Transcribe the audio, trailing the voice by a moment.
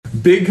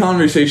Big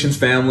Conversations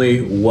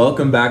family,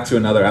 welcome back to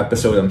another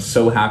episode. I'm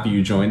so happy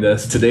you joined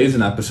us. Today's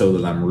an episode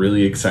that I'm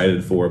really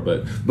excited for,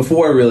 but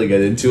before I really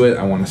get into it,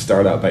 I want to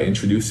start out by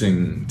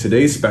introducing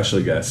today's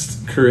special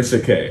guest,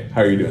 Karisa Kaye.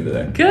 How are you doing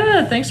today?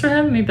 Good. Thanks for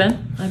having me,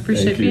 Ben. I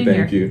appreciate being here.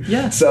 Thank you.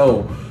 Yeah.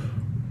 So,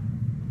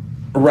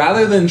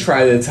 rather than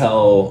try to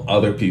tell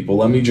other people,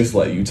 let me just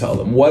let you tell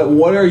them.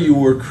 What are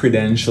your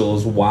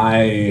credentials?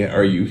 Why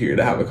are you here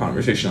to have a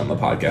conversation on the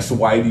podcast?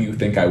 Why do you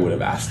think I would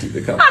have asked you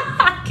to come?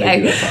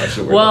 Okay.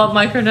 Well,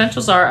 my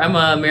credentials are I'm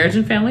a marriage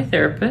and family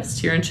therapist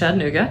here in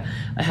Chattanooga.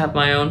 I have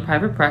my own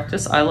private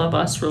practice, I Love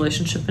Us,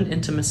 relationship and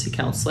intimacy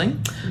counseling.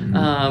 Mm-hmm.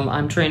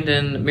 I'm trained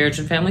in marriage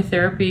and family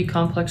therapy,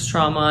 complex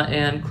trauma,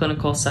 and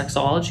clinical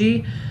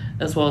sexology,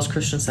 as well as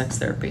Christian sex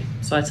therapy.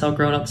 So I tell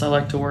grown-ups I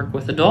like to work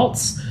with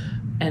adults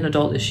and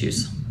adult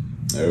issues.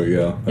 There we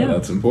go. Yeah.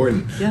 That's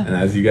important. Yeah. And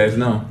as you guys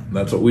know,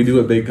 that's what we do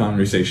at Big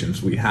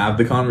Conversations. We have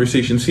the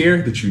conversations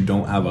here that you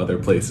don't have other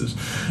places.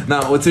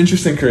 Now, what's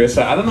interesting,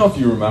 Karisa, I don't know if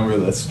you remember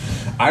this.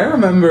 I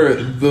remember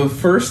the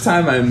first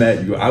time I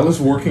met you, I was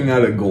working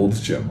out at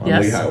Gold's Gym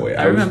on Lee Highway.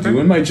 I was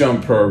doing my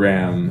jump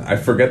program. I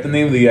forget the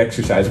name of the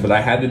exercise, but I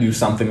had to do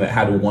something that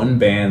had one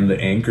band that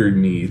anchored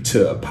me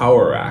to a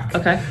power rack.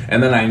 Okay.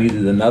 And then I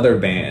needed another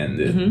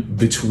band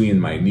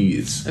between my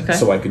knees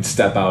so I could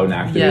step out and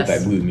activate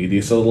that glute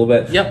medius a little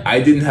bit. Yep.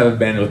 I didn't have a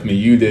band with me.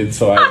 You did.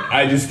 So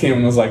I just came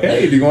and was like,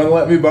 hey, do you want to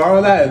let me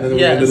borrow that? And then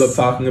we ended up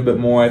talking a bit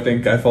more. I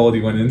think I followed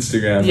you on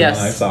Instagram and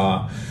I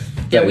saw...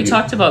 Yeah, we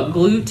talked about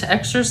glute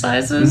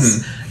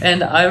exercises,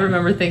 and I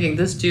remember thinking,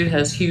 this dude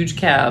has huge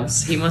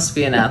calves. He must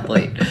be an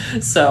athlete.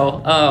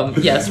 So,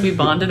 yes, we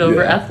bonded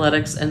over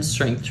athletics and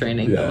strength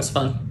training. That was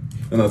fun.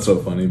 And that's so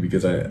funny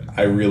because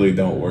I really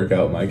don't work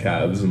out my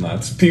calves, and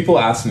that's people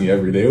ask me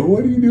every day,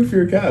 what do you do for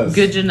your calves?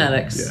 Good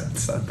genetics. Yeah,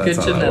 that's good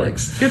how genetics. That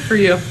works. Good for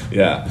you.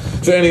 Yeah.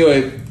 So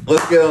anyway,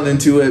 let's get on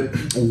into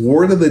it.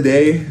 Word of the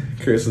day.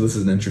 Karisa, this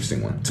is an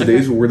interesting one.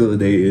 Today's word of the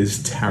day is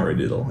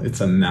taradiddle.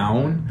 It's a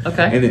noun,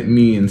 and it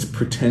means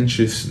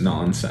pretentious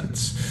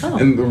nonsense. Oh.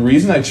 And the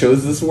reason I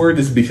chose this word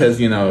is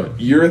because, you know,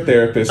 you're a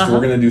therapist.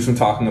 We're going to do some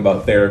talking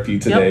about therapy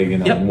today, you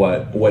know,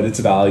 what its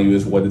value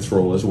is, what its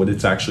role is, what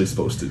it's actually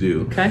supposed to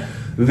do. Okay.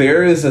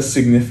 There is a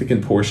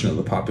significant portion of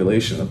the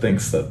population that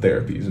thinks that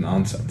therapy is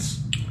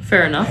nonsense.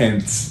 Fair enough.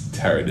 Hence,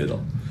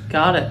 taradiddle.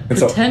 Got it.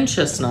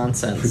 Pretentious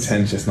nonsense.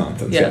 Pretentious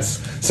nonsense,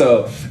 yes.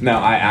 So,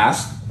 now I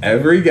asked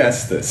every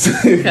guest this.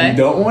 If you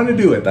don't want to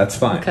do it, that's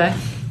fine. Okay.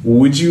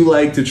 Would you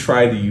like to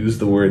try to use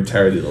the word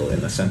taradiddle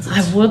in a sentence?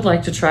 I would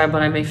like to try,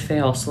 but I may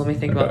fail. So let me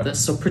think about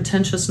this. So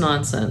pretentious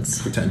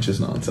nonsense. Pretentious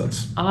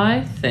nonsense.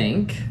 I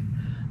think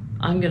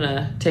I'm going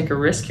to take a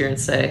risk here and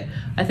say,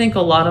 I think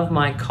a lot of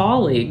my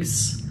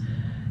colleagues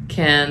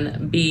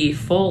can be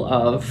full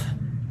of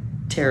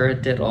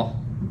taradiddle.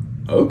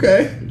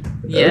 Okay.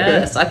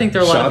 Yes. I think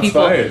there are a lot of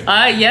people. Shots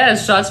fired.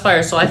 Yes, shots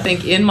fired. So I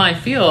think in my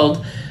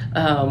field...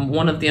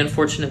 one of the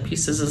unfortunate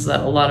pieces is that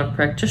a lot of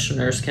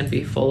practitioners can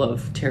be full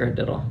of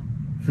taradiddle.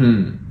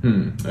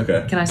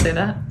 Okay. Can I say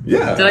that?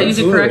 Yeah. Did I use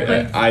it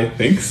correctly? I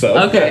think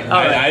so. Okay. All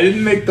right. I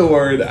didn't make the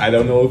word. I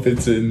don't know if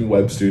it's in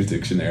Webster's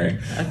dictionary.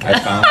 Okay. I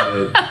found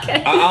it.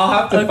 I'll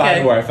have to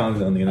find where I found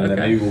it on the internet.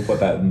 Maybe we'll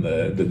put that in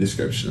the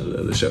description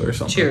of the show or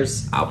something.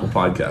 Cheers. Apple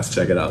Podcast.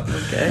 Check it out.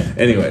 Okay.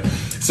 Anyway,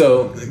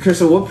 so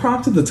Karisa, what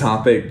prompted the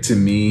topic to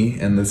me?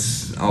 And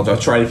this, I'll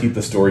try to keep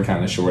the story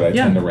kind of short. I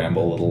tend to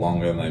ramble a little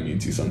longer than I mean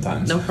to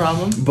sometimes. No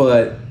problem.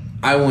 But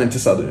I went to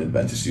Southern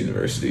Adventist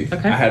University.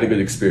 Okay. I had a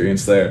good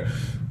experience there.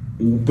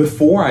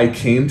 Before I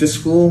came to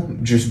school,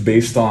 just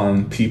based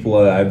on people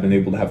that I've been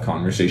able to have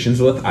conversations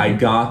with, I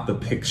got the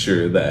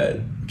picture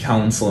that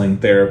counseling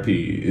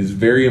therapy is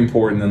very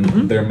important,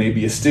 and there may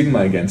be a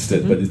stigma against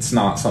it, but it's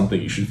not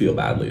something you should feel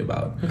badly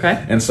about.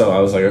 Okay. And so I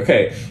was like,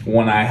 okay,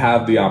 when I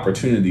have the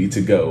opportunity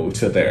to go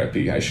to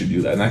therapy, I should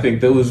do that. And I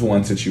think there was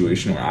one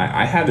situation where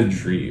I had a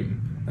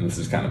dream, and this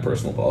is kind of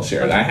personal, but I'll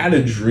share it. I had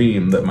a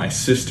dream that my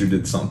sister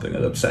did something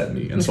that upset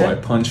me, and so I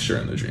punched her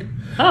in the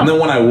dream. And then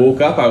when I woke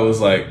up, I was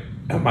like,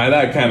 am I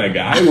that kind of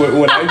guy?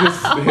 Would I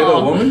just hit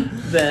a woman?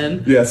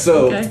 Then. Yeah,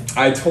 so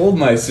I told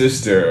my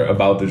sister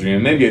about the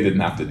dream. Maybe I didn't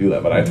have to do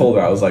that, but I told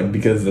her, I was like,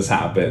 because this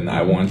happened,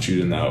 I want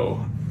you to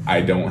know I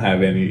don't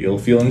have any ill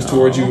feelings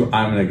towards you.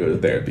 I'm going to go to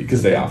therapy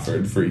because they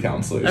offered free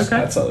counselors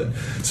at Southern.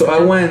 So I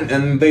went,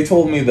 and they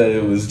told me that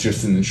it was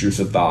just an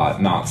intrusive thought,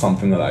 not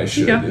something that I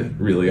should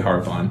really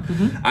harp on.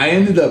 I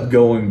ended up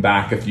going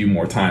back a few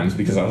more times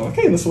because I was like,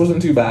 hey, this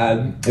wasn't too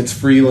bad. It's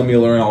free. Let me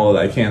learn all that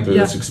I can through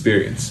this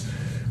experience.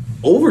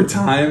 Over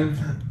time,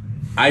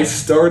 I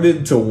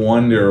started to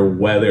wonder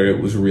whether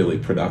it was really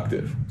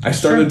productive. I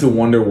started to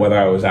wonder whether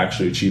I was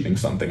actually achieving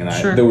something.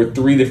 And there were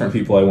 3 different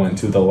people I went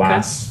to. The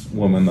last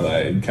woman that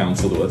I had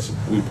counseled with,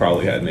 we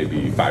probably had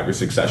maybe 5 or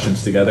 6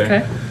 sessions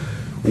together.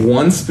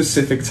 One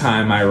specific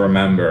time I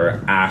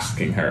remember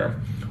asking her,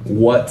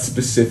 what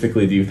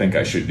specifically do you think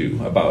I should do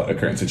about a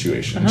current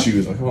situation? And she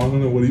was like, oh, I don't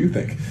know, what do you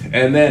think?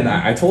 And then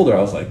I told her,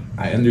 I was like,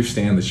 I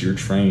understand that you're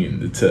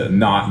trained to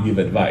not give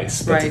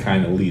advice, but to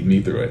kind of lead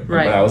me through it.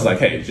 But I was like,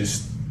 hey,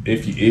 just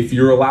if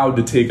you're allowed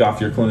to take off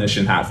your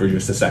clinician hat for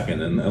just a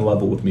second and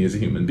level with me as a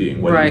human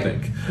being, what do you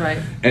think? Right.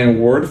 And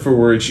word for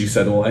word, she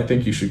said, well, I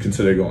think you should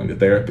consider going to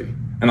therapy.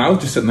 And I was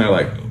just sitting there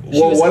like,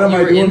 well, what am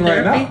I doing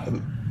right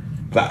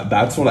now?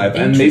 That's what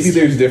and maybe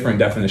there's different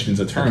definitions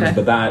of terms,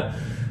 but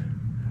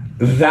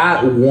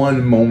that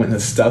one moment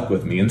has stuck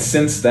with me. And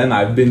since then,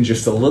 I've been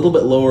just a little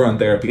bit lower on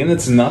therapy. And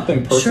it's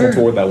nothing personal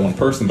toward that one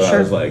person, but I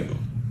was like,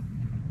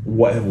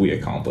 what have we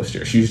accomplished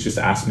here? She's just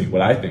asked me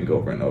what I think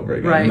over and over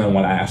again. And then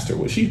when I asked her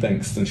what she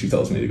thinks, then she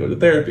tells me to go to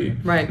therapy.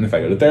 Right. And if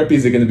I go to therapy,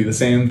 is it going to be the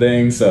same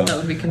thing? So that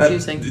would be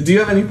confusing. Do you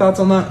have any thoughts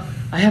on that?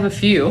 I have a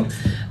few.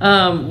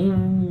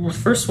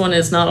 First one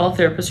is not all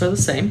therapists are the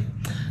same.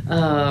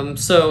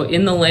 So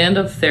in the land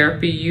of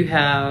therapy, you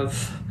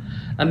have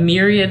a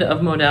myriad of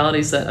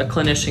modalities that a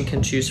clinician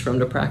can choose from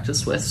to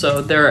practice with.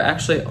 So there are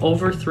actually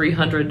over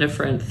 300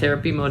 different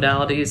therapy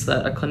modalities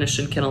that a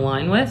clinician can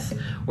align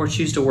with or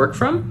choose to work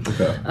from.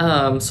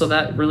 Okay. So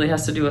that really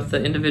has to do with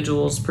the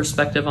individual's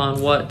perspective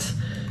on what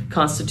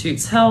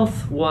constitutes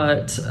health,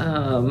 what,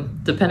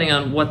 depending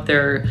on what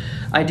their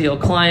ideal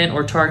client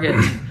or target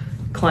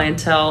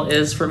clientele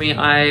is. For me,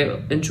 I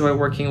enjoy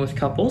working with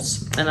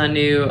couples, and I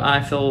know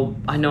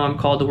I'm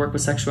called to work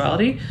with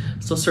sexuality.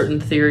 So certain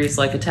theories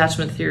like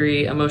attachment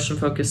theory, emotion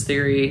focused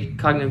theory,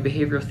 cognitive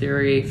behavioral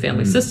theory,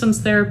 family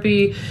systems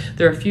therapy,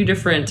 there are a few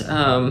different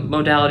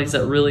modalities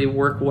that really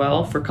work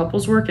well for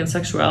couples work and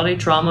sexuality,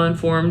 trauma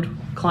informed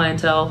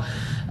clientele,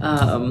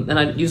 and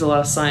I use a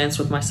lot of science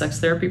with my sex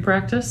therapy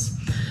practice.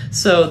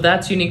 So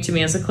that's unique to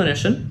me as a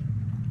clinician.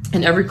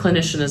 And every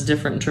clinician is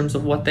different in terms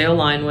of what they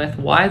align with,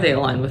 why they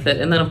align with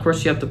it. And then, of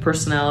course, you have the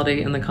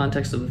personality and the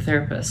context of the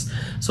therapist.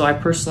 So I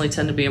personally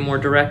tend to be a more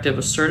directive,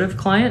 assertive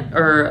client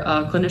or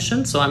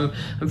clinician. So I'm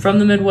from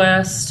the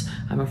Midwest.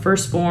 I'm a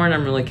firstborn.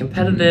 I'm really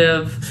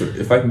competitive. So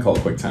if I can call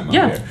a quick time out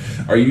here.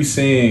 Are you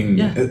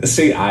saying,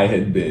 say I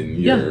had been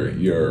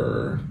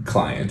your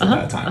client at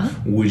that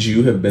time, would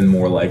you have been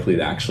more likely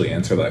to actually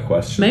answer that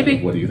question?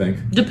 Maybe. What do you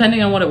think?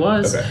 Depending on what it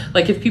was. Okay.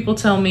 Like if people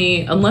tell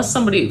me, unless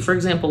somebody's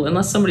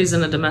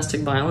in a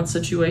domestic violence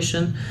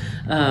situation,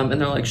 and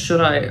they're like,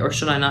 should I or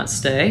should I not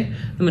stay?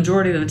 The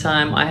majority of the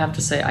time I have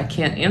to say, I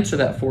can't answer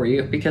that for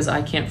you because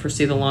I can't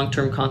foresee the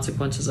long-term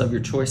consequences of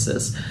your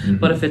choices.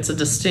 But if it's a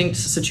distinct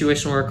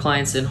situation where a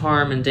client's in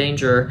harm and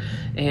danger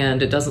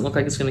and it doesn't look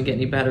like it's going to get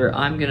any better,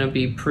 I'm going to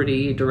be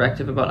pretty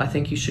directive about, I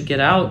think you should get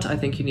out. I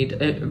think you need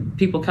to,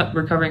 people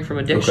recovering from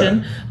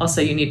addiction, I'll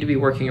say you need to be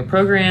working a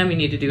program, you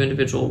need to do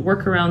individual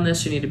work around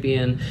this, you need to be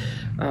in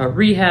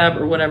rehab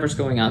or whatever's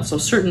going on. So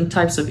certain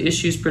types of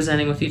issues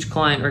presenting with each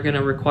client are going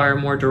to require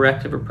more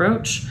directive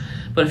approach.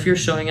 But if you're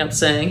showing up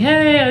saying,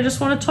 hey, I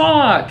just want to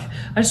talk,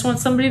 I just want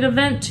somebody to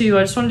vent to,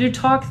 I just want to do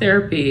talk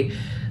therapy,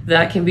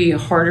 that can be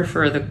harder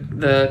for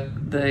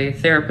the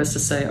therapist to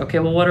say, okay,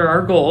 well, what are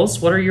our goals?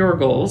 What are your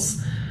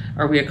goals?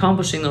 Are we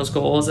accomplishing those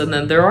goals? And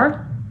then there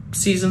are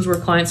seasons where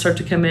clients start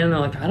to come in and they're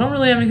like, I don't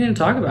really have anything to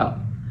talk about.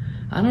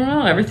 I don't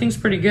know, everything's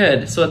pretty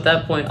good. So at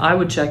that point, I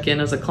would check in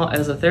as a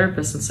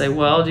therapist and say,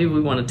 well, do we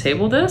want to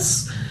table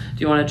this?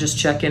 Do you want to just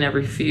check in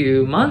every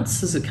few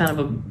months? Is it kind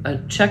of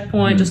a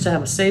checkpoint just to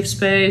have a safe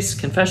space,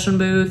 confession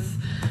booth?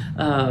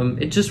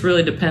 It just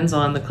really depends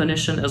on the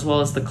clinician as well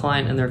as the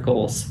client and their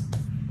goals.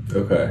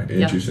 Okay,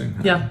 interesting.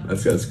 Yeah.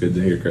 That's good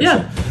to hear, Karisa.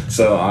 Yeah.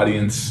 So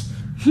audience,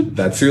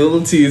 that's your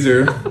little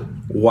teaser.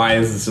 Why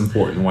is this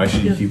important? Why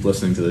should you keep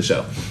listening to the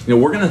show?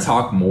 We're going to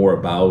talk more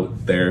about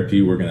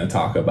therapy. We're going to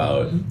talk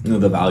about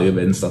the value of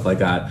it and stuff like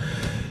that.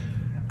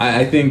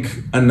 I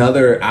think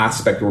another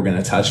aspect we're going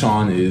to touch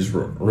on is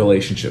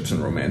relationships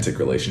and romantic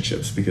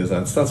relationships, because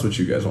that's what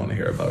you guys want to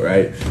hear about,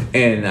 right?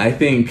 And I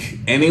think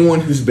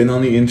anyone who's been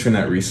on the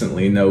internet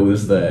recently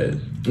knows that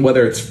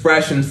whether it's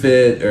Fresh and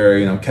Fit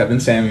or Kevin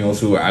Samuels,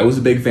 who I was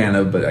a big fan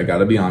of, but I got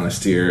to be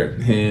honest here,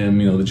 him,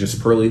 the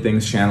Just Pearly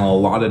Things channel,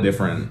 a lot of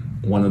different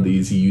one of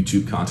these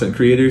YouTube content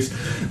creators,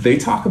 they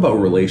talk about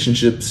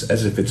relationships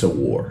as if it's a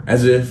war,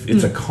 as if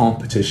it's a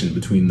competition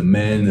between the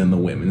men and the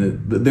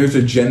women. There's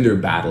a gender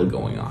battle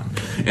going on.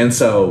 And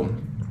so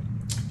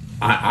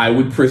I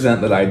would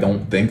present that I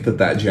don't think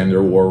that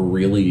gender war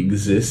really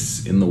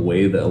exists in the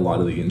way that a lot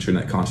of the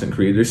internet content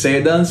creators say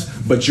it does,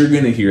 but you're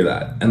going to hear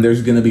that. And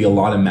there's going to be a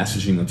lot of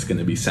messaging that's going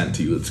to be sent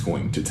to you that's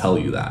going to tell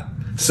you that.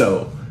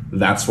 So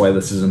that's why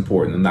this is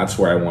important, and that's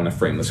where I want to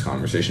frame this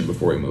conversation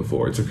before we move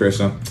forward. So,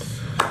 Karisa,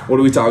 what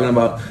are we talking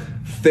about?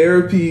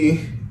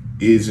 Therapy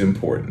is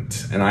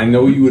important. And I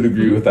know you would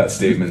agree with that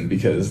statement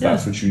because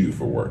that's what you do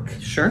for work.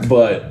 Sure.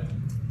 But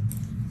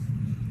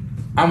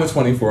I'm a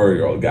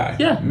 24-year-old guy.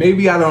 Yeah.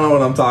 Maybe I don't know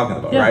what I'm talking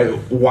about, right?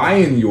 Why,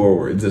 in your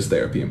words, is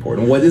therapy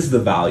important? What is the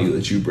value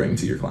that you bring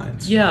to your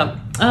clients? Yeah.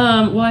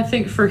 Well, I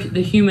think for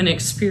the human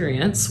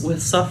experience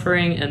with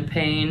suffering and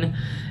pain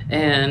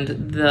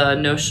and the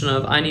notion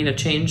of I need a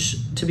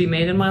change to be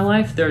made in my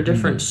life, there are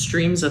different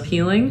streams of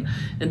healing,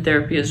 and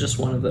therapy is just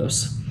one of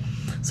those.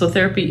 So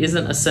therapy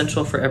isn't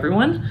essential for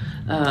everyone.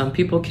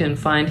 People can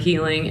find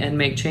healing and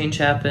make change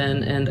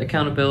happen, and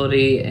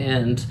accountability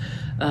and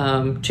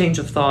change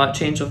of thought,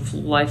 change of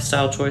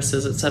lifestyle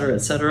choices, et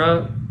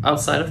cetera,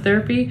 outside of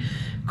therapy.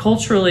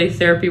 culturally,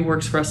 therapy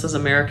works for us as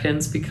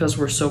Americans because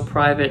we're so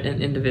private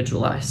and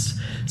individualized.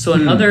 So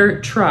in other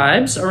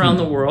tribes around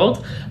the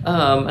world,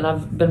 and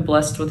I've been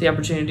blessed with the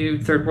opportunity to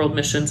do third world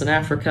missions in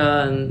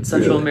Africa and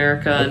Central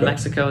America and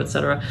Mexico,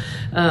 etc.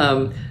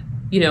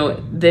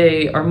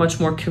 They are much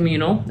more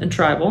communal and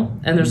tribal,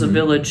 and there's a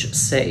village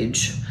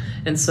sage.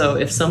 And so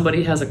if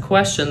somebody has a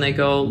question, they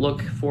go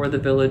look for the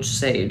village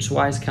sage,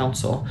 wise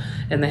counsel,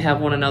 and they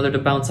have one another to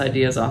bounce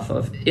ideas off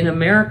of. In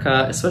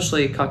America,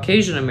 especially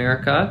Caucasian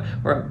America,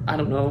 or I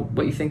don't know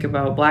what you think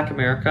about Black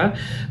America,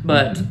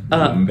 but...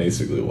 I'm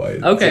basically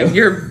white. Okay,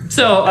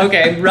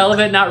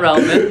 relevant, not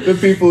relevant. The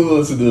people who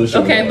listen to the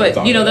show. Okay, but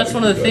that's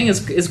one of the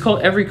things is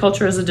every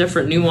culture has a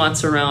different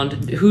nuance around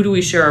who do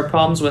we share our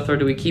problems with, or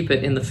do we keep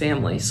it in the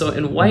family? So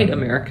in white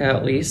America,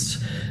 at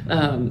least,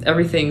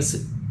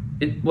 everything's...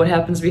 what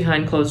happens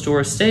behind closed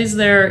doors stays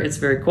there. It's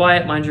very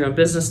quiet. Mind your own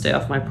business. Stay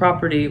off my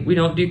property. We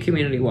don't do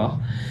community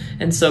well.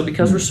 And so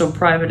because we're so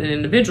private and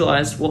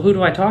individualized, well, who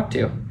do I talk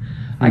to?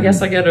 I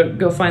guess I got to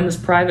go find this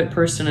private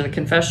person in a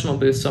confessional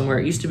booth somewhere.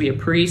 It used to be a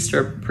priest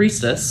or a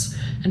priestess,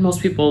 and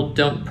most people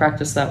don't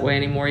practice that way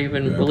anymore,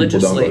 even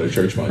religiously. People don't go to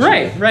church much.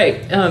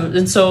 Right.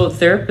 And so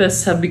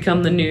therapists have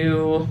become the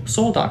new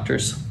soul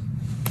doctors.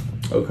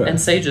 Okay. And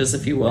sages,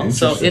 if you will.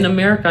 So in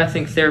America, I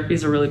think therapy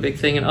is a really big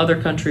thing. In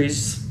other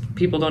countries,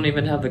 people don't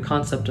even have the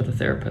concept of a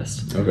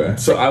therapist. Okay.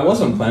 So I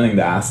wasn't planning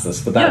to ask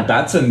this, but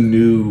that's a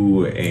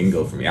new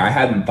angle for me. I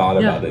hadn't thought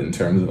about it in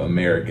terms of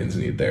Americans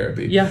need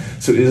therapy. Yeah.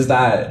 So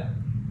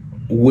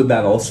would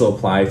that also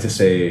apply to,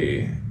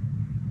 say,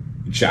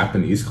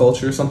 Japanese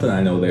culture or something?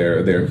 I know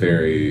they're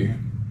very,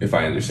 if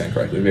I understand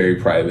correctly, very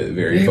private,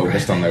 very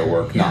focused on their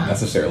work, not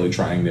necessarily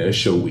trying to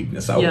show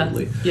weakness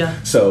outwardly. Yeah.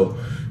 So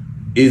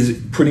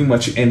is pretty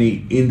much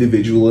any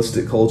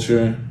individualistic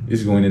culture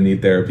is going to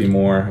need therapy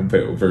more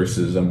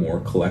versus a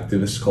more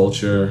collectivist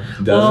culture,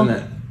 doesn't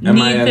it?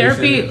 Need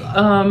therapy?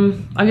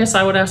 I guess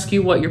I would ask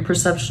you what your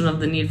perception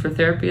of the need for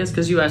therapy is,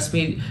 because you asked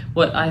me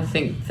what I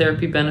think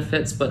therapy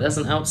benefits, but as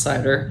an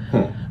outsider,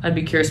 I'd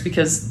be curious,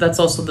 because that's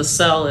also the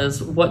sell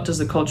is what does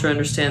the culture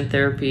understand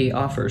therapy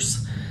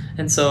offers?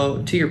 And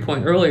so to your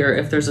point earlier,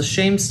 if there's a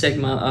shame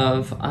stigma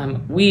of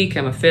I'm weak,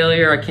 I'm a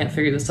failure, I can't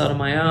figure this out on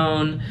my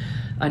own,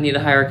 I need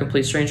to hire a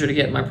complete stranger to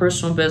get in my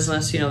personal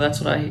business.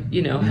 That's what I,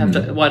 have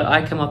to, what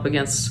I come up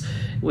against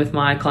with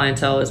my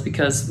clientele is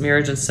because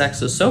marriage and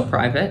sex is so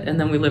private. And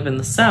then we live in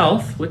the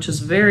South, which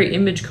is very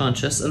image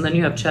conscious. And then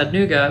you have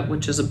Chattanooga,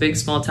 which is a big,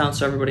 small town,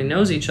 so everybody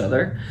knows each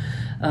other.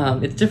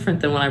 It's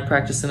different than when I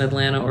practice in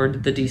Atlanta or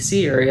the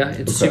DC area.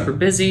 It's super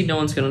busy. No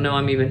one's going to know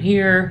I'm even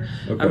here.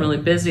 I'm really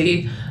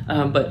busy.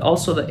 But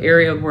also the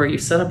area where you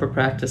set up a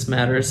practice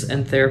matters,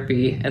 and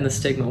therapy and the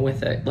stigma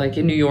with it. Like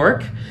in New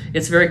York,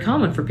 it's very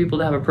common for people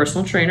to have a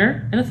personal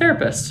trainer and a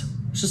therapist.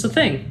 It's just a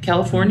thing.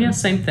 California,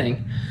 same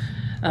thing.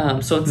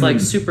 So it's like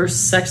super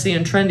sexy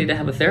and trendy to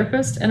have a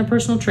therapist and a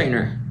personal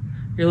trainer.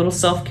 Your little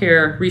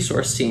self-care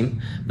resource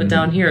team. But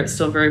down here, it's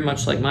still very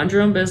much like mind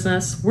your own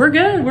business. We're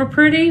good. We're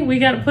pretty. We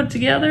got it put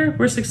together.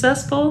 We're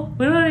successful.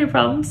 We don't have any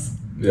problems.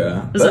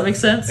 Yeah. Does that make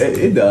sense?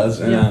 It does.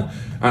 And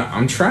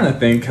I'm trying to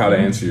think how to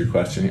answer your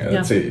question here.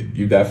 Yeah.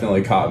 You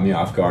definitely caught me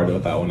off guard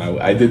with that one.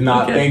 I did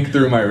not think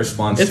through my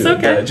response to it.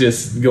 Okay.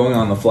 Just going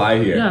on the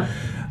fly here. Yeah.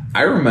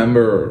 I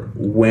remember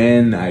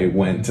when I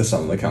went to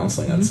some of the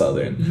counseling at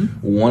Southern,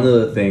 one of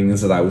the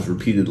things that I was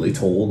repeatedly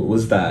told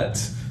was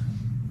that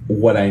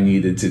what I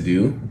needed to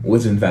do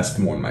was invest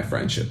more in my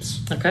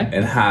friendships. Okay.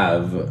 And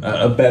have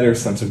a better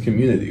sense of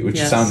community, which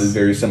sounded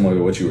very similar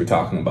to what you were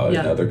talking about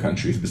in other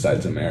countries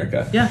besides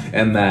America. Yeah.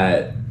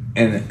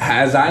 And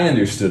as I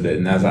understood it,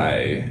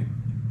 and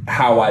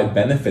how I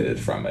benefited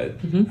from it,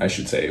 I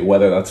should say,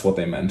 whether that's what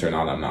they meant or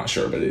not, I'm not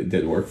sure, but it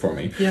did work for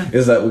me,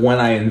 is that when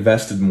I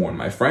invested more in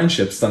my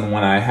friendships, then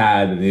when I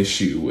had an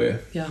issue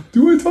with,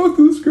 do I talk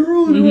to this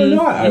girl or do I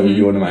not? I would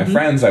go to my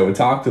friends, I would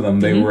talk to them,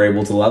 they were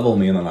able to level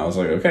me, and then I was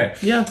like, okay.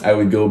 I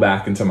would go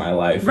back into my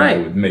life and I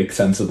would make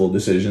sensible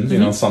decisions.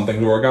 Some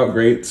things work out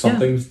great, some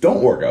things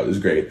don't work out as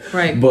great.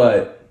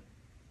 But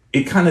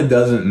it kind of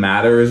doesn't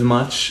matter as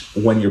much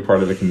when you're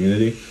part of a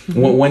community.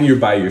 When you're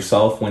by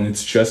yourself, when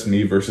it's just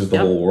me versus the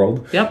whole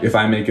world. If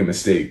I make a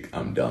mistake,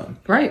 I'm done.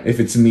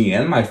 If it's me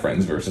and my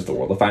friends versus the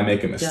world, if I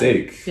make a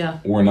mistake,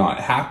 we're not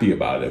happy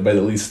about it, but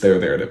at least they're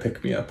there to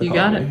pick me up and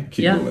help me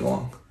keep moving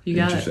along. You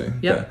got it.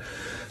 Yeah.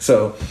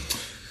 So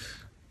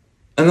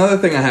another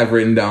thing I have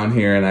written down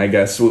here, and I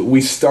guess we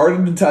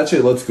started to touch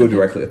it. Let's go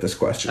directly at this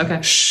question.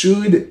 Okay.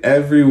 Should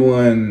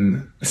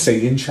everyone,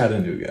 say in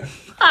Chattanooga,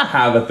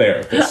 have a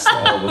therapist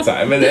all the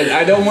time? And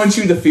I don't want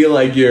you to feel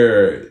like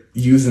you're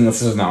using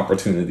this as an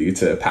opportunity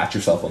to pat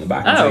yourself on the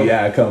back and say,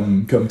 yeah,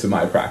 come to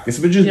my practice.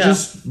 But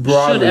just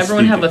broadly Should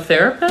everyone speaking, have a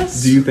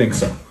therapist? do you think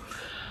so?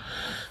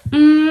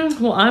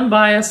 Well, I'm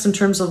biased in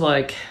terms of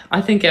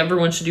I think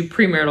everyone should do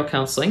premarital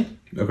counseling.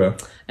 Okay.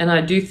 And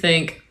I do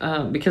think,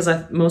 because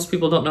most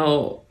people don't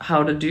know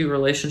how to do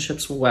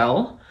relationships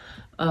well,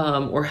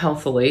 or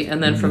healthily.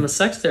 And then from a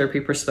sex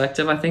therapy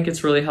perspective, I think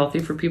it's really healthy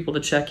for people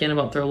to check in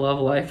about their love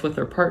life with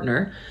their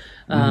partner.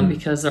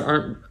 because there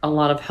aren't a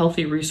lot of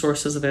healthy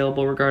resources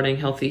available regarding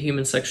healthy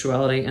human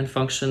sexuality and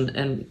function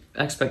and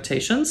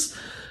expectations.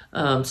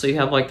 So you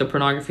have like the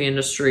pornography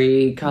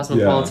industry,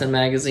 Cosmopolitan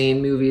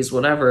magazine, movies,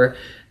 whatever.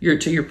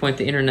 To your point,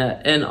 the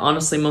internet. And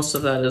honestly, most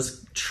of that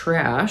is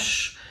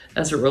trash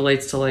as it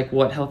relates to like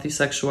what healthy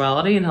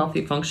sexuality and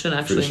healthy function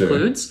actually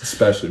includes.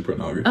 Especially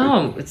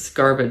pornography. It's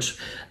garbage.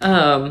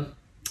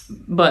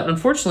 But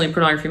unfortunately,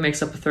 pornography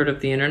makes up a third of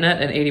the internet,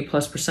 and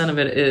 80+% of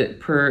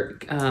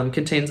it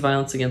contains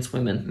violence against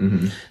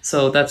women.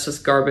 So that's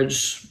just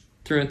garbage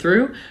through and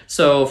through.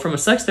 So from a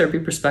sex therapy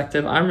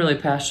perspective, I'm really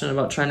passionate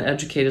about trying to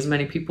educate as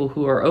many people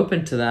who are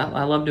open to that.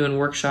 I love doing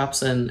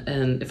workshops,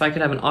 and if I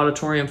could have an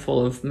auditorium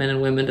full of men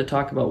and women to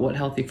talk about what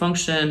healthy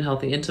function,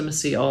 healthy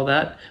intimacy, all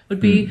that would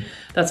be,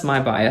 that's my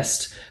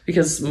bias.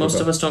 Because most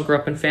of us don't grow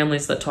up in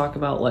families that talk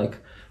about like,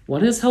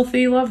 what is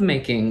healthy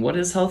lovemaking? What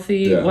is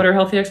healthy? What are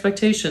healthy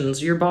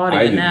expectations? Your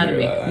body,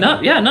 anatomy.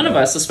 None of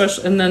us,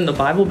 especially. And then the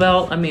Bible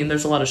Belt. I mean,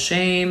 there's a lot of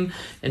shame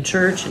in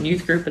church and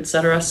youth group,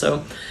 etc.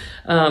 So,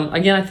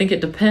 again, I think it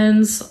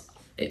depends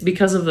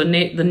because of the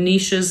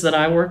niches that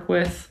I work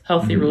with,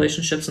 healthy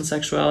relationships and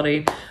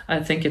sexuality. I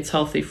think it's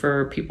healthy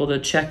for people to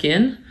check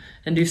in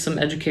and do some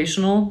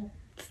educational,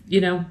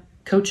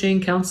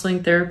 coaching,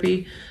 counseling,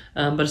 therapy.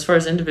 But as far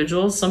as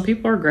individuals, some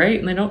people are great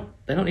and they don't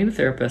need a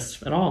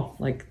therapist at all.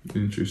 Like,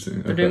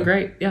 interesting. They're doing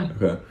great. Yeah.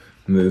 Okay.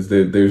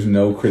 There's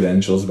no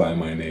credentials by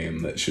my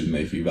name that should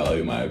make you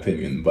value my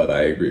opinion, but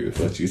I agree with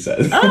what you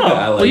said.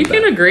 Oh, you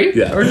can agree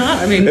or not.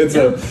 I mean,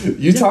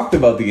 you talked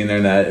about the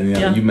internet,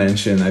 and you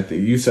mentioned, I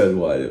think you said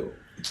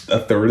a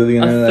third of the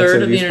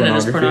internet.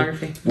 Is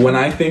pornography. When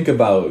I think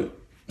about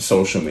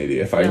social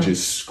media, if I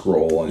just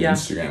scroll on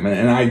Instagram,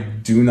 and I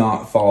do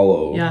not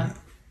follow.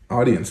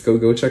 Audience,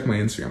 go check my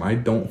Instagram. I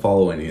don't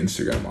follow any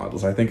Instagram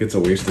models. I think it's a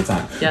waste of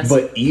time. Yes.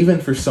 But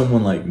even for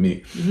someone like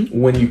me,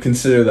 when you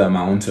consider the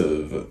amount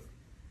of,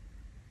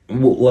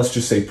 let's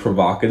just say,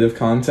 provocative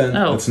content,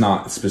 it's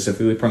not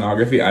specifically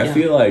pornography, I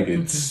feel like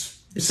it's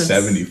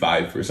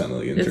 75% of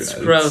the internet. It's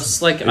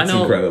gross. It's I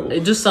know, incredible.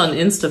 Just on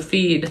Insta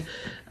feed,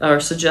 or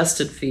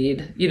suggested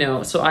feed,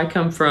 so I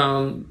come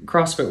from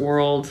CrossFit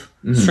world,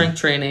 strength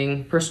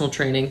training, personal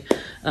training.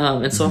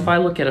 And so if I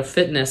look at a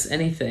fitness,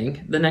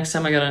 anything, the next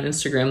time I got on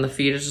Instagram, the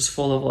feed is just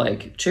full of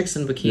like chicks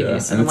in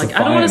bikinis. And I'm like,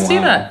 I don't want to see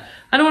that.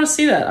 I don't want to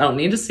see that. I don't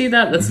need to see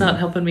that. That's not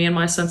helping me in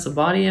my sense of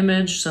body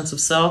image, sense of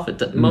self.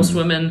 Most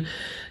women,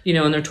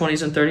 in their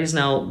 20s and 30s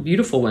now,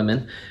 beautiful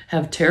women,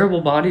 have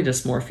terrible body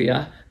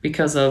dysmorphia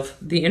because of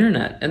the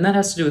internet. And that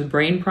has to do with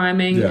brain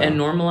priming and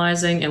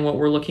normalizing and what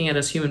we're looking at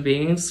as human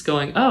beings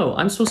going, oh,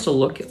 I'm supposed to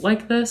look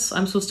like this.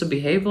 I'm supposed to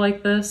behave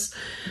like this.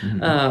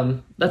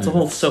 That's a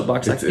whole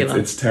soapbox I can get on.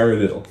 It's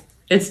taradiddle.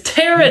 It's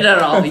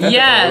taradiddle.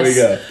 Yes.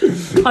 There we go.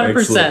 100%.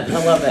 Excellent.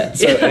 I love it.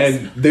 So,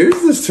 and there's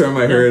this term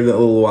I heard a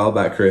little while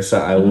back, Karisa.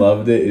 I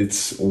loved it.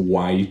 It's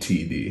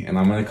YTD. And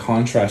I'm going to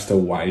contrast a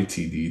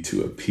YTD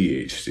to a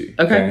PhD.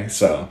 Okay.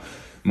 So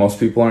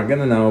most people aren't going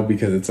to know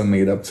because it's a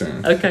made-up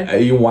term. Okay.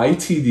 A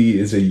YTD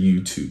is a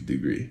YouTube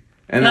degree.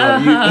 And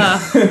think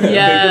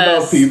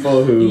about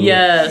people who...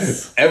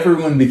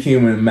 Everyone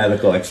became a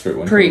medical expert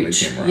when COVID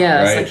came around,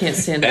 right? I can't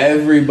stand it.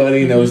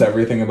 Everybody knows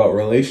everything about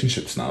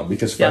relationships now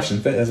because Fresh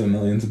and Fit has 1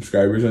 million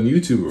subscribers on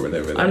YouTube or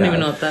whatever. I don't even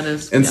know what that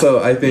is. And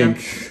so I think...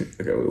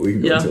 Okay, we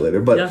can go into it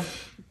later. But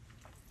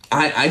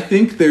I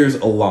think there's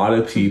a lot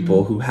of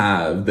people who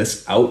have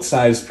this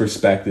outsized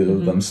perspective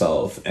of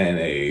themselves and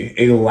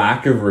a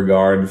lack of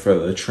regard for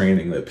the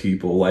training that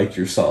people like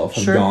yourself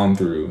have gone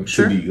through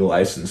to be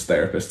licensed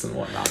therapists and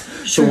whatnot.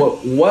 So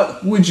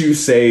what would you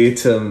say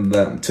to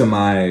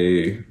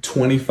my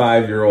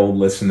 25-year-old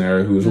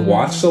listener who's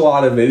watched a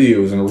lot of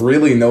videos and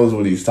really knows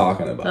what he's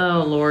talking about?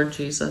 Oh, Lord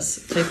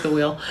Jesus. Take the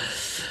wheel.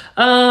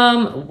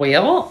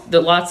 Well,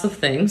 there are lots of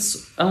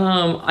things.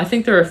 I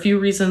think there are a few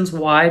reasons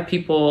why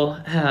people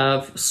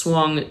have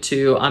swung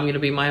to, I'm going to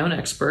be my own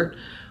expert.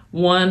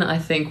 One, I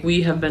think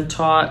we have been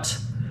taught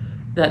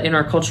that in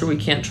our culture, we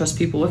can't trust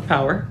people with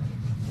power.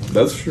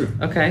 That's true.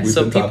 Okay,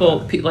 so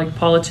people like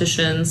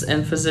politicians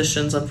and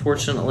physicians,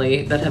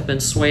 unfortunately, that have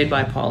been swayed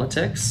by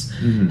politics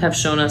have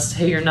shown us,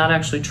 hey, you're not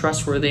actually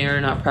trustworthy, or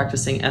you're not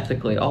practicing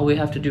ethically. All we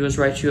have to do is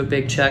write you a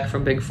big check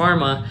from Big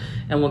Pharma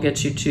and we'll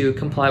get you to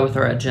comply with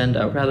our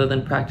agenda rather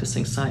than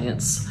practicing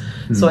science.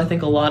 So I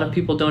think a lot of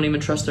people don't even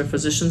trust their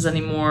physicians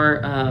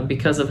anymore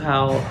because of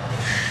how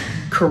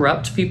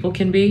corrupt people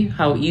can be,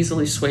 how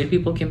easily swayed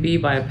people can be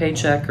by a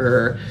paycheck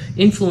or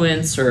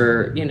influence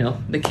or,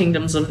 the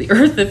kingdoms of the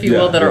earth, if you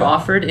will, that are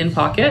offered in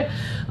pocket.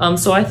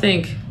 So I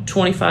think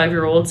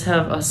 25-year-olds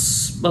have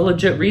a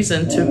legit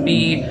reason to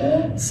be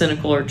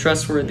cynical or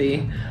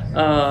trustworthy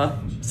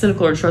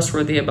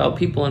about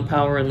people in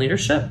power and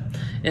leadership.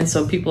 And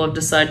so people have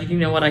decided, you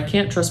know what, I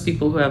can't trust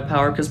people who have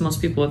power because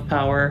most people with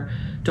power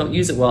don't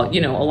use it well.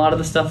 A lot of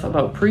the stuff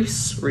about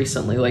priests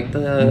recently, like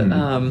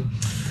the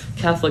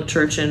Catholic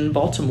Church in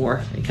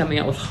Baltimore, coming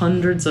out with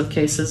hundreds of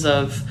cases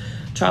of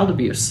child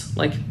abuse,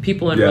 like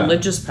people in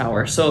religious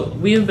power. So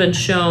we have been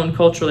shown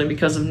culturally,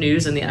 because of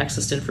news and the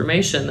access to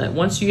information, that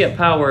once you get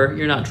power,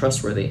 you're not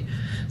trustworthy.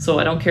 So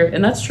I don't care.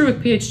 And that's true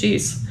with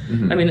PhDs.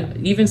 I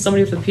mean, even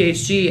somebody with a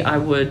PhD, I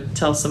would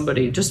tell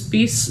somebody,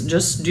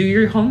 just do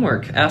your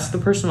homework. Ask the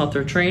person about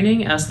their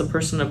training. Ask the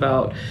person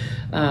about,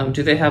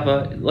 do they have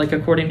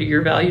according to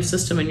your value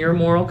system and your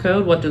moral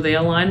code, what do they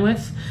align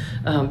with?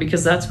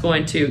 Because that's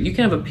going to, you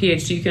can have a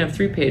PhD, you can have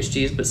 3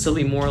 PhDs, but still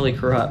be morally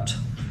corrupt.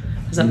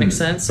 Does that make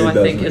sense? So I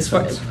think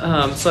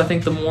I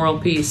think the moral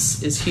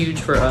piece is huge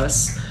for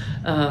us.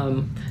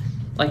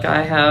 Like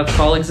I have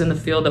colleagues in the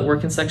field that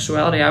work in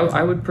sexuality,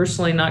 I would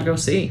personally not go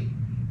see,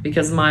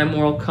 because my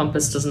moral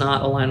compass does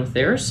not align with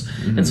theirs.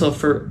 And so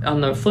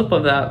on the flip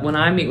of that, when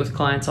I meet with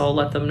clients, I'll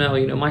let them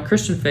know, my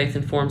Christian faith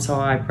informs how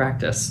I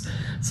practice.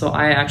 So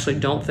I actually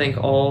don't think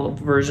all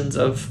versions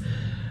of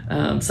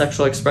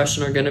sexual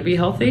expression are going to be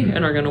healthy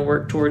and are going to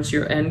work towards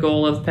your end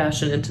goal of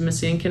passion,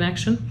 intimacy, and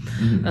connection.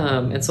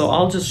 And so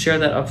I'll just share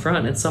that up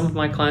front. And some of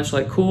my clients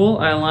are like, cool,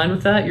 I align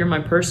with that. You're my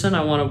person.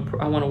 I want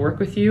to work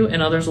with you.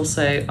 And others will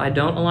say, I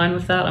don't align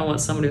with that. I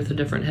want somebody with a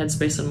different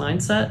headspace and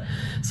mindset.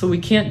 So we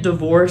can't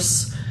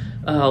divorce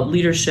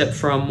leadership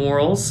from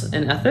morals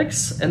and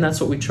ethics. And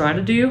that's what we try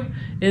to do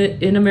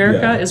in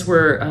America is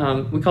where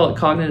we call it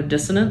cognitive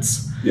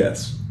dissonance.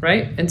 Yes.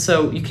 Right? And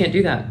so you can't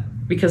do that.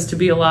 Because to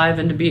be alive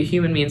and to be a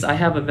human means I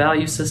have a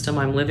value system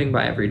I'm living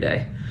by every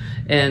day.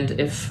 And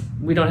if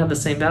we don't have the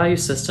same value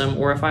system,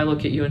 or if I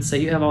look at you and say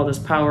you have all this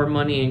power,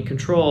 money, and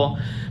control,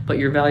 but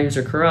your values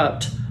are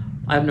corrupt,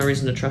 I have no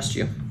reason to trust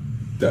you.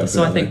 Definitely.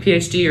 So I think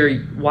PhD or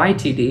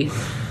YTD,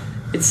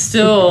 it's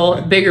still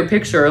a bigger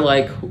picture,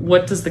 like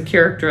what does the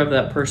character of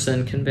that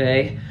person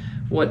convey?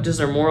 What does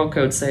their moral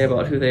code say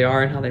about who they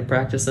are and how they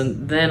practice?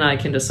 And then I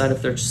can decide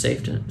if they're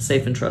safe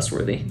and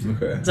trustworthy.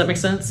 Okay. Does that make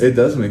sense? It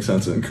does make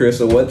sense. And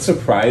Karisa, what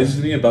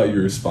surprised me about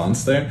your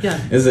response there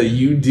is that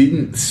you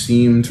didn't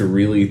seem to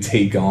really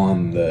take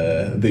on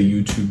the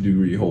YouTube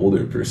degree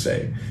holder per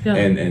se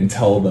and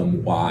tell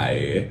them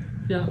why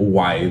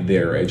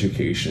their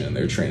education and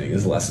their training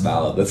is less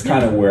valid. That's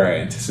kind of where I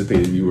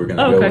anticipated you were going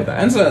to go with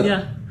that. And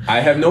so I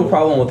have no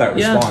problem with that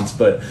response,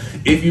 but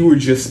if you were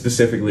just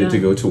specifically to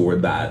go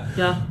toward that,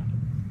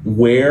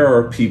 where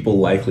are people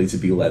likely to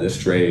be led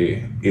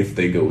astray if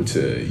they go to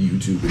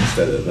YouTube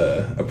instead of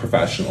a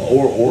professional?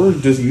 Or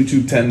does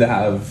YouTube tend to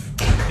have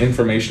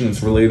information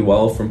that's relayed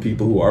well from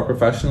people who are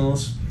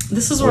professionals?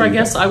 This is where I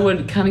guess I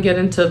would kind of get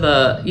into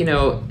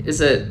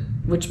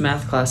which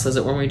math class is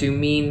it when we do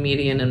mean,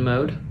 median, and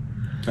mode?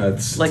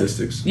 That's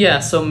statistics.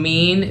 So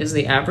mean is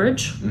the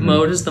average.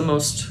 Mode is the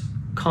most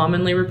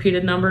commonly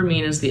repeated number.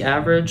 Mean is the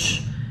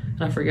average.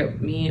 I forget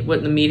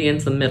what the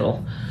median's the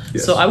middle.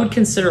 Yes. So I would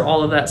consider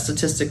all of that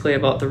statistically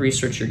about the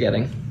research you're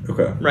getting.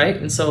 Okay. Right?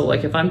 And so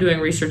like if I'm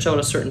doing research about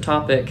a certain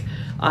topic,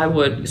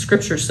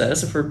 Scripture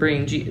says, if we're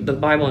bringing the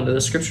Bible into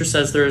this, Scripture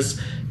says there's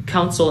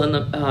counsel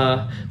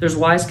there's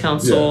wise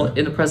counsel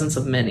in the presence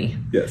of many.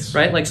 Yes.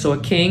 Right? Like so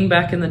a king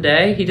back in the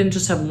day, he didn't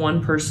just have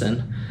one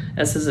person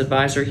as his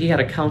advisor, he had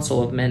a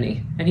council of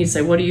many. And he'd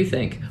say, what do you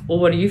think? Well,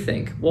 what do you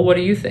think? Well, what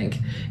do you think?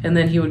 And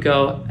then he would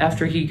go,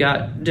 after he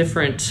got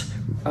different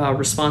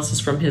responses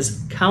from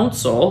his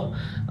council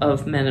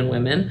of men and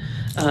women,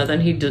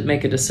 then he'd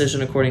make a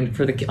decision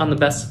on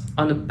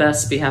the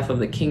best behalf of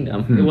the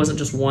kingdom. It wasn't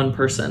just one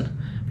person,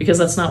 because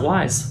that's not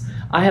wise.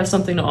 I have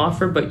something to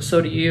offer, but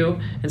so do you,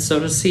 and so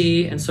does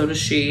he, and so does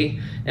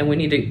she, and we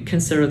need to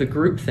consider the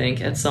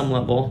groupthink at some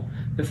level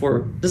before.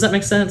 Does that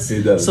make sense?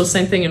 It does. So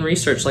same thing in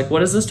research, like what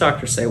does this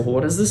doctor say? Well,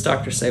 what does this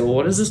doctor say? Well,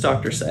 what does this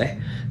doctor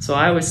say? So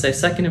I always say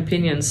second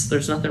opinions,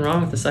 there's nothing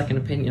wrong with the second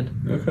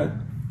opinion.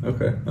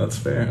 Okay, that's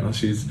fair. Well,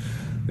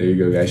 there you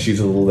go, guys. She's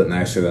a little bit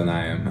nicer than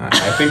I am. I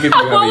think if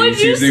you have a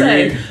YouTube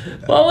degree...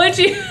 What would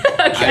you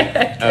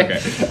say?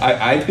 Okay.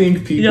 I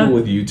think people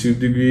with YouTube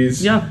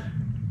degrees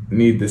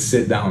need to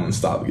sit down and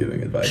stop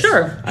giving advice.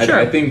 Sure.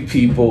 I think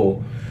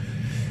people...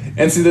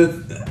 And see,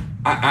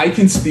 I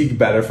can speak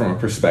better from a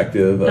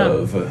perspective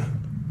of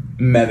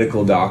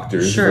medical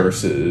doctors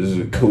versus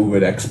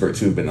COVID experts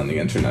who've been on the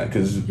internet,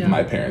 because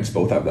my parents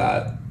both have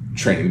that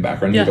training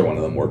background. Neither one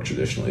of them work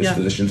traditionally as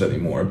physicians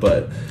anymore,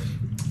 but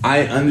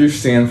I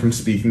understand from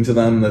speaking to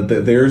them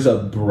that there's a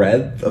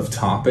breadth of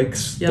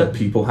topics that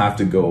people have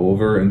to go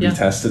over and be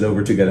tested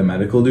over to get a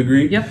medical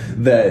degree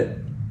that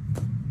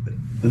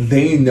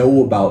they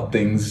know about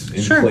things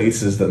in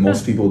places that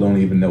most people don't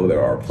even know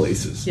there are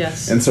places.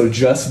 Yes. And so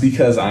just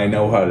because I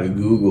know how to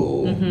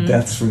Google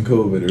deaths from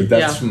COVID or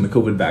deaths from the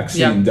COVID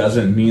vaccine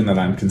doesn't mean that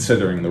I'm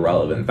considering the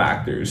relevant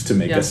factors to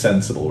make a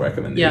sensible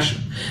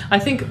recommendation. Yeah. I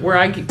think where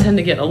I tend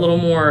to get a little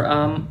more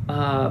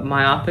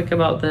myopic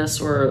about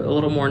this, or a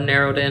little more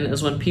narrowed in,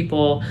 is when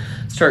people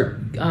start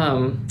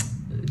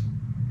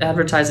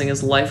advertising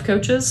as life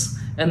coaches,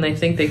 and they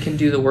think they can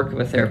do the work of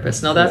a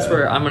therapist. Now that's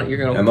where you're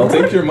gonna, and they'll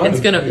take your money.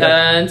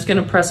 It's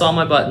gonna press all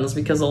my buttons,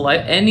 because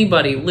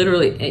anybody,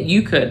 literally,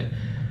 anybody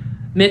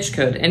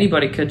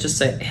could just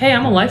say, "Hey,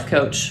 I'm a life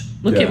coach.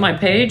 Look at my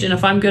page, and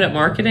if I'm good at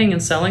marketing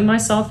and selling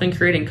myself and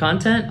creating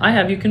content, I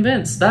have you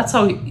convinced." That's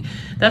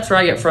where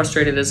I get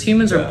frustrated. As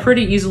humans are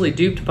pretty easily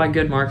duped by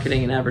good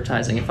marketing and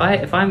advertising.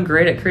 If I'm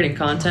great at creating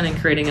content and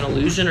creating an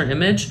illusion or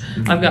image,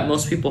 I've got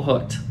most people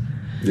hooked.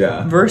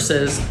 Yeah.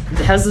 Versus,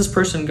 has this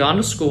person gone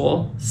to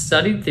school,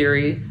 studied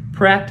theory,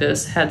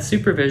 practiced, had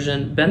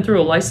supervision, been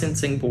through a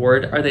licensing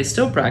board? Are they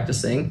still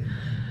practicing?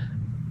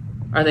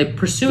 Are they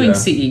pursuing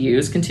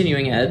CEUs,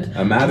 continuing ed?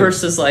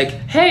 Versus like,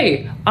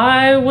 hey,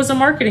 I was a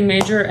marketing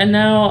major and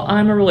now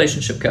I'm a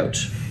relationship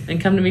coach. And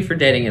come to me for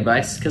dating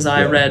advice because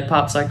I read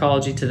Pop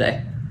Psychology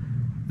today.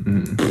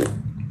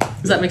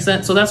 Does that make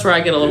sense? So that's where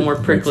I get a little more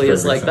prickly.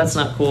 Is like, that's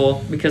not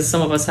cool, because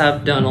some of us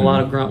have done a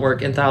lot of grunt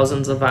work in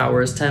thousands of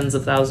hours, tens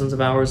of thousands of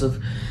hours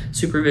of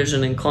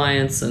supervision and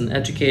clients and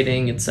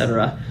educating,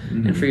 etc.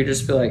 And for you to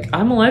just be like,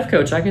 I'm a life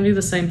coach, I can do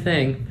the same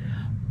thing.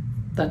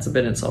 That's a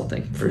bit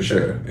insulting. For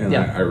sure. And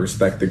I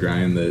respect the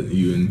grind that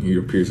you and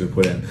your peers have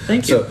put in.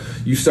 Thank you. So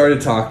you started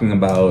talking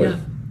about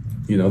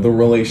you know, the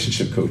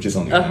relationship coaches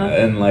on the internet.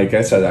 And like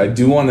I said, I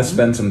do want to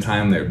spend some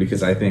time there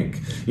because I think,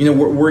 you know,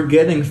 we're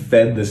getting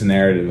fed this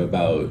narrative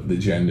about the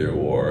gender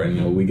war, and,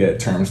 you know, we get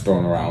terms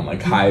thrown around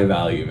like high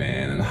value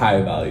man and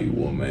high value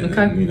woman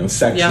and, you know,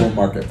 sexual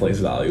marketplace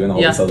value and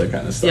all this other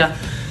kind of stuff.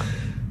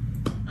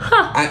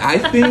 I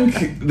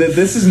think that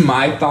this is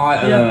my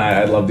thought, and then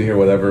I'd love to hear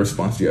whatever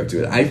response you have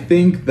to it. I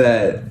think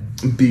that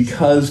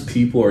because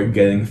people are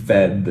getting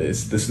fed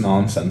this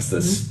nonsense,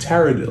 this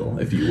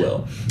taradiddle, if you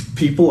will,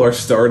 people are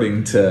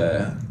starting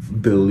to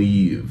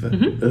believe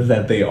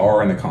that they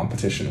are in a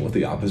competition with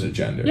the opposite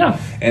gender.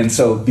 And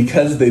so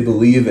because they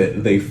believe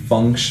it, they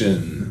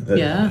function,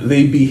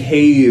 they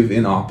behave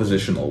in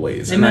oppositional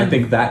ways. And I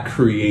think that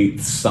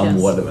creates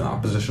somewhat of an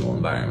oppositional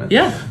environment.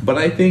 But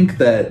I think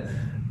that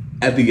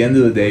at the end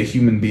of the day,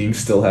 human beings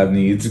still have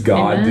needs.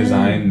 God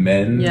designed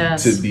men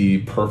to be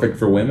perfect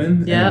for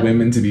women and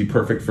women to be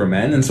perfect for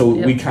men. And so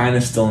we kind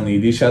of still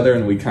need each other,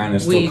 and we kind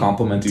of still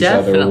complement each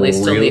other. We definitely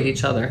still need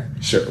each other.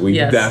 Sure, we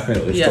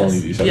definitely still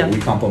need each other.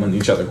 We complement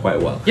each other quite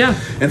well.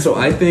 And so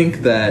I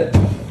think that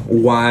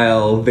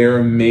while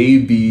there may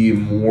be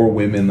more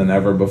women than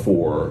ever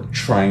before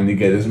trying to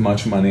get as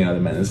much money out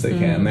of men as they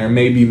can, there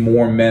may be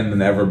more men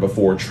than ever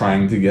before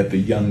trying to get the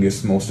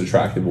youngest, most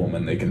attractive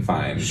woman they can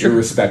find,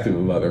 irrespective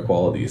of other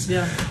qualities.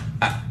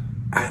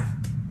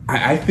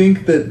 I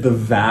think that the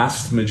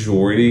vast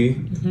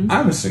majority,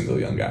 I'm a single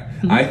young guy,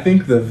 I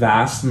think the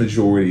vast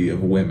majority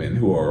of women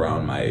who are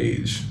around my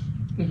age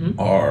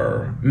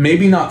are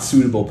maybe not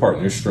suitable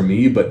partners for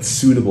me, but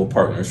suitable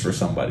partners for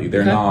somebody.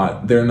 They're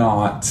not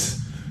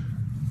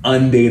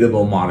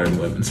undateable modern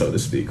women, so to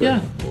speak.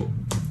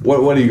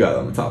 What do you got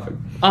on the topic?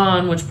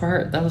 On which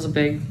part? That was a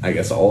big... I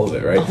guess all of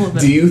it, right? All of it.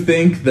 Do you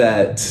think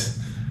that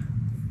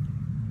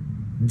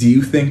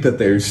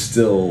there's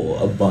still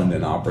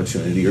abundant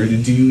opportunity, or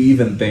do you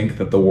even think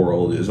that the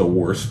world is a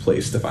worse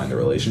place to find a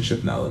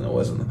relationship now than it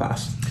was in the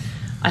past?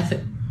 I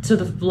think, to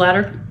the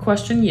latter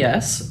question,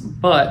 yes,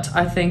 but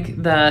I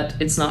think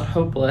that it's not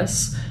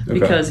hopeless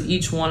because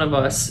each one of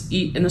us,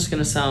 and this is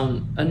going to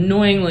sound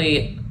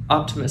annoyingly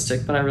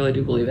optimistic, but I really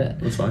do believe it.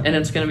 That's fine. And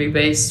it's going to be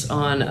based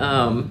on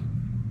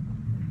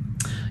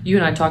you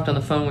and I talked on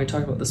the phone. We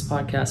talked about this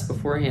podcast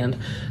beforehand.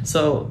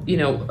 So, you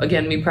know,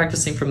 again, me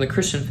practicing from the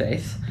Christian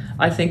faith,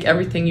 I think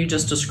everything you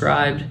just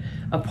described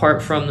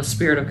apart from the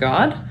Spirit of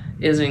God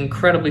is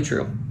incredibly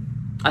true.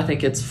 I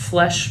think it's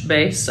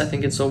flesh-based. I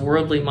think it's a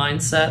worldly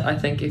mindset. I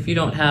think if you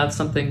don't have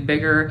something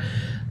bigger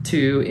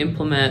to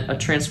implement a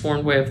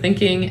transformed way of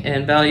thinking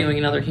and valuing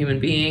another human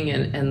being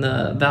and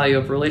the value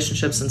of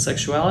relationships and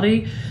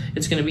sexuality,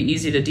 it's going to be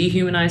easy to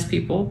dehumanize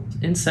people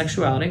in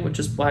sexuality, which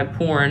is why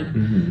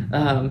porn,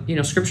 you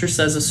know, scripture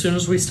says as soon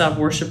as we stop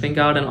worshiping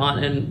God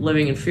and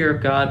living in fear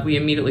of God, we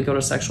immediately go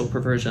to sexual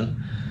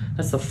perversion.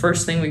 That's the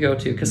first thing we go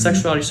to, because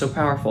sexuality is so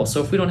powerful. So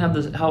if we don't have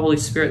the Holy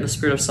Spirit and the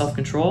spirit of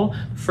self-control,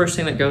 the first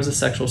thing that goes is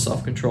sexual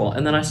self-control.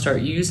 And then I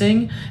start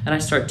using, and I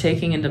start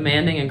taking and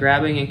demanding and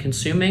grabbing and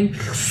consuming,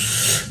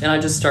 and I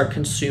just start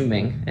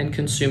consuming,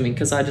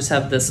 because I just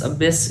have this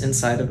abyss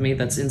inside of me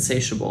that's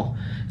insatiable.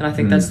 And I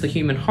think that's the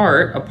human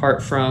heart,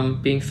 apart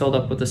from being filled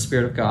up with the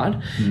Spirit of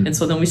God. And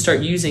so then we start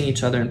using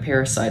each other and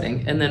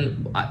parasiting. And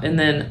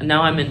then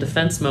now I'm in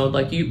defense mode.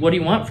 Like, what do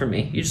you want from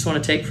me? You just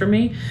want to take from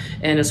me?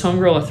 And is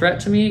homegirl a threat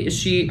to me?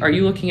 Are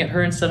you looking at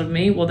her instead of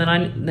me? Well,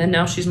 then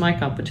now she's my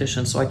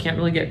competition. So I can't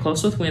really get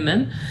close with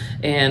women,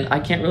 and I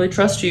can't really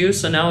trust you.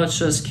 So now it's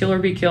just kill or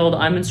be killed.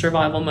 I'm in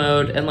survival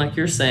mode. And like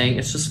you're saying,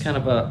 it's just kind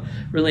of a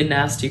really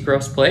nasty,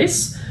 gross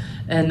place.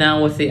 And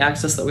now with the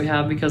access that we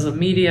have because of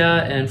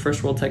media and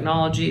first world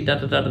technology,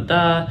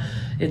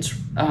 it's,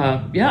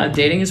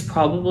 dating is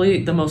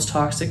probably the most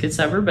toxic it's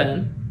ever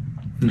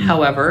been.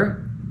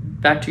 However,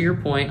 back to your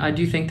point, I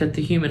do think that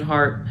the human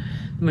heart,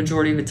 the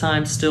majority of the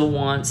time, still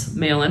wants,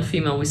 male and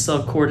female, we still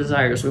have core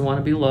desires. We want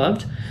to be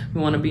loved.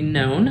 We want to be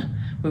known.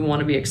 We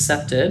want to be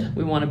accepted.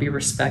 We want to be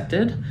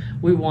respected.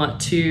 We want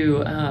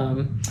to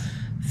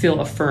feel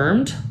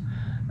affirmed.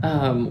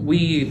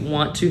 We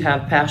want to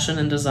have passion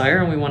and desire,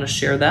 and we want to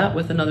share that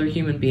with another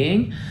human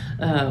being.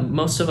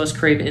 Most of us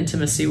crave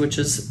intimacy, which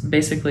is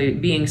basically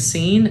being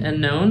seen and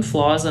known,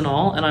 flaws and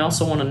all. And I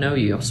also want to know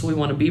you. So we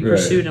want to be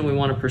pursued and we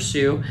want to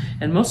pursue.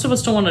 And most of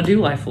us don't want to do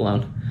life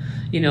alone.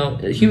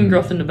 human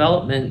growth and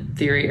development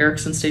theory,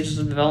 Erickson's stages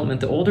of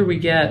development, the older we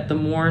get, the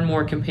more and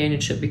more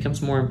companionship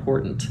becomes more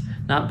important.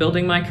 Not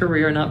building my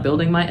career, not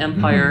building my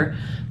empire.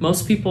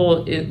 Most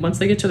people, once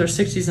they get to their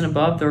 60s and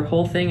above, their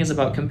whole thing is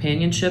about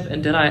companionship.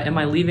 And am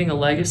I leaving a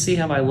legacy?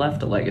 Have I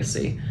left a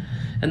legacy?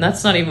 And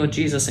that's not even with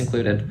Jesus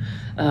included.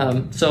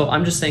 So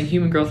I'm just saying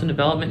human growth and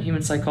development,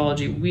 human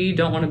psychology, we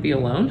don't want to be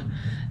alone.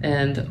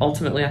 And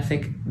ultimately, I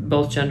think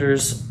both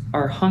genders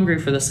are hungry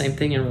for the same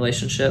thing in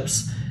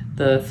relationships.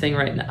 The thing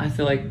right now, I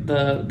feel like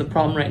the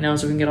problem right now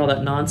is we can get all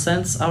that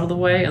nonsense out of the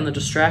way and the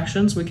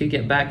distractions, we could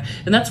get back.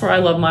 And that's where I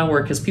love my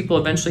work, is people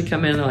eventually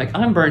come in and they're like,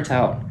 I'm burnt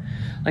out.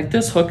 Like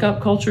this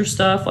hookup culture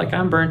stuff, like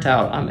I'm burnt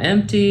out. I'm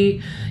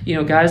empty.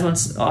 Guys,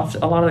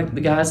 a lot of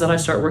the guys that I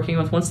start working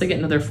with, once they get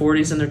into their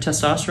 40s and their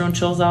testosterone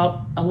chills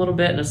out a little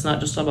bit, and it's not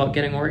just about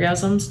getting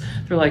orgasms,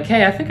 they're like,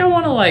 hey, I think I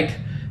want to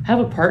have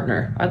a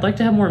partner. I'd like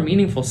to have more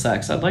meaningful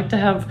sex. I'd like to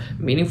have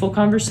meaningful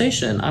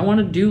conversation. I want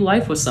to do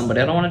life with somebody.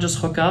 I don't want to just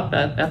hook up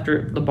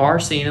after the bar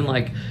scene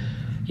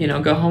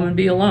and go home and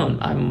be alone.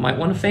 I might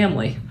want a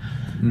family.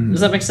 Does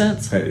that make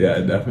sense? Yeah,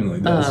 it definitely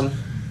does.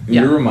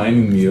 You're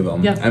reminding me of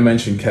I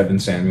mentioned Kevin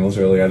Samuels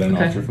earlier. I don't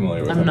know if you're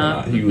familiar with him or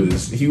not.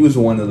 He was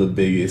one of the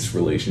biggest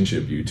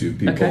relationship YouTube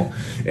people,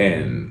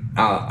 and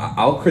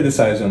I'll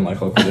criticize him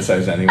like I'll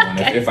criticize anyone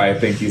if I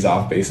think he's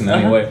off base in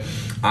any way.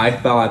 I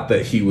thought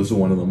that he was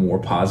one of the more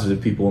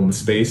positive people in the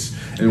space.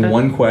 And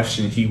one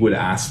question he would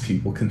ask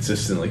people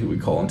consistently who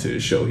would call into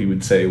his show, he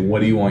would say,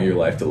 what do you want your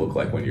life to look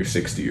like when you're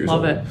 60 years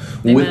old?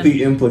 With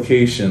the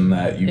implication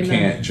that you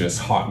can't just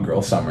hot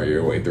girl summer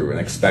your way through and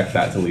expect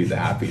that to lead to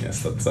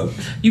happiness.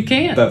 You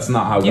can't. That's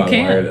not how God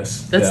wired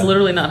us. That's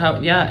literally not how,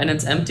 and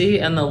it's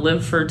empty, and they'll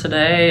live for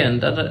today, and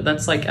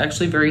that's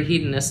actually very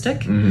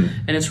hedonistic,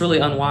 and it's really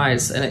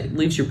unwise, and it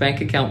leaves your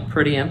bank account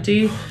pretty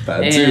empty,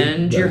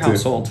 and your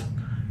household.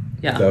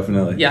 Yeah.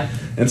 Definitely. Yeah.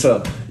 And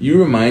so you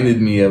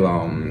reminded me of,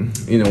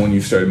 when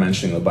you started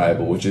mentioning the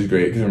Bible, which is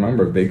great, because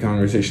remember, Big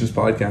Conversations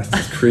podcast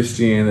is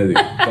Christianity.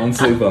 Don't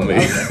sleep on me.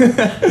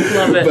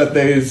 Love it. But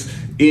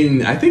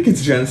I think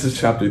it's Genesis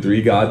chapter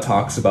 3, God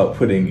talks about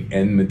putting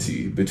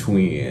enmity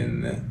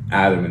between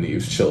Adam and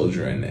Eve's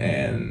children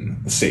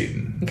and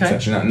Satan. Okay.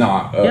 Essentially,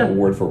 not a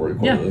word for word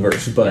quote of the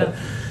verse, but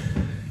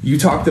you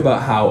talked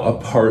about how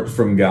apart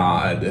from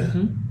God,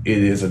 it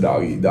is a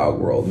dog-eat-dog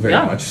world, very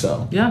much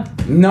so. Yeah.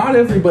 Not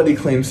everybody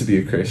claims to be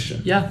a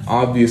Christian. Yeah.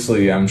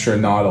 Obviously, I'm sure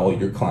not all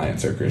your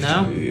clients are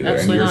Christian either,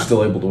 and you're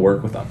still able to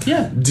work with them.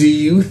 Yeah. Do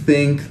you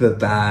think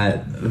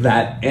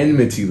that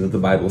enmity that the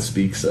Bible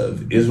speaks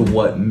of is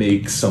what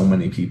makes so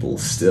many people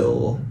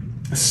still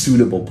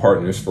suitable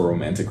partners for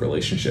romantic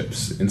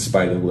relationships in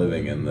spite of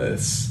living in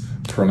this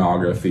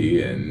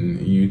pornography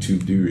and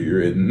YouTube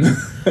degree-ridden?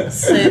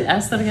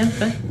 Ask that again.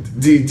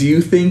 Do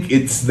you think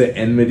it's the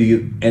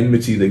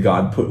enmity that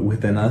God put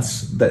within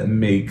us that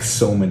makes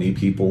so many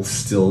people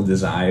still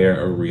desire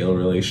a real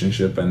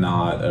relationship and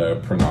not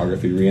a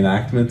pornography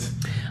reenactment?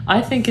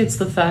 I think it's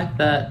the fact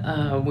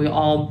that we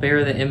all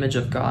bear the image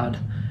of God.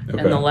 Okay.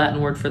 And the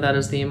Latin word for that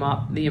is the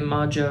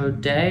imago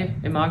Dei.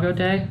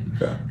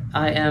 Okay.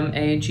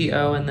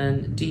 IMAGO and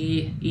then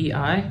DEI.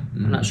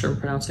 I'm not sure I'm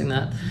pronouncing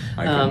that.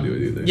 I couldn't do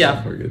it either.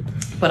 Yeah. So we're good.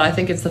 But I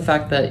think it's the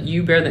fact that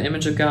you bear the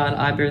image of God,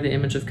 I bear the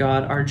image of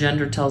God. Our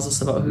gender tells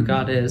us about who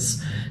God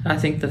is. And I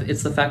think that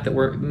it's the fact that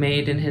we're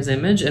made in his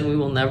image, and we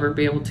will never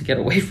be able to get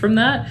away from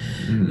that.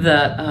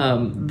 That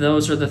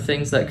those are the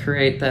things that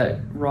create that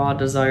raw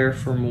desire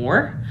for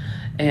more.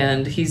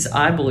 And he's,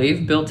 I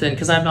believe, built in,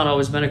 because I've not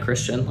always been a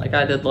Christian.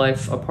 I did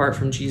life apart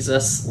from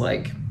Jesus,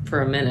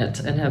 for a minute,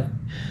 and have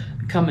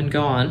come and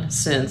gone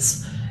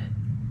since.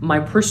 My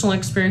personal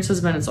experience has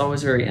been it's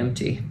always very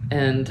empty,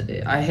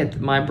 and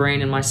my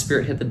brain and my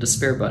spirit hit the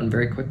despair button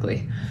very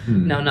quickly.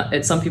 Now,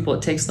 some people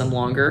it takes them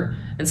longer,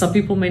 and some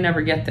people may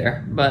never get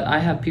there. But I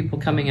have people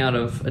coming out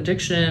of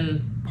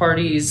addiction,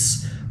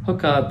 parties,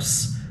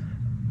 hookups,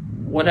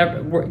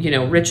 whatever,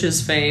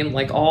 riches, fame,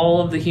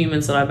 all of the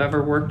humans that I've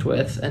ever worked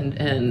with and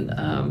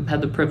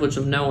had the privilege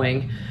of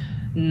knowing,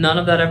 none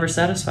of that ever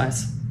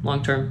satisfies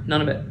long term,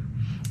 none of it.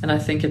 And I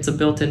think it's a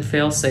built-in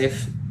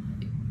fail-safe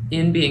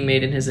in being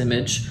made in his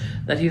image,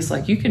 that he's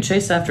like, you can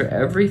chase after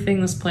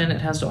everything this planet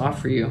has to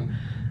offer you,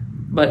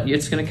 but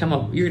it's going to come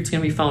up, it's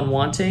going to be found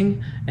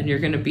wanting, and you're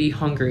going to be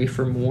hungry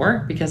for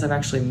more, because I've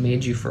actually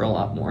made you for a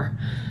lot more.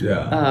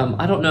 Yeah.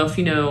 I don't know if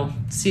you know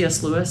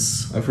C.S.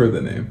 Lewis. I've heard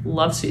the name.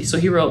 Love C. So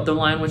he wrote The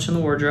Lion, Witch, and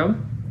the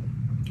Wardrobe.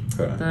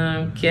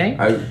 Okay.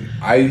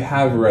 I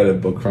have read a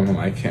book from him.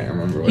 I can't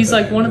remember what he's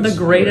one of the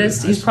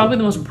greatest. He's probably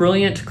the most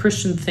brilliant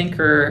Christian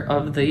thinker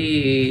of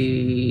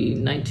the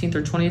 19th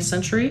or 20th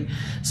century.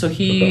 So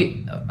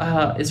he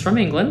is from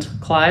England.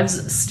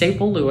 Clive's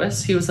Staple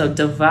Lewis. He was a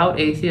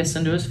devout atheist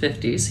into his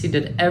 50s. He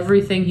did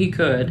everything he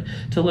could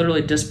to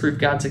literally disprove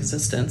God's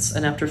existence.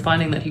 And after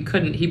finding that he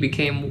couldn't, he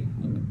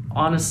became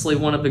honestly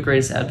one of the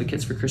greatest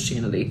advocates for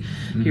Christianity.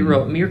 He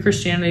wrote Mere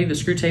Christianity, the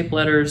Screwtape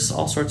Letters,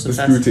 all sorts of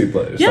Screwtape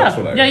Letters. That's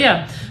what I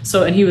read.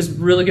 So, and he was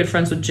really good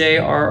friends with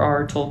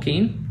J.R.R.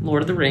 Tolkien,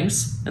 Lord of the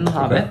Rings and The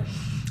Hobbit.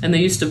 And they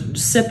used to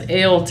sip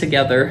ale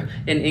together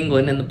in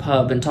England in the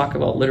pub and talk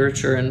about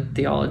literature and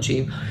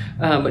theology.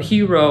 But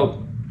he wrote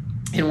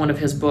in one of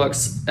his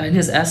books, in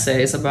his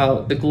essays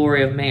about the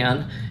glory of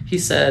man, he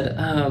said,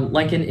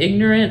 like an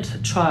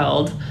ignorant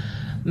child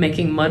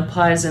making mud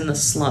pies in the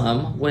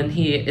slum when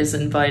he is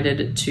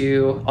invited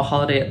to a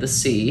holiday at the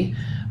sea,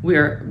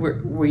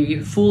 we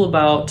fool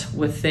about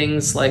with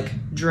things like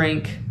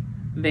drink,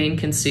 vain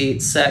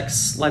conceit,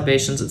 sex,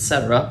 libations,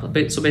 etc.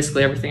 So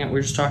basically everything that we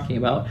were just talking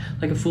about.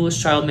 Like a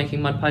foolish child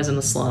making mud pies in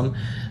the slum,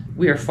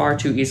 we are far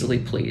too easily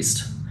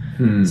pleased.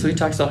 So he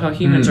talks about how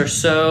humans are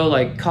so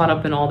like caught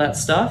up in all that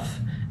stuff.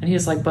 And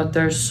he's like, but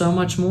there's so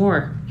much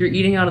more. You're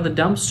eating out of the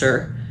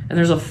dumpster, and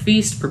there's a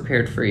feast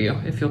prepared for you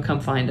if you'll come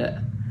find it.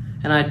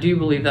 And I do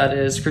believe that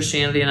is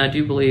Christianity, and I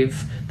do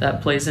believe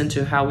that plays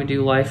into how we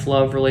do life,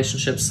 love,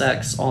 relationship,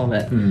 sex, all of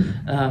it.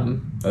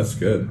 That's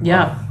good.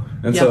 Yeah. Wow.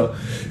 And so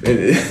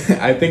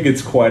I think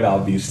it's quite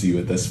obvious to you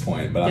at this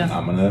point, but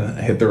I'm going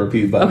to hit the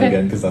repeat button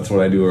again because that's what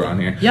I do around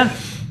here. Yeah.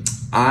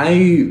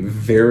 I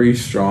very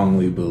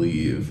strongly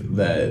believe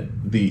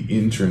that the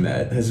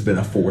internet has been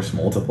a force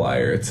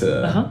multiplier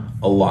to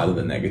a lot of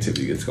the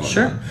negativity that's going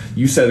on.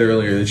 You said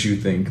earlier that you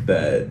think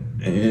that,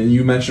 and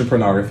you mentioned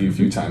pornography a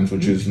few times,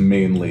 which is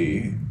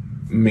mainly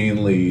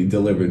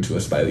delivered to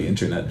us by the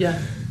internet.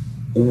 Yeah.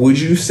 Would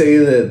you say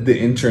that the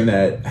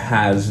internet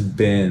has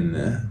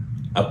been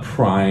a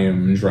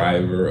prime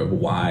driver of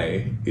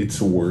why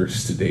it's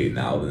worse to date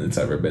now than it's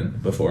ever been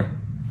before?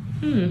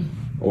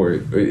 Or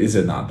is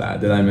it not that?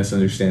 Did I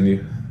misunderstand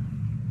you?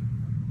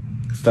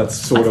 That's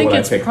sort of what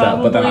I picked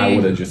up, but then I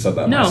would have just said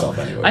that myself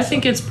anyway. I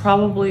think it's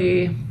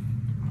probably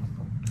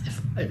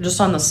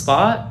just on the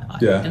spot.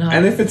 Yeah.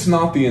 And if it's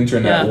not the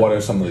internet, what are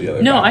some of the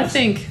other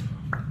factors?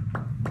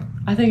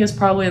 I think it's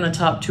probably in the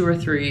top 2 or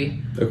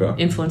 3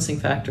 influencing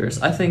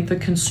factors. I think the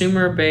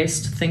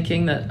consumer-based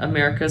thinking that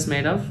America is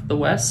made of, the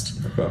West.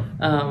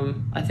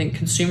 I think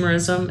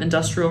consumerism,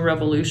 industrial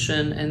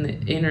revolution, and the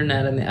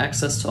internet and the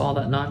access to all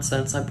that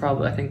nonsense.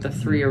 I think the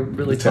 3 are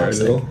really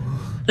toxic.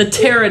 The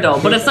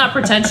pterodactyl, but it's not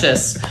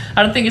pretentious.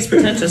 I don't think it's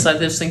pretentious. I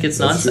just think it's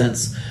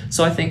nonsense.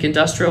 So I think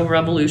industrial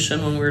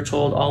revolution, when we were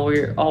told all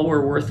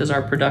we're worth is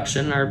our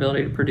production and our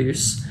ability to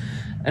produce,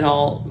 and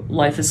all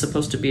life is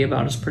supposed to be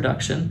about is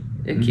production.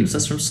 It keeps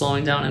us from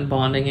slowing down and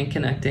bonding and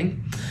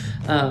connecting.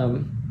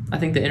 I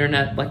think the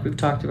internet, like we've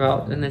talked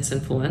about, and its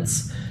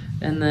influence.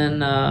 And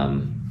then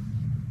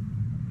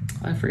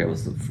I forget what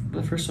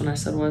the first one I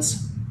said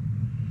was.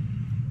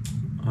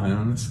 I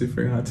honestly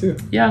forgot too.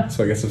 Yeah.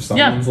 So I guess if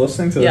someone's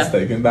listening to this,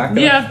 they can back up.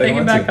 Yeah, they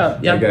can back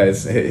up. Yeah. Hey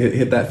guys,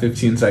 hit that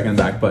 15-second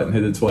back button.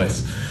 Hit it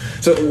twice.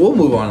 So we'll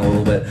move on a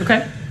little bit.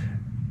 Okay.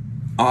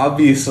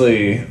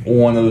 Obviously,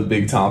 one of the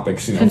big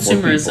topics,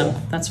 consumerism. For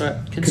people. That's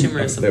right.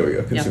 Consumerism. There we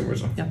go.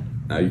 Consumerism. Yeah.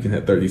 Now you can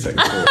hit 30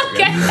 seconds.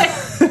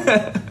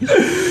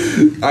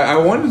 I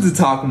wanted to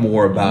talk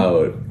more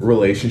about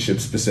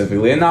relationships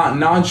specifically, and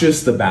not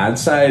just the bad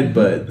side,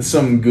 but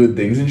some good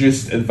things and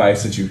just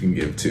advice that you can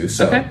give too.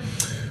 So,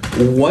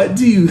 what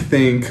do you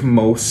think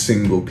most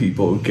single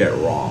people get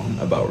wrong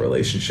about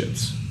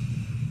relationships?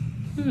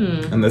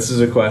 And this is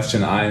a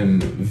question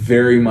I'm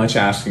very much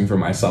asking for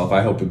myself.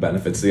 I hope it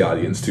benefits the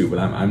audience too, but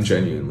I'm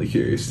genuinely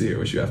curious to hear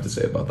what you have to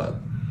say about that.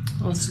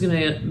 Well, this is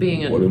going to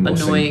be an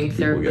annoying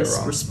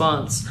therapist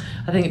response.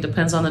 I think it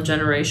depends on the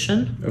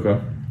generation.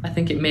 Okay. I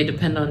think it may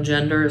depend on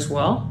gender as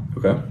well.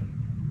 Okay.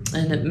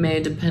 And it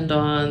may depend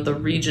on the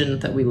region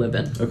that we live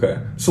in. Okay.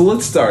 So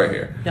let's start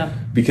here. Yeah.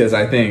 Because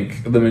I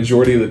think the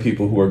majority of the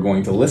people who are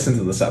going to listen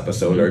to this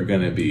episode are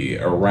going to be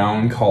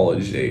around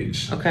college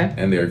age. Okay.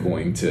 And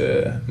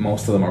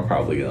most of them are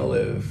probably going to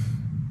live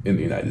in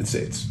the United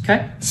States.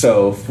 Okay.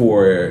 So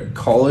for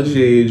college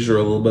age or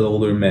a little bit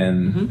older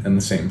men, and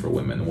the same for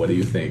women, what do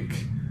you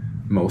think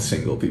most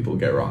single people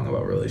get wrong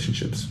about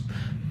relationships?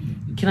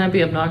 Can I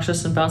be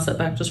obnoxious and bounce that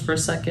back just for a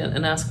second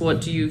and ask,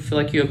 what do you feel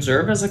like you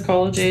observe as a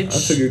college age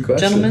That's a good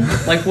question.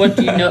 Gentleman? Like, what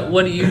do you know?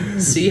 What do you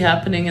see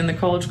happening in the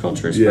college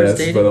culture as far as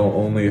dating? Yes, but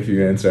only if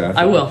you answer after.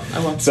 I will.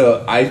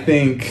 So I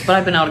think... But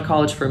I've been out of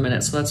college for a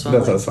minute, so that's fine.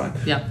 That's fine.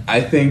 Yeah. I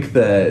think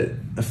that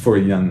for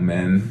young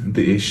men,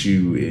 the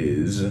issue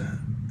is...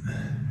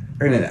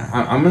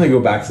 I'm going to go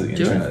back to the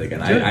internet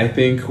again. I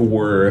think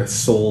we're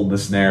sold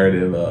this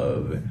narrative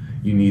of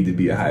you need to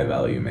be a high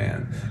value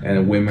man,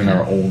 and women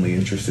are only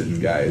interested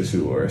in guys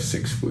who are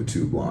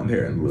 6'2", blonde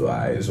hair and blue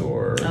eyes,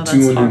 or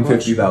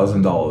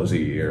 $250,000 a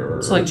year.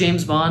 It's like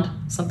James Bond,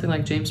 something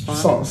like James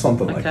Bond,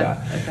 something like that.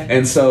 Okay.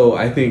 And so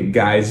I think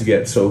guys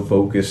get so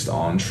focused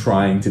on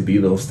trying to be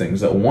those things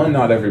that, one,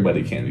 not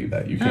everybody can do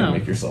that. You can't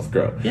make yourself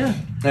grow. Yeah.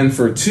 And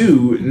for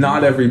two,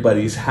 not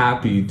everybody's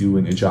happy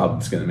doing a job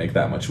that's going to make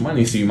that much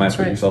money, so you might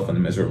put yourself in a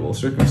miserable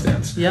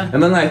circumstance. Yeah.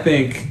 And then I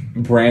think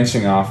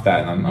branching off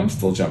that, and I'm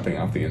still jumping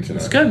off the internet.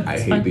 It's good. I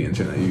hate the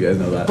internet. You guys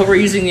know that. But we're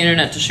using the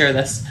internet to share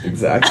this.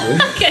 Exactly.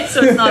 Okay,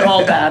 so it's not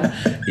all bad.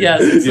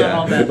 Yes, it's not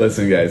all bad.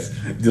 Listen, guys,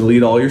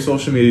 delete all your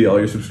social media, all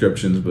your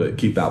subscriptions, but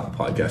keep the Apple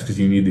Podcast because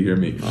you need to hear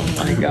me. Oh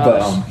my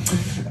gosh.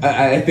 But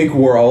I think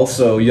we're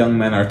also, young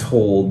men are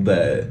told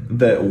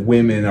that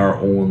women are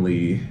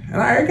only,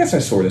 and I guess I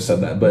sort of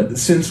said that, but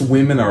since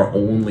women are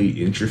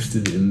only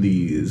interested in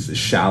these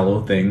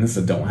shallow things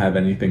that don't have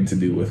anything to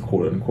do with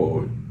quote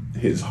unquote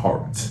his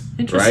heart,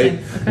 right? Okay.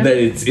 That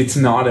it's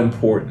not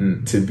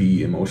important to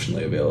be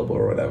emotionally available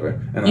or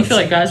whatever. And you feel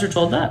like guys are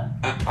told that?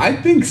 I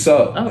think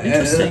so. Oh,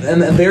 interesting.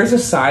 And there's a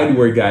side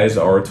where guys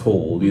are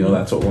told,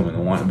 that's what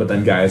women want, but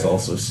then guys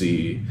also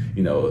see,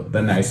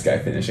 the nice guy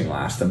finishing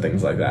last and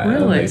things like that.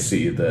 Really? And they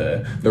see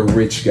the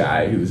rich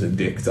guy who's a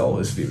dick to all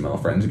his female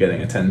friends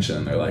getting attention,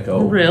 and they're like,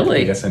 oh,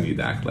 really? I guess I need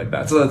to act like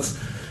that. So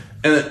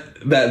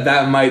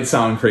that might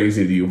sound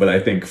crazy to you, but I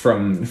think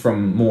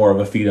from more of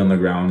a feet on the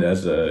ground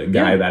as a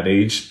guy that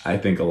age, I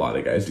think a lot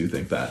of guys do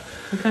think that.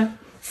 Okay.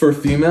 For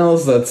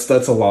females,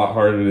 that's a lot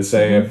harder to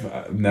say.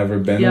 I've never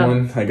been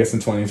one. I guess in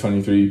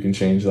 2023 you can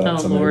change that. Oh,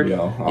 so Lord. maybe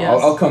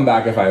I'll come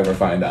back if I ever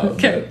find out.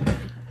 Okay.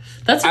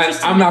 That's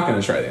interesting. I'm not going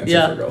to try to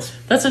answer for girls.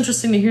 That's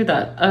interesting to hear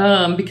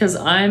that. Because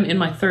I'm in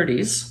my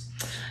 30s,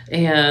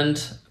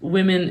 and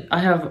women, I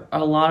have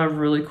a lot of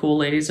really cool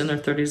ladies in their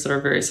 30s that are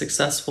very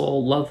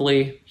successful,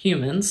 lovely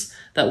humans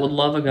that would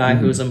love a guy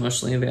who is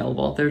emotionally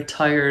available. They're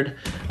tired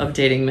of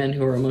dating men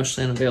who are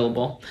emotionally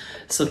unavailable.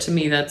 So to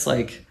me, that's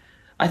like,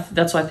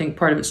 that's why I think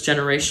part of it's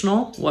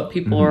generational, what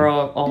people are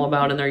all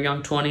about in their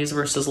young 20s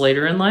versus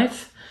later in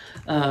life.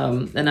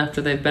 And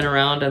after they've been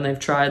around and they've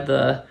tried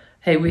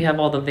hey, we have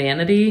all the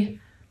vanity,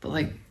 but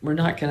like we're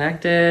not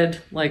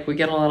connected. Like we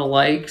get a lot of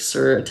likes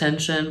or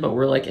attention, but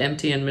we're like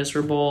empty and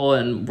miserable,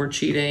 and we're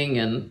cheating,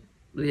 and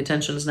the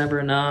attention is never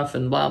enough,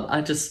 and blah.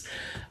 I think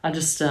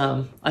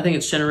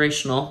it's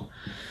generational.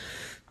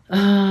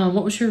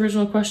 What was your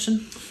original question?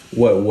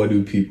 What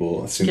do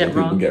people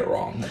get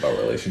wrong about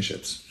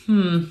relationships?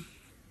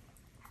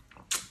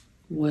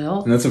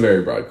 Well, and that's a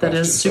very broad question.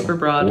 That is super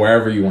broad.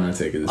 Wherever you want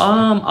to take it.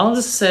 I'll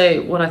just say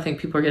what I think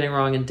people are getting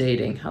wrong in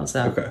dating. How's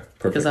that? Okay,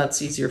 perfect. Because that's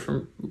easier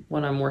from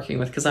what I'm working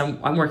with. Because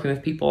I'm working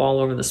with people all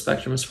over the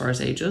spectrum as far as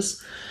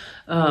ages.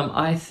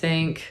 I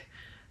think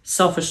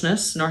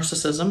selfishness,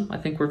 narcissism. I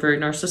think we're very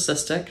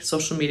narcissistic.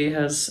 Social media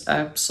has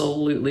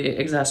absolutely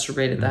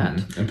exacerbated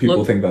that. And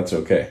people think that's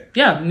okay.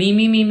 Yeah,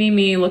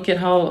 me. Look at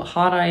how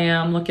hot I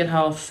am. Look at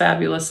how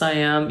fabulous I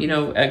am.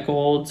 At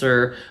Gold's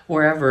or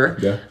wherever.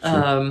 Yeah.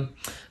 Sure.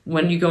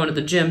 When you go into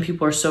the gym,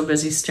 people are so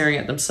busy staring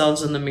at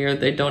themselves in the mirror,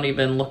 they don't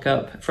even look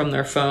up from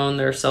their phone,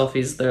 their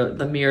selfies,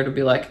 the mirror to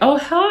be like, oh,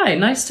 hi,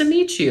 nice to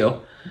meet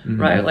you,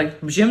 right?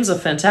 Like, gym's a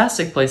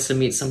fantastic place to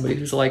meet somebody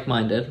who's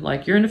like-minded.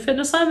 Like, you're into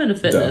fitness, I'm into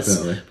fitness.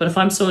 Definitely. But if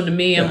I'm so into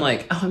me, I'm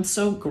like, oh, I'm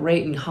so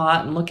great and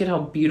hot, and look at how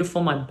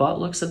beautiful my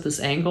butt looks at this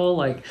angle.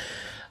 Like,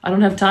 I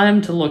don't have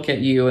time to look at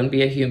you and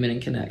be a human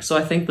and connect. So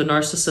I think the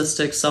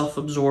narcissistic,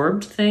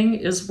 self-absorbed thing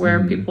is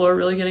where people are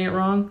really getting it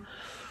wrong.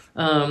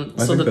 I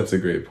think that's a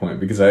great point,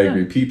 because I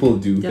agree. People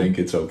do think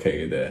it's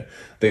okay to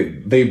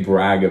they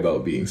brag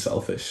about being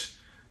selfish.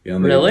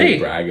 They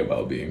brag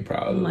about being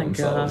proud of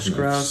themselves. Oh my gosh,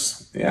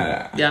 gross.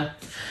 Yeah.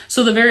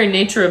 So the very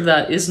nature of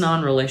that is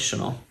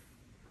non-relational,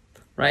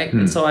 right?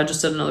 And so I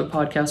just did another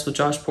podcast with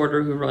Josh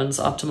Porter, who runs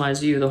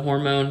Optimize You, the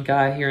hormone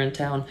guy here in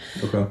town.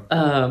 Okay.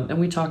 And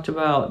we talked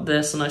about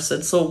this, and I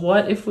said, so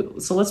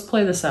let's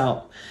play this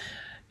out.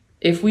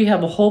 If we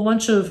have a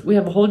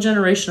whole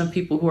generation of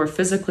people who are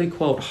physically,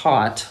 quote,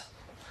 hot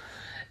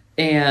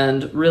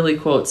and really,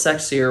 quote,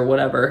 sexy or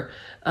whatever,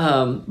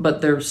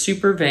 but they're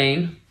super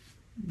vain.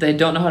 They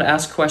don't know how to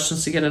ask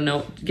questions to get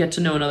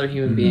to know another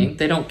human being.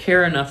 They don't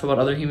care enough about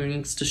other human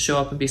beings to show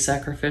up and be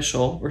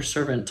sacrificial or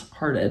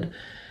servant-hearted.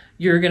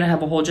 You're going to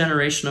have a whole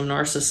generation of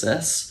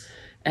narcissists,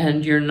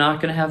 and you're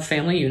not going to have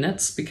family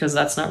units because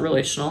that's not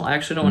relational. I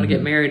actually don't want to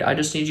get married. I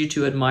just need you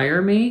to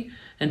admire me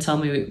and tell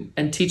me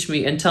and teach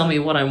me and tell me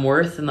what I'm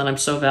worth and that I'm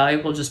so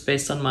valuable just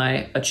based on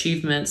my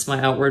achievements,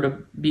 my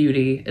outward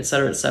beauty, et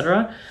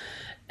cetera,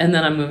 and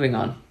then I'm moving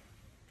on.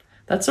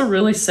 That's a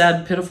really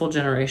sad, pitiful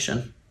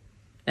generation.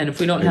 And if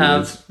we don't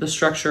have the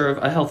structure of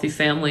a healthy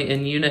family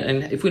and unit,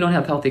 and if we don't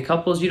have healthy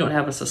couples, you don't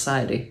have a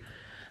society.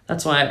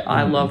 That's why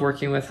I love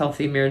working with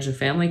healthy marriage and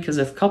family, because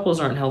if couples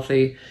aren't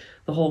healthy,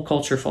 the whole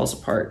culture falls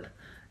apart.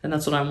 And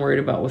that's what I'm worried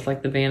about with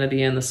like the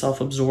vanity and the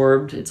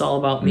self-absorbed. It's all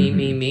about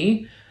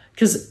me.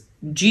 Because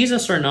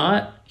Jesus or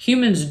not,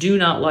 humans do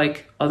not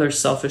like other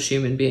selfish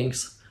human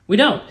beings. We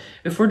don't.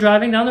 If we're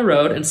driving down the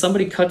road and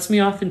somebody cuts me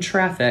off in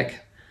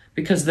traffic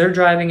because their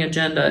driving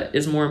agenda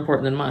is more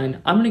important than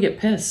mine, I'm going to get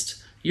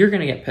pissed. You're going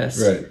to get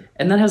pissed. Right.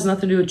 And that has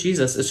nothing to do with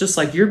Jesus. It's just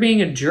like you're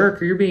being a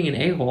jerk or you're being an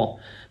a-hole,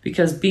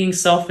 because being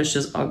selfish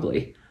is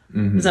ugly.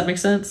 Does that make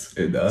sense?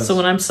 It does. So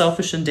when I'm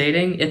selfish in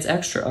dating, it's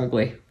extra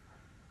ugly.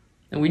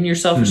 And when you're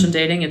selfish in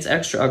dating, it's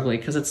extra ugly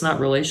because it's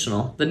not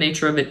relational. The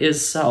nature of it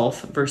is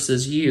self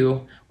versus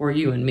you or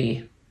you and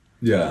me.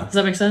 Yeah. Does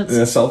that make sense?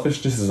 Yeah,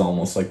 selfishness is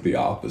almost like the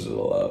opposite of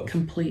love.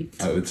 Complete.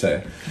 I would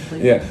say.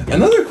 Complete. Yeah.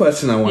 Another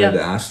question I wanted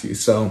to ask you.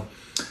 So,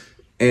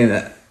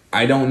 and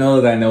I don't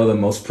know that I know the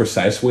most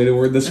precise way to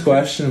word this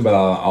question, but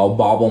I'll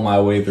bobble my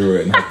way through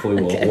it, and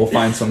hopefully we'll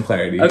find some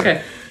clarity.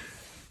 Okay.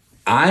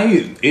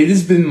 It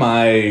has been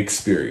my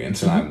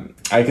experience, and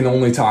I can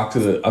only talk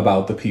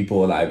about the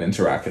people that I've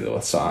interacted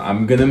with. So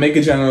I'm going to make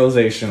a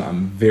generalization.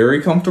 I'm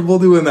very comfortable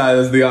doing that,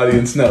 as the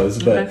audience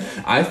knows. But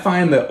I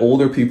find that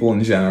older people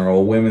in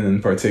general, women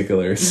in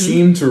particular,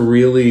 seem to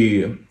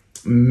really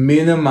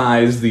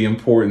minimize the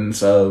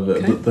importance of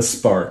the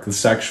spark, the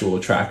sexual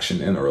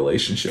attraction in a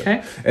relationship.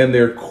 And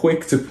they're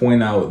quick to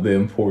point out the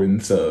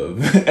importance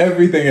of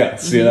everything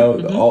else, you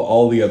know,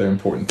 all the other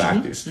important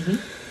factors.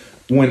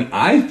 When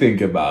I think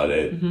about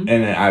it,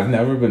 and I've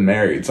never been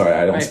married, so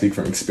I don't speak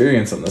from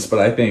experience on this, but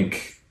I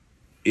think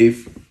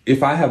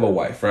if I have a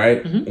wife,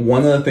 right,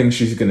 one of the things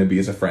she's going to be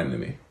is a friend to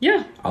me.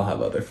 Yeah. I'll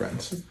have other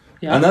friends.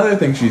 Yeah. Another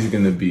thing she's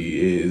going to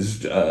be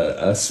is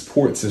a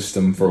support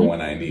system for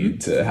when I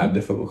need to have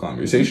difficult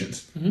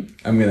conversations.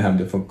 I'm going to have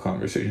difficult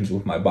conversations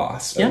with my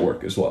boss at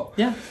work as well.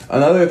 Yeah.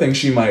 Another thing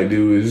she might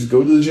do is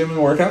go to the gym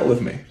and work out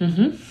with me.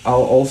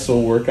 I'll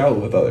also work out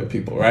with other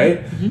people,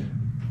 right?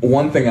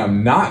 One thing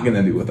I'm not going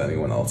to do with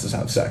anyone else is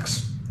have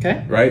sex.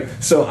 Okay. Right?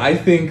 So I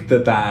think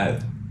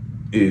that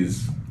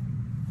is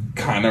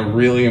kind of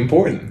really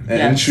important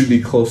and should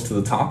be close to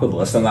the top of the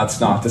list. And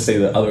that's not to say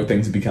that other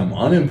things become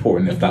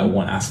unimportant if that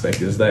one aspect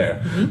is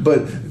there.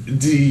 But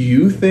do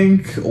you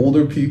think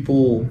older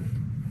people,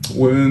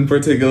 women in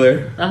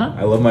particular,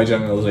 I love my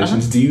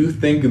generalizations, do you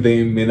think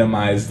they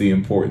minimize the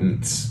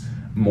importance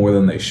more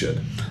than they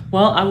should?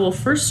 Well, I will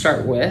first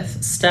start with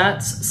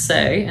stats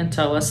say and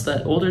tell us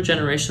that older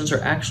generations are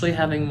actually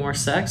having more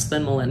sex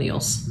than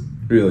millennials.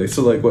 Really?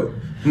 So like what?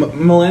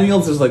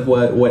 Millennials is like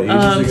what ages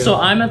again? So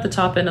I'm at the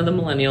top end of the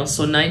millennials.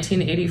 So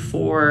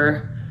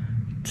 1984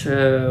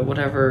 to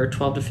whatever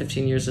 12 to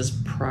 15 years is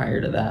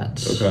prior to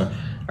that. Okay.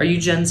 Are you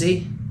Gen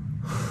Z?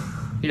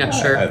 You're not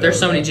sure. There's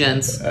so many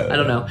gens. I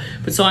don't know.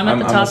 But so I'm at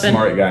the top end.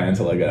 I'm a smart guy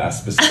until I get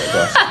asked specific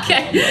questions.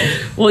 Okay.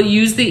 Well,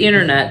 use the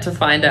internet to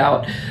find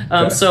out.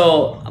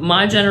 So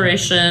my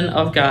generation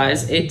of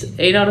guys,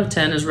 8 out of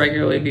 10 is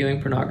regularly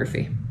viewing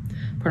pornography.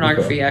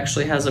 Pornography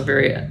actually has a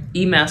very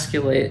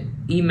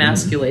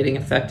emasculating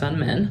effect on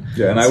men.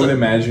 Yeah, and I would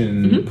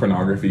imagine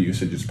pornography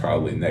usage is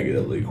probably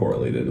negatively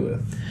correlated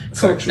with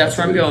sexual That's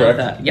where I'm going with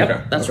that.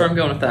 Yep, that's where I'm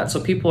going with that. So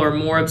people are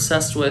more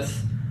obsessed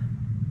with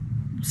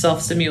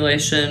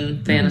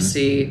self-stimulation,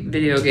 fantasy,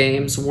 video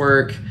games,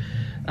 work.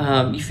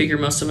 You figure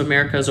most of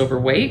America is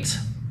overweight.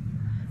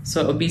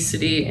 So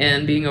obesity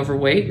and being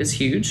overweight is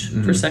huge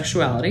for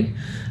sexuality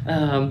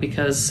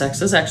because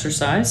sex is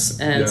exercise,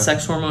 and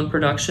sex hormone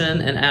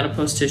production and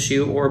adipose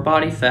tissue or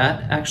body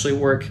fat actually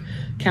work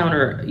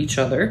counter each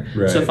other.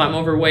 Right. So if I'm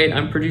overweight,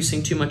 I'm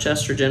producing too much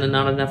estrogen and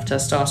not enough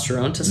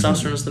testosterone.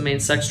 Testosterone is the main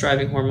sex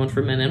driving hormone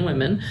for men and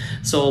women.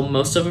 So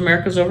most of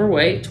America's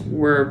overweight.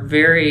 We're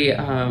very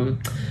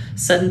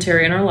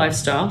sedentary in our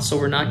lifestyle, so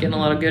we're not getting a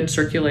lot of good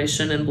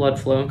circulation and blood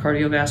flow and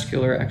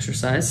cardiovascular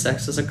exercise.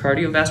 Sex is a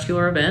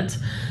cardiovascular event.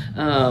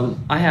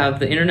 I have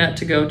the internet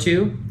to go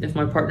to if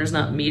my partner's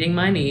not meeting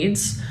my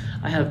needs.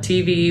 I have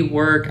TV,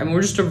 work. I mean,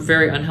 we're just a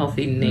very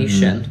unhealthy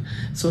nation.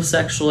 So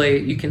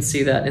sexually, you can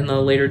see that in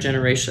the later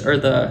generation or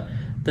the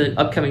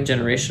upcoming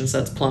generations.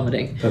 That's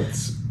plummeting.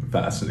 That's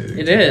fascinating.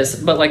 It is,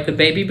 but like the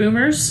baby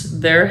boomers,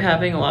 they're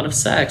having a lot of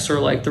sex, or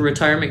like the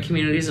retirement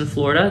communities in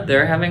Florida,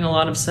 they're having a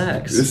lot of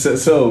sex.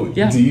 So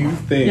do you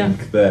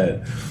think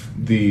that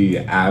the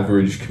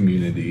average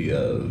community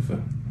of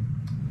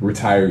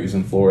retirees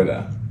in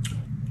Florida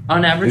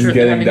on average is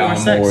getting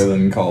down more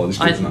than college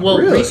kids? Well,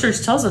 really?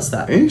 Research tells us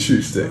that.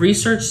 Interesting.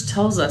 Research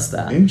tells us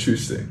that.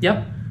 Interesting.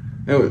 Yep.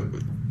 Now,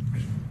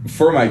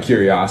 for my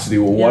curiosity,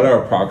 what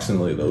are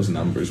approximately those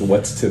numbers?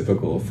 What's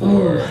typical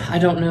for? I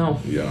don't know.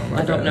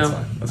 I don't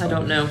know. I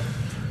don't know.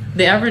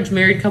 The average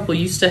married couple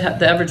used to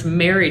have now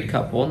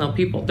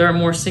there are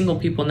more single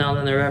people now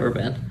than there have ever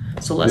been.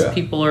 So less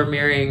people are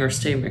marrying or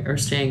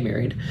staying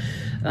married.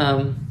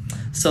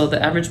 So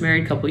the average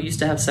married couple used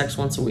to have sex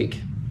once a week.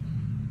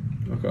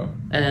 Okay.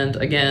 And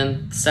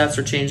again, stats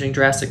are changing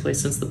drastically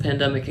since the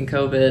pandemic and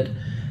COVID.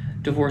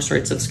 Divorce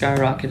rates have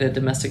skyrocketed,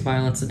 domestic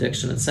violence,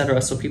 addiction,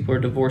 etc. So people are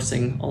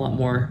divorcing a lot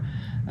more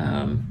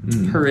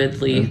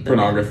hurriedly. And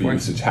pornography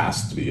usage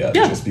has to be up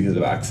just because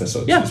of access,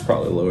 so it's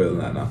probably lower than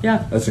that now.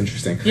 Yeah, that's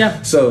interesting.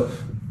 Yeah. So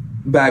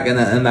back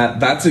and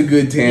that's a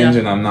good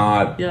tangent. I'm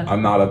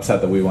not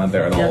upset that we went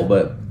there at all,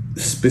 but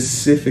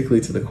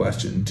specifically to the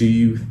question, do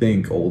you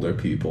think older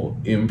people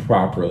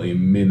improperly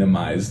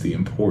minimize the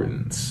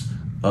importance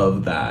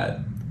of that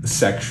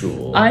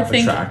sexual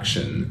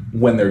attraction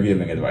when they're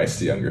giving advice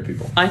to younger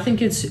people? I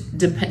think I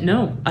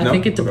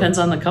think it depends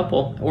on the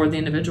couple or the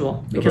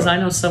individual, because I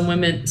know some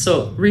women.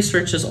 So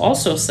research has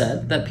also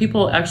said that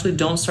people actually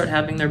don't start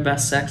having their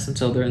best sex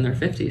until they're in their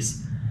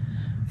 50s,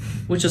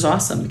 which is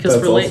awesome because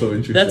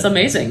that's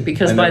amazing,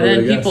 because by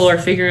then people are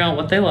figuring out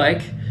what they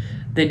like.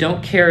 They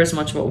don't care as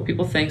much about what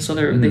people think, so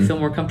they feel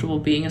more comfortable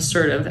being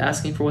assertive,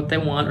 asking for what they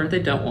want or they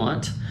don't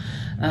want.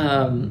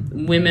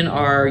 Women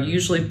are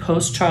usually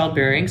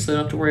post-childbearing, so they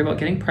don't have to worry about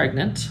getting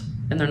pregnant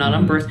and they're not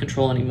on birth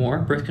control anymore.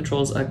 Birth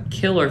control is a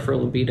killer for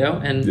libido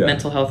and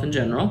mental health in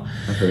general.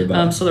 I've heard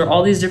that. So there are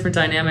all these different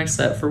dynamics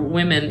that for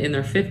women in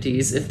their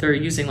 50s, if they're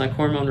using like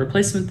hormone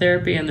replacement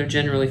therapy and they're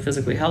generally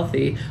physically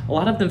healthy, a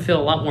lot of them feel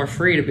a lot more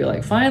free to be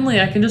like,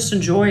 finally, I can just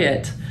enjoy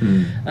it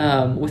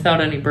without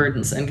any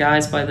burdens. And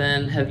guys by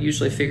then have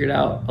usually figured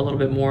out a little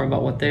bit more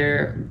about what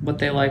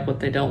they like,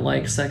 what they don't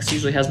like. Sex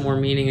usually has more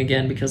meaning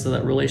again because of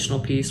that relational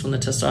piece when the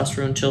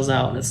testosterone chills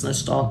out and it's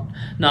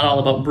not all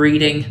about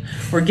breeding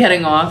or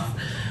getting off.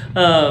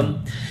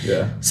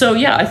 So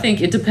yeah, I think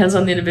it depends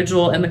on the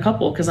individual and the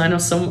couple, because I know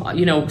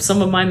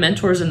some of my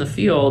mentors in the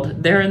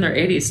field, they're in their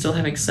 80s still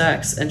having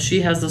sex, and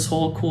she has this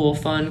whole cool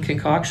fun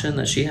concoction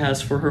that she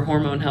has for her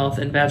hormone health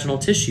and vaginal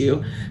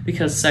tissue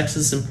because sex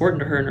is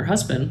important to her and her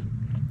husband,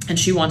 and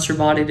she wants her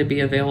body to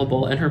be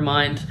available and her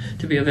mind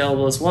to be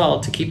available as well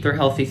to keep their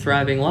healthy,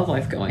 thriving love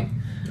life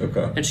going.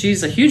 Okay. And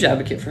she's a huge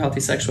advocate for healthy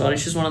sexuality.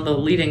 She's one of the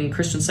leading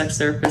Christian sex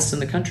therapists in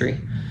the country.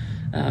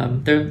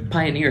 They're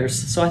pioneers.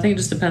 So I think it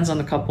just depends on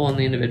the couple and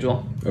the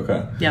individual.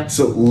 Okay. Yeah.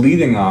 So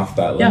leading off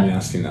that, let me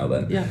ask you now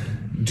then. Yeah.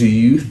 Do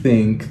you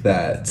think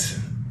that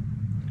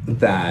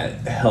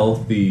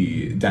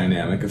healthy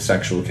dynamic of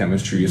sexual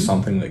chemistry is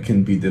something that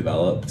can be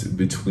developed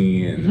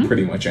between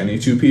pretty much any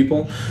two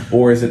people?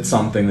 Or is it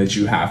something that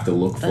you have to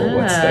look for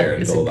what's there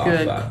and build off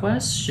that? That's a good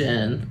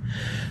question.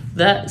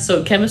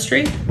 So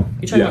chemistry?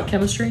 You talking about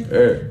chemistry?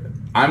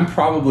 I'm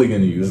probably going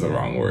to use the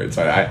wrong words.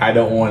 I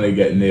don't want to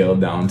get nailed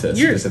down to a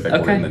specific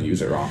word and then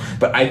use it wrong.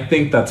 But I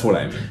think that's what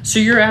I mean. So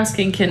you're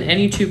asking, can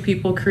any two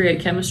people create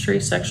chemistry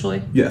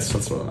sexually? Yes,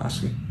 that's what I'm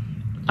asking.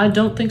 I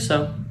don't think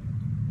so.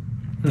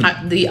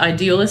 The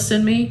idealist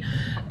in me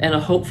and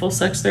a hopeful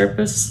sex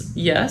therapist,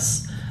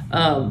 yes.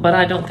 But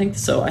I don't think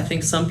so. I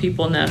think some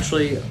people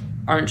naturally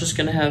aren't just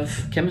going to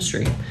have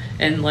chemistry.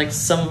 And like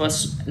some of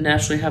us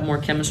naturally have more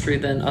chemistry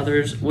than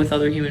others with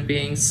other human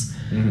beings.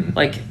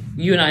 Like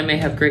you and I may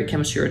have great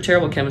chemistry or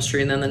terrible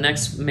chemistry, and then the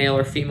next male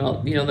or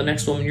female, the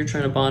next woman you're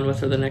trying to bond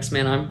with or the next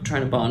man I'm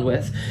trying to bond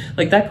with,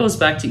 like that goes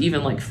back to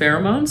even like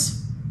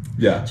pheromones.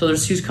 Yeah. So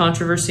there's huge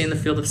controversy in the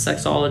field of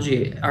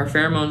sexology. Are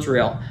pheromones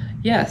real?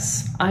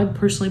 Yes. I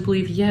personally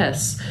believe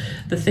yes.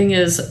 The thing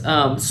is,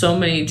 so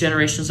many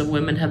generations of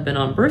women have been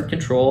on birth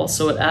control,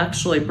 so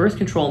birth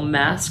control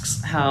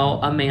masks how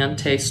a man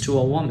tastes to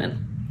a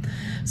woman.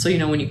 So,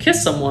 when you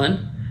kiss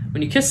someone,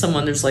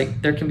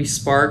 there can be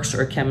sparks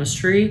or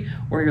chemistry,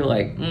 or you're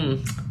like,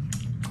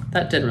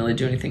 that didn't really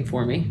do anything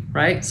for me,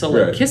 right?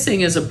 So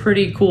kissing is a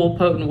pretty cool,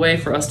 potent way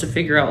for us to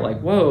figure out like,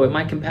 whoa, am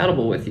I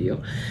compatible with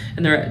you?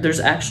 And there's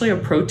actually a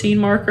protein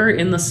marker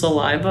in the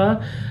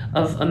saliva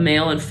of a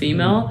male and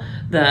female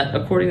that,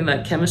 according to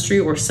that chemistry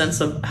or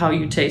sense of how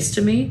you taste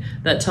to me,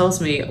 that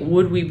tells me,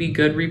 would we be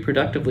good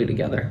reproductively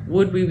together?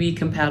 Would we be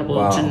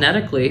compatible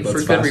genetically for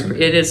good reproduction?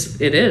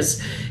 It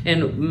is.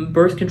 And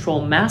birth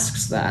control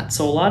masks that.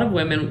 So a lot of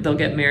women, they'll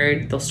get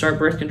married, they'll start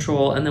birth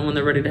control, and then when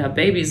they're ready to have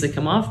babies, they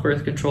come off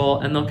birth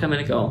control and they'll come in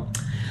and go,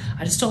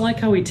 I just don't like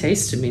how he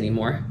tastes to me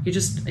anymore. He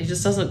just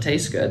doesn't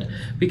taste good,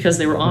 because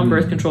they were on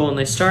birth control when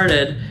they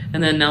started,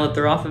 and then now that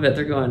they're off of it,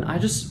 they're going,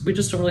 we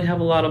just don't really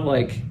have a lot of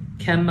like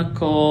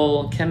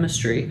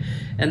chemistry,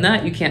 and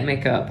that you can't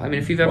make up. I mean,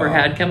 if you've ever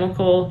had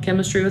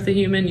chemistry with a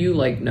human, you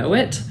like know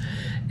it,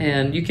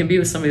 and you can be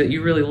with somebody that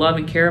you really love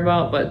and care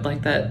about, but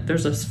like that,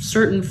 there's a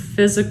certain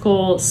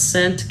physical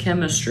scent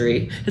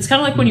chemistry. It's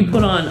kind of like when you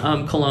put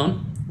on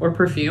cologne or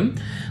perfume.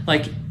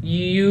 Like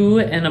you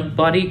and a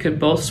buddy could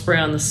both spray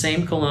on the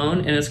same cologne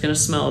and it's going to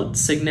smell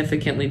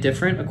significantly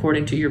different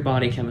according to your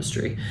body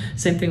chemistry.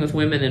 Same thing with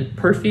women and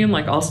perfume.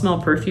 Like I'll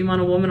smell perfume on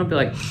a woman, I'll be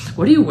like,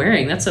 what are you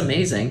wearing? That's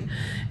amazing.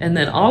 And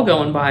then I'll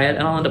go and buy it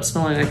and I'll end up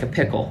smelling like a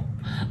pickle.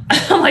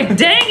 I'm like,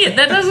 dang it,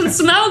 that doesn't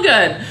smell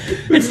good.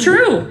 It's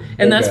true.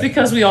 And that's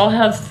because we all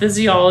have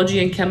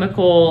physiology and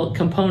chemical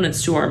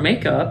components to our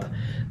makeup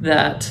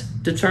that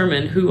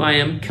determine who I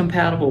am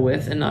compatible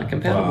with and not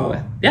compatible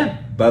with. Yeah.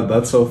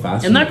 That's so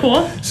fascinating. Isn't that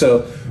cool?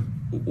 So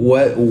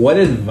what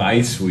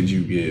advice would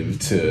you give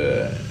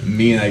to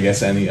me and I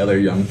guess any other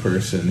young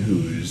person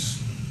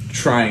who's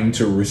trying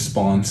to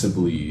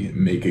responsibly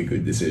make a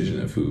good decision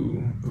of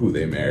who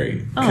they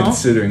marry,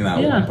 considering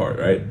that one part,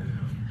 right?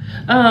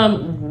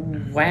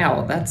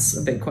 Wow, that's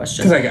a big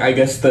question. Because I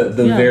guess the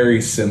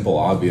very simple,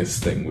 obvious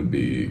thing would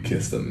be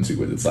kiss them and see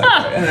what it's like.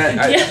 And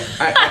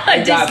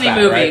I got Disney that,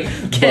 movie,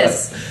 right?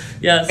 kiss.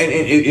 Yes. And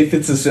if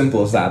it's as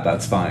simple as that,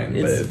 that's fine.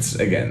 But it's,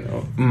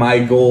 again, my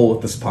goal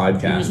with this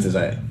podcast is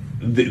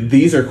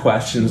these are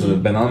questions that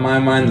have been on my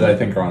mind that I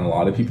think are on a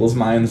lot of people's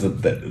minds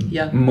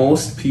that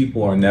most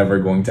people are never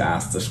going to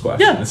ask this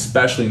question,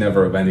 especially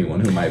never of anyone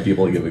who might be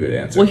able to give a good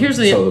answer. Well,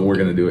 so we're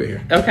going to do it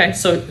here. Okay,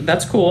 so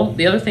that's cool.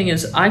 The other thing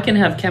is I can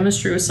have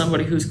chemistry with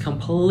somebody who's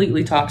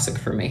completely toxic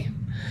for me.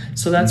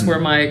 So that's where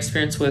my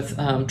experience with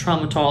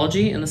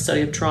traumatology and the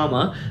study of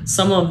trauma,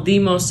 some of the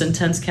most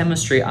intense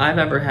chemistry I've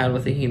ever had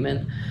with a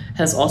human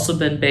has also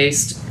been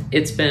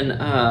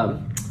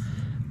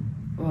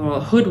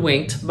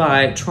hoodwinked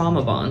by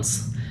trauma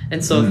bonds.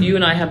 And so if you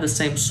and I have the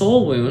same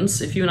soul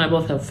wounds, if you and I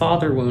both have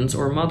father wounds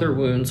or mother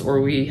wounds, or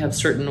we have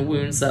certain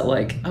wounds that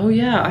like, oh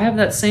yeah, I have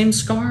that same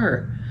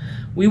scar,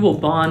 we will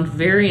bond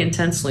very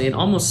intensely and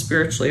almost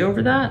spiritually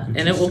over that,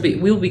 and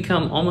we'll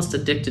become almost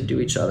addicted to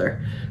each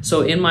other.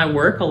 So in my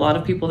work, a lot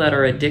of people that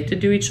are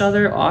addicted to each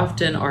other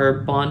often are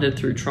bonded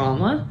through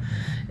trauma,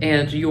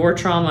 and your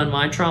trauma and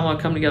my trauma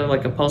come together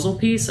like a puzzle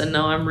piece, and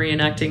now I'm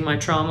reenacting my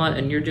trauma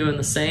and you're doing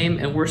the same,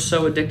 and we're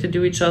so addicted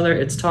to each other,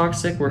 it's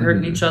toxic, we're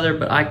hurting each other,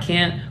 but I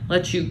can't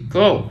let you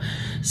go.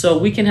 So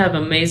we can have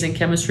amazing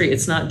chemistry.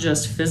 It's not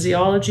just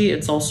physiology,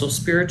 it's also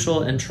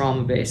spiritual and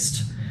trauma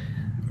based.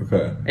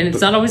 Okay. And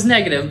it's not always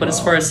negative, but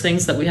as far as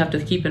things that we have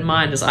to keep in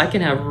mind is I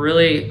can have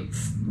really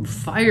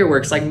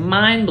fireworks, like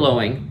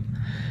mind-blowing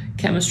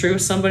chemistry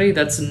with somebody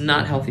that's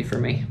not healthy for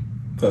me.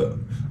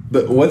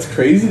 But what's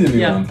crazy to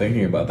me when I'm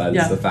thinking about that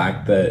is the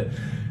fact that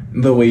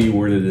the way you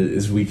worded it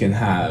is we can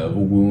have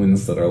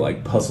wounds that are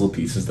like puzzle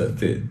pieces that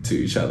fit to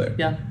each other.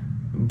 Yeah.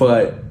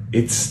 But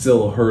it's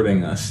still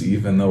hurting us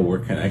even though we're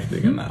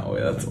connecting in that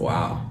way. That's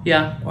wow.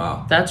 Yeah.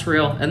 Wow. That's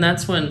real. And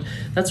that's when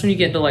you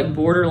get into like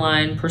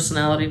borderline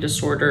personality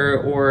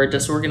disorder, or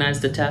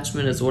disorganized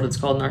attachment is what it's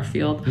called in our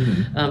field.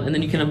 And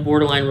then you can have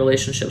borderline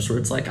relationships where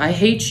it's like, I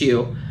hate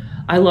you,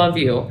 I love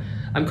you,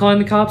 I'm calling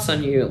the cops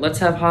on you, let's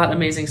have hot,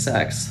 amazing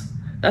sex.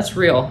 That's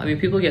real. I mean,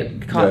 people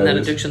get caught in that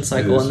addiction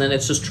cycle, and then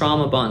it's just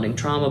trauma bonding,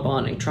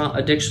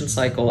 addiction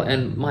cycle,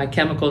 and my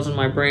chemicals in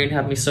my brain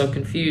have me so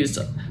confused.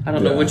 I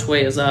don't know which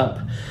way is up.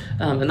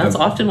 And that's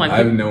often why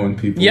I've known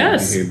people who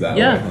behave that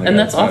way. Like and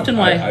that's often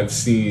why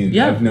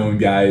I've known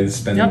guys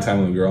spending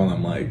time with a girl, and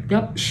I'm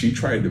like, she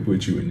tried to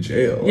put you in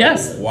jail.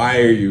 Yes. Like,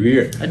 why are you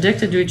here?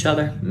 Addicted to each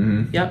other.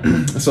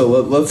 Yep. So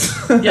let's.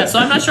 So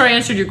I'm not sure I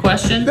answered your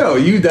question. No,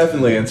 you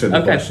definitely answered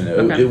the question.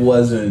 It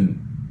wasn't.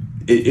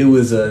 It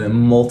was a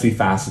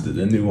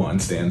multifaceted, a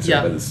nuanced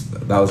answer,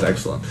 but that was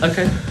excellent.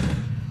 Okay.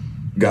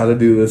 Gotta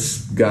do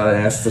this, gotta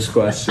ask this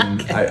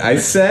question. Okay. I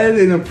said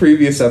in a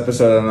previous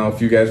episode, I don't know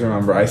if you guys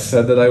remember, I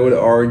said that I would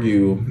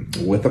argue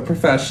with a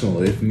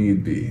professional, if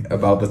need be,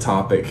 about the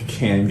topic,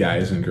 can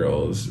guys and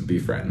girls be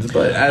friends?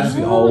 But as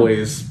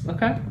always,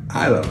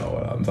 I don't know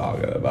what I'm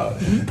talking about.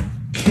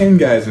 Can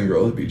guys and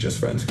girls be just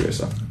friends,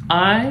 Karisa?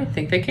 I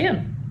think they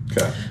can.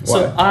 Okay. Why?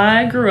 So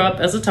I grew up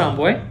as a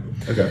tomboy.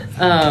 Okay.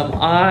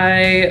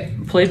 I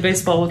played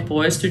baseball with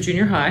boys through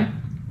junior high.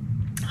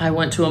 I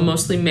went to a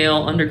mostly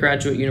male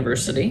undergraduate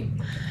university.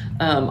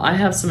 I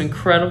have some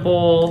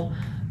incredible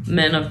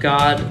men of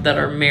God that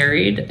are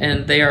married,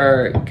 and they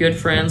are good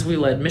friends. We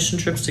led mission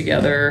trips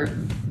together.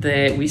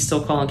 We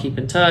still call and keep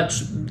in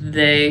touch.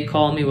 They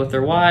call me with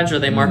their wives, or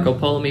they Marco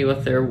Polo me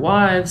with their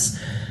wives.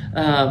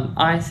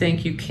 I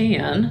think you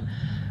can,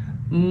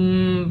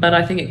 but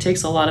I think it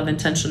takes a lot of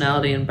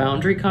intentionality and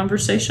boundary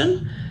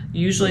conversation.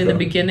 Usually in the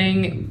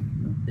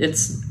beginning,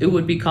 it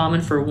would be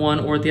common for one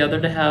or the other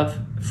to have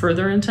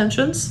further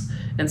intentions.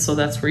 And so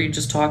that's where you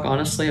just talk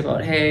honestly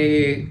about,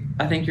 hey,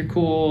 I think you're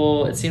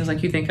cool. It seems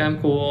like you think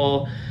I'm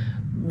cool.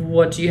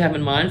 What do you have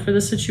in mind for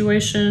this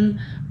situation?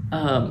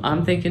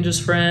 I'm thinking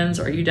just friends.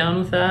 Are you down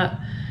with that?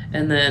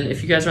 And then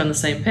if you guys are on the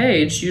same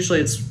page, usually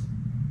it's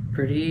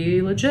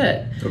pretty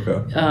legit.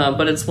 Okay.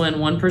 But it's when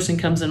one person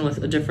comes in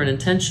with a different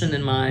intention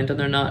in mind and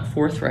they're not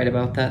forthright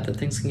about that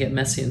things can get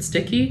messy and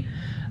sticky.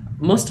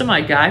 Most of my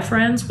guy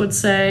friends would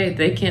say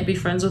they can't be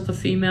friends with a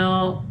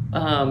female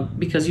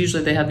because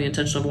usually they have the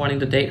intention of wanting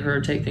to date her,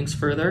 take things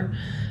further.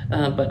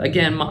 But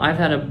again, I've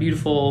had a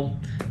beautiful,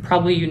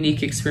 probably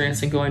unique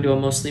experience in going to a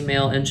mostly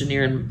male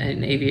engineer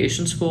and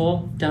aviation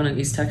school down in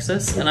East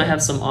Texas. And I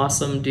have some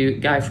awesome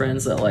guy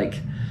friends that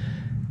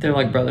they're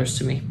like brothers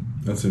to me.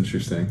 That's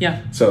interesting.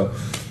 Yeah. So,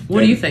 what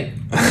do you think?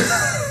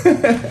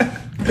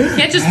 You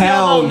can't just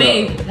yell at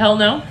me. Hell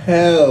no?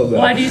 Hell no.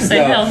 Why do you say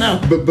hell no?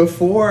 But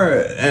before,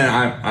 and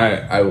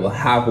I will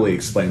happily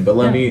explain, but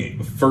let me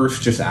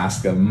first just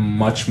ask a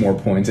much more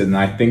pointed, and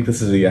I think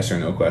this is a yes or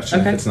no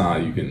question. If it's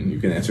not, you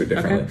can answer it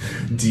differently.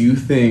 Okay. Do you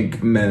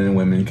think men and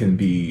women can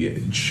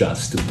be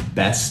just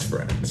best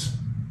friends?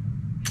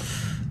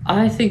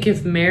 I think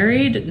if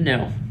married,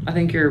 no. I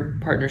think your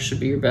partner should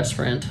be your best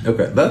friend.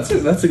 Okay, that's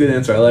a good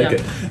answer. I like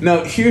it.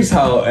 Now, here's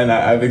how, and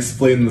I've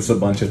explained this a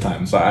bunch of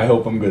times, so I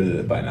hope I'm good at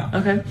it by now.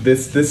 Okay.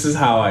 This is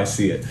how I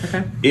see it.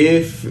 Okay.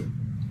 If,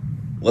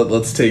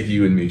 let's take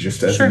you and me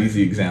just as an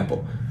easy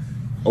example.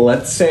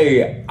 Let's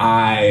say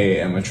I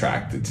am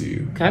attracted to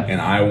you, and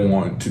I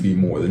want to be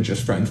more than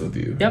just friends with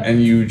you,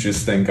 and you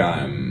just think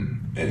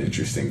I'm an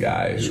interesting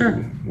guy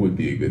who would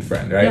be a good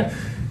friend, right? Yeah.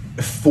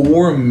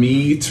 For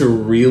me to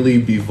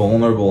really be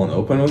vulnerable and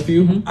open with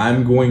you,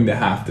 I'm going to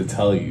have to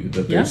tell you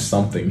that there's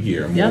something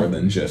here more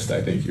than just,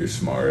 I think you're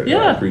smart, or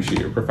I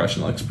appreciate your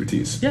professional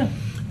expertise. Yeah.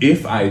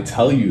 If I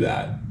tell you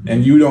that,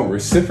 and you don't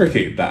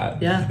reciprocate that,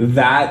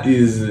 that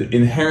is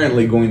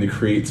inherently going to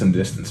create some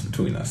distance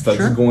between us.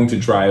 That's going to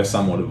drive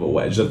somewhat of a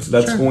wedge.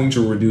 That's going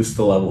to reduce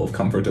the level of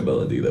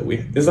comfortability that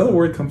we... Is that a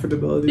word,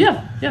 comfortability?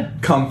 Yeah, yeah.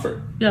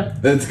 Comfort. Yeah.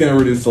 That's going to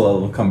reduce the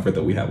level of comfort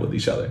that we have with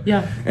each other.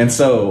 Yeah. And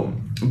so,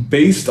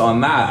 based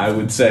on that, I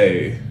would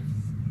say,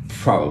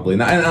 Probably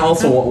not. And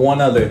also,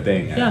 one other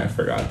thing, I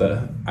forgot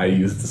that I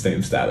used the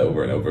same stat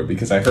over and over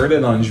because I heard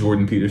it on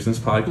Jordan Peterson's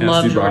podcast.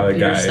 Love He brought Jordan a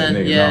guy Peterson,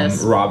 named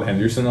yes. Rob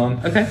Henderson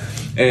on. Okay.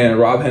 And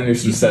Rob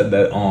Henderson said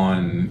that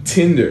on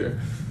Tinder,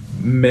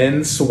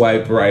 men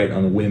swipe right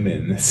on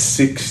women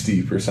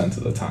 60%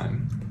 of the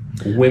time.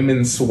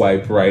 Women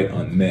swipe right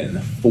on men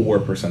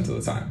 4% of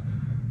the time.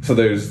 So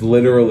there's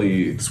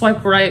literally...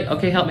 Swipe right.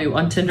 Okay, help me.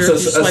 On Tinder, if you're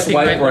swiping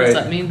right, what does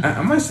that mean?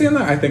 Am I saying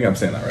that? I think I'm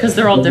saying that right. Because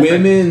they're all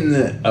different.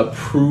 Women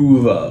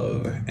approve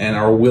of and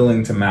are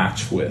willing to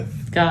match with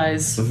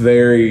guys.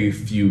 Very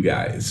few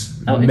guys.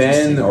 Oh,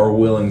 men are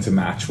willing to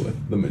match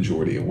with the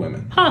majority of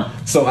women. Huh.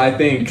 So I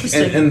think,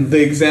 and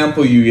the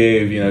example you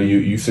gave,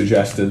 you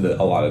suggested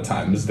that a lot of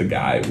times the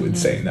guy would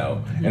say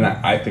no. And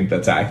I think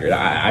that's accurate.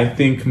 I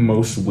think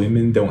most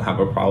women don't have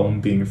a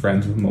problem being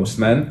friends with most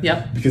men.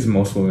 Yep. Because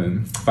most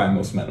women find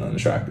most men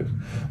unattractive.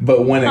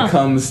 But when it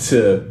comes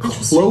to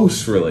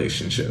close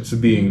relationships,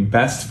 being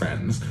best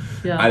friends,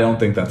 I don't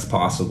think that's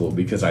possible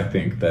because I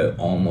think that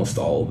almost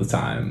all the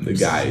time the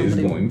guy is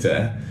going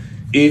to,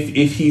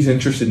 if he's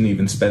interested in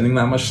even spending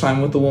that much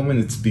time with the woman,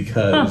 it's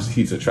because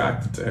he's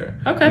attracted to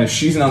her. Okay. And if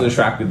she's not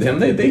attracted to him,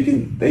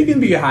 they can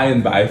be high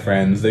and by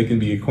friends, they can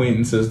be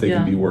acquaintances, they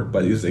can be work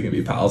buddies, they can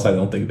be pals. I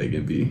don't think they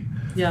can be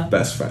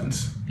best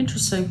friends.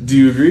 Interesting. Do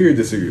you agree or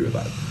disagree with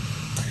that?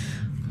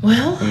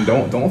 Well, and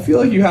don't feel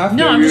like you have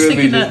to I'm agree just with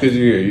me just because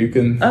you're here. You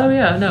can. Oh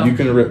yeah, no. You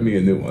can rip me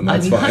a new one.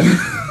 That's fine.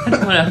 I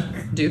don't want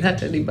to do that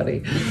to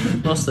anybody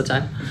most of the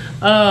time.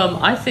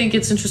 I think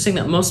it's interesting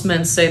that most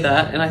men say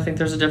that, and I think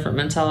there's a different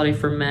mentality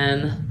for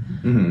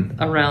men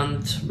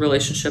around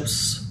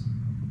relationships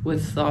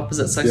with the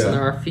opposite sex than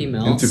there are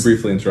females. And to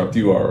briefly interrupt,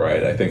 you are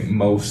right. I think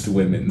most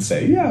women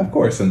say, yeah, of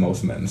course, and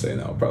most men say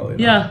no, probably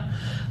not.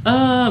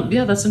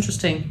 Yeah, that's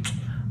interesting.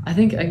 I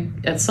think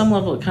at some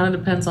level it kind of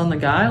depends on the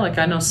guy. Like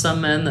I know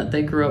some men that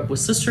they grew up with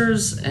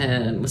sisters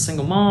and with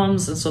single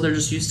moms, and so they're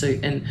just used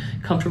to and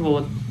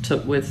comfortable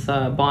with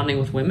bonding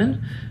with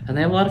women, and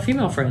they have a lot of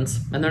female friends,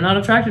 and they're not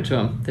attracted to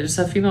them. They just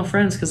have female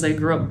friends because they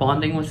grew up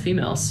bonding with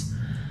females.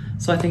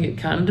 So I think it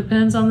kind of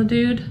depends on the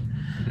dude.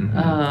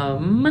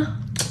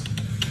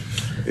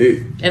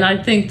 And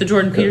I think the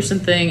Jordan Peterson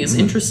thing is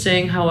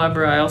interesting.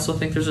 However, I also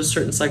think there's a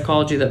certain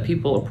psychology that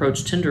people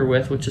approach Tinder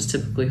with, which is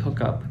typically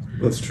hookup.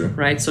 That's true.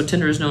 Right? So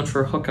Tinder is known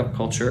for hookup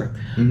culture.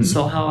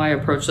 So how I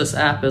approach this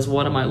app is,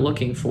 what am I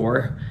looking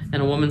for?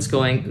 And a woman's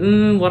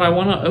going, would I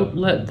want to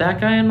let that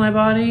guy in my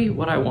body?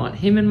 Would I want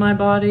him in my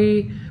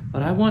body?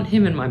 Would I want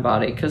him in my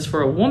body? Because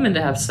for a woman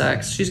to have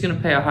sex, she's going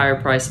to pay a higher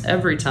price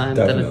every time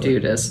than a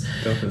dude is.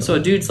 So a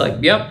dude's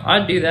like, yep,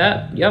 I'd do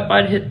that. Yep,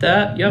 I'd hit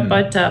that. Yep,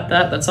 I'd tap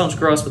that. That sounds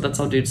gross, but that's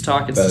how dudes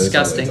talk. It's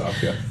disgusting.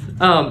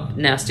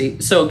 Nasty.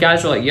 So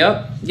guys are like,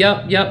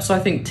 yep. So I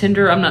think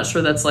Tinder, I'm not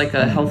sure that's like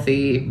a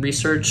healthy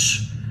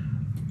research.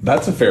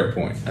 That's a fair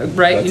point.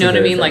 Right? That's you know what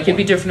I mean? Like point. it'd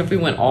be different if we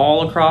went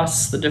all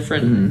across the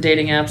different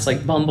dating apps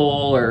like Bumble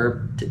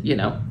or,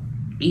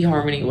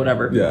 eHarmony,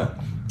 whatever. Yeah.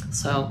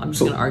 So I'm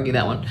just going to argue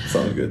that one.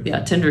 Sounds good. Yeah,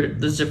 Tinder,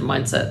 there's a different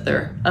mindset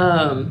there.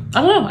 I don't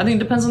know. I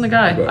think it depends on the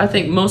guy. But I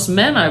think most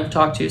men I've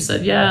talked to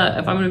said, yeah,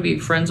 if I'm going to be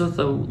friends with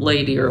a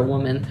lady or a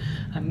woman,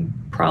 I'm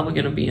probably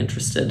going to be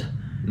interested.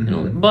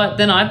 But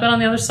then I've been on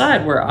the other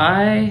side where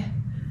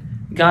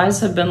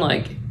guys have been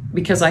like,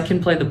 because I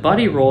can play the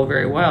buddy role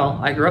very well.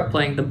 I grew up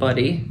playing the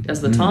buddy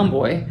as the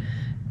tomboy.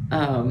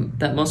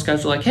 That most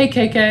guys are like, hey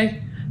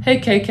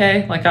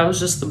KK, like I was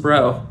just the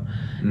bro.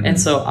 And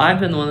so I've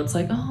been the one that's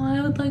like, oh, I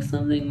would like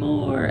something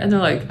more. And they're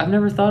like, I've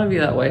never thought of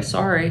you that way.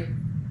 Sorry.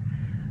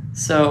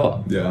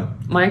 So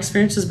my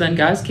experience has been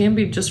guys can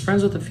be just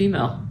friends with a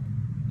female.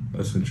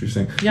 That's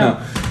interesting. Yeah.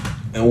 Now,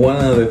 and one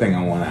other thing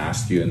I want to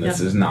ask you, and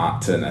this is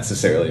not to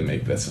necessarily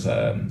make this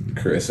a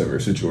Karisa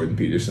versus Jordan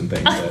Peterson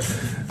thing,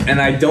 and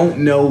I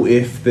don't know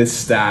if this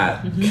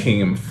stat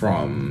came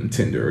from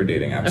Tinder or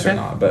dating apps or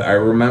not, but I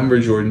remember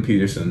Jordan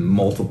Peterson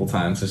multiple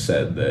times has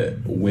said that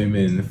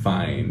women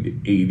find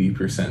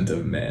 80%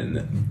 of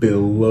men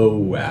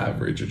below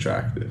average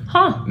attractive.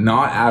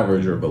 Not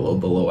average or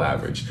below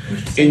average.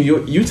 And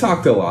you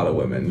talk to a lot of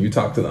women. You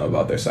talk to them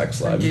about their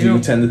sex lives. Do you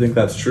tend to think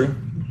that's true?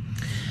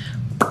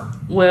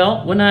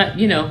 Well, when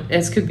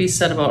as could be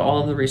said about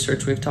all of the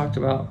research we've talked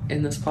about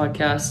in this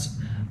podcast,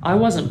 I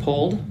wasn't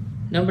polled.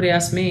 Nobody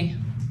asked me.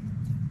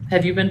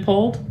 Have you been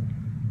polled?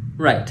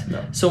 Right.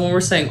 No. So when we're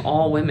saying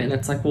all women,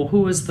 it's like, well,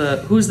 who's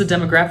the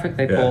demographic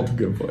they polled?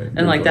 Good point.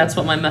 And that's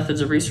what my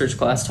methods of research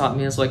class taught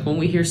me is like when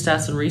we hear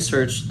stats and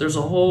research, there's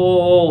a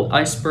whole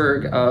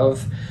iceberg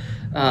of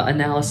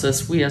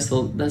analysis we as the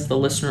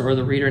listener or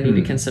the reader need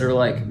to consider.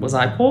 Like, was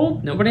I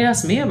polled? Nobody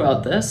asked me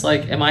about this.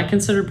 Like, am I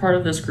considered part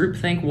of this group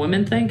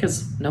women think?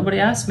 Because nobody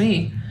asked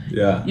me.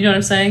 Yeah. You know what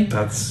I'm saying?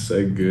 That's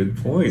a good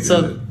point.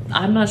 So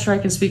I'm not sure I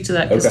can speak to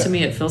that because Okay. to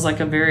me it feels like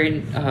a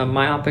very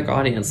myopic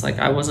audience. Like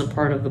I wasn't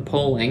part of the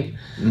polling,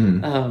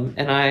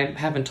 and I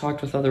haven't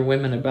talked with other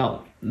women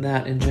about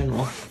that in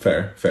general.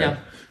 Fair. Yeah.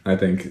 I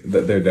think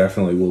that there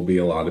definitely will be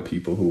a lot of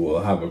people who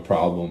will have a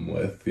problem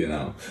with,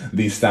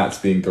 these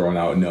stats being thrown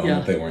out knowing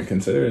that they weren't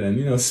considered.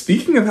 And,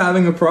 speaking of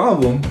having a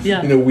problem,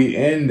 we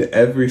end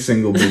every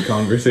single Big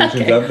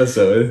Conversations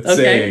episode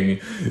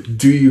saying,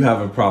 do you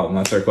have a problem?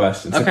 That's our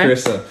question. So,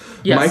 Karisa,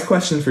 my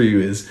question for you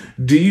is,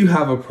 do you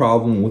have a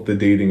problem with the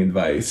dating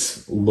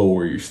advice,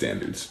 lower your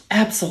standards?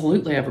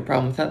 Absolutely, I have a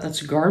problem with that.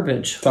 That's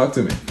garbage. Talk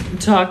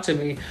to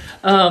me.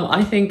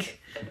 I think...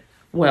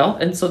 Well,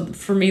 and so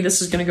for me,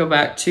 this is going to go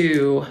back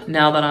to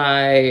now that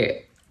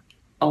I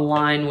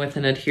align with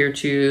and adhere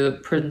to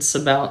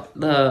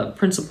the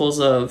principles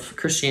of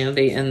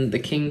Christianity and the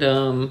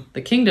kingdom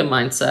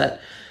mindset.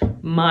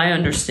 My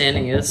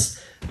understanding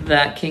is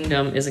that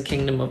kingdom is a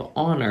kingdom of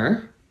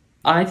honor.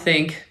 I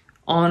think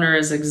honor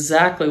is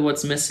exactly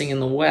what's missing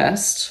in the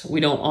West. We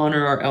don't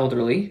honor our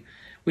elderly.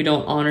 We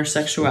don't honor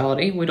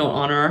sexuality. We don't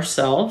honor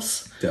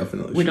ourselves.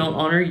 Definitely. We don't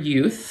honor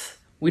youth.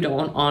 We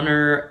don't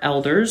honor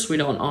elders. We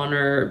don't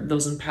honor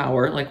those in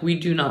power. Like, we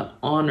do not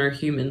honor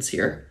humans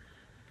here.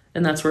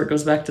 And that's where it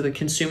goes back to the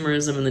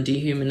consumerism and the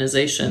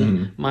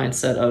dehumanization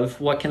mindset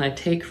of what can I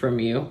take from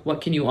you?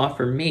 What can you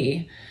offer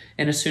me?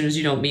 And as soon as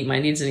you don't meet my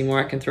needs anymore,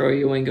 I can throw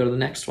you away and go to the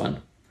next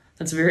one.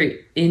 That's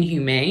very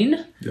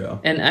inhumane. Yeah.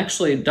 And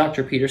actually,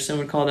 Dr. Peterson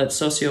would call that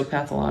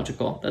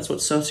sociopathological. That's what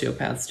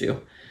sociopaths do.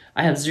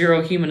 I have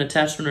zero human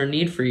attachment or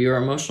need for you or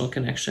emotional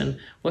connection.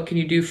 What can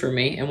you do for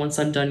me? And once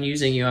I'm done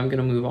using you, I'm going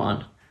to move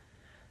on.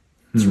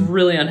 It's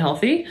really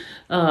unhealthy.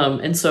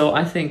 And so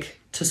I think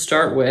to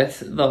start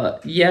with, I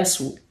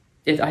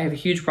have a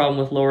huge problem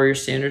with lower your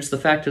standards. The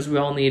fact is we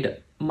all need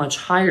much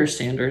higher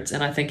standards.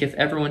 And I think if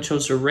everyone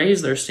chose to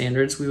raise their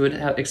standards, we would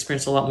have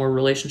experienced a lot more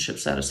relationship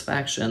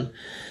satisfaction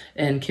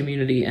and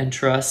community and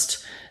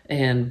trust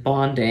and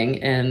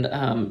bonding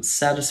and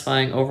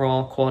satisfying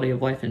overall quality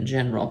of life in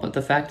general. But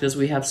the fact is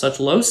we have such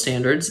low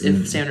standards,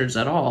 if standards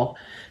at all.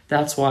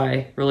 That's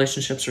why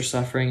relationships are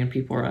suffering and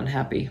people are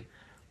unhappy.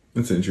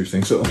 That's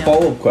interesting. So a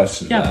follow-up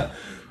question to that.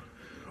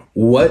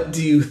 What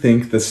do you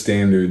think the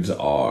standards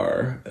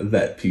are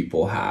that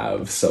people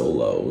have so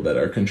low that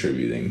are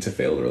contributing to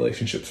failed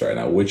relationships right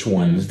now? Which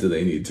ones do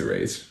they need to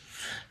raise?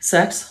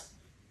 Sex.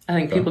 I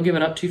think people give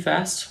it up too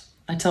fast.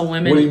 I tell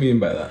women... What do you mean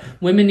by that?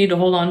 Women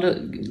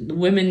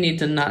need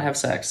to not have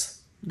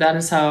sex. That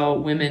is how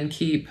women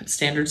keep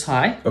standards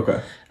high.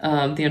 Okay.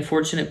 The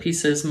unfortunate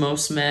piece is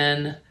most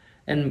men...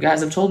 And guys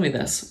have told me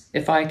this.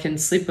 If I can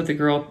sleep with a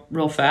girl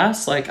real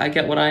fast, like I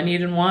get what I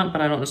need and want, but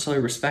I don't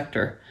necessarily respect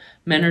her.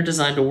 Men are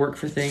designed to work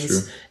for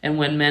things. And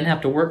when men have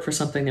to work for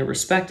something, they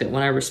respect it.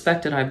 When I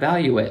respect it, I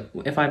value it.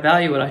 If I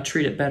value it, I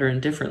treat it better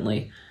and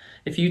differently.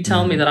 If you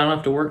tell me that I don't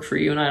have to work for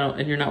you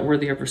and you're not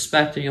worthy of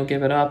respect and you'll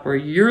give it up, or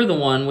you're the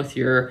one with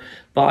your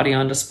body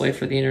on display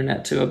for the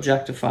internet to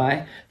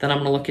objectify, then I'm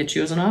going to look at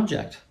you as an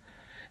object.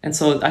 And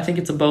so I think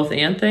it's a both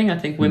and thing. I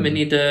think women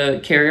need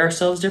to carry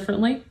ourselves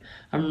differently.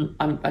 I'm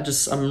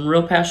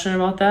real passionate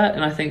about that,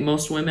 and I think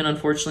most women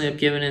unfortunately have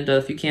given into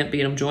if you can't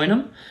beat them, join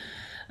them.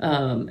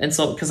 And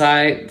so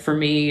for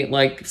me,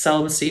 like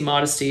celibacy,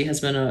 modesty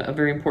has been a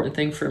very important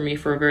thing for me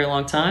for a very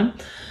long time.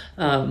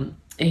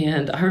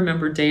 And I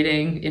remember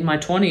dating in my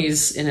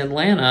 20s in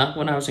Atlanta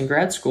when I was in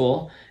grad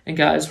school, and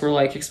guys were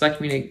like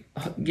expecting me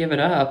to give it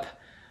up,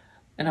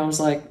 and I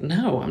was like,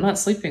 no, I'm not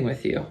sleeping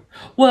with you.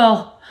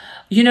 Well,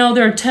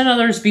 there are 10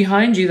 others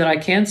behind you that I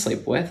can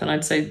sleep with, and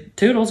I'd say,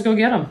 toodles, go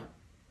get them.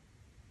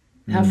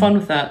 Have fun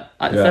with that.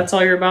 If that's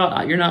all you're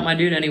about, you're not my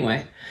dude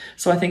anyway.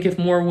 So I think if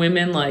more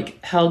women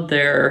held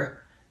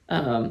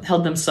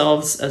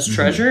themselves as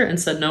treasure and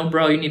said, no,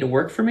 bro, you need to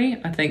work for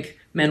me, I think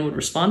men would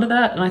respond to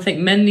that. And I think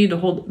men need to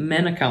hold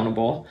men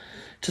accountable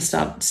to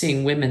stop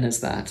seeing women as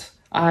that.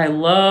 I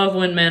love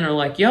when men are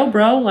like, yo,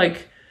 bro,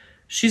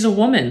 she's a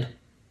woman.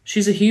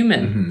 She's a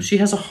human. She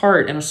has a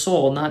heart and a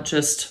soul, not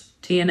just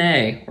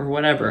TNA or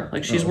whatever.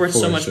 She's worth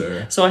so much.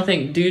 Sure. So I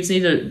think dudes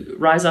need to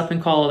rise up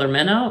and call other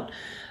men out.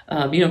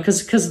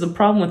 Because the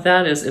problem with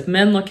that is if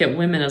men look at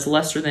women as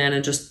lesser than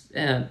and just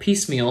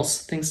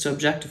piecemeals, things to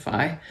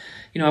objectify.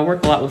 I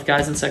work a lot with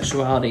guys in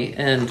sexuality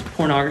and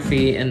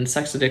pornography and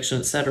sex addiction,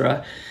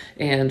 etc.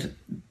 And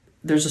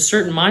there's a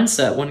certain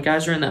mindset when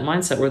guys are in that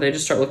mindset where they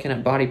just start looking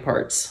at body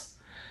parts.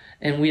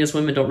 And we as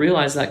women don't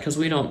realize that because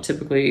we don't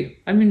typically,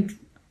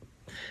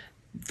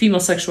 female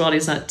sexuality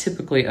is not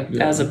typically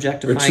as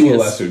objectifying. Or to a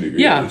lesser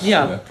degree.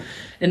 Yeah.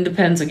 It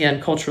depends, again,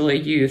 culturally,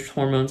 youth,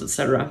 hormones,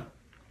 etc.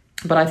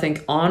 But I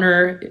think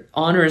honor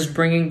is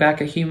bringing back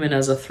a human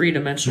as a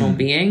three-dimensional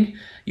being.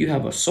 You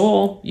have a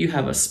soul, you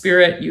have a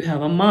spirit, you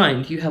have a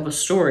mind, you have a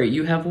story,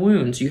 you have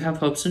wounds, you have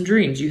hopes and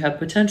dreams, you have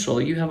potential,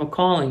 you have a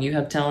calling, you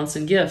have talents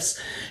and gifts,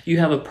 you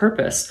have a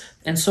purpose,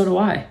 and so do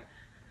I.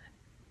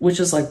 Which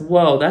is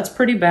whoa, that's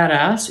pretty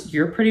badass,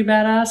 you're pretty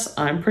badass,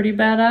 I'm pretty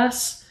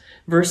badass,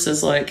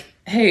 versus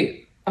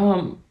hey,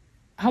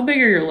 how big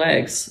are your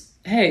legs?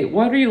 Hey,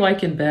 what are you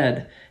like in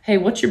bed? hey,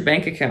 what's your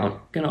bank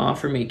account going to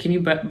offer me? Can you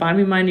buy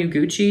me my new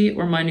Gucci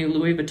or my new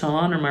Louis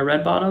Vuitton or my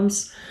red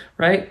bottoms,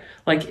 right?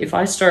 Like if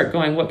I start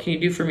going, what can you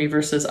do for me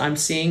versus I'm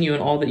seeing you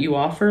and all that you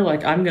offer,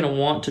 like I'm going to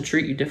want to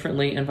treat you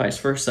differently and vice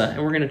versa.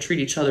 And we're going to treat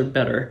each other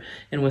better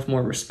and with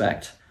more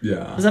respect.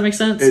 Yeah. Does that make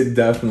sense? It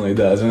definitely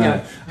does.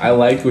 And I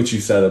like what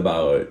you said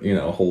about,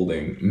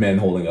 holding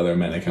other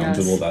men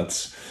accountable.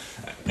 Yes.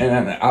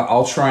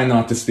 I'll try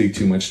not to speak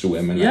too much to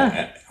women.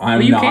 Yeah.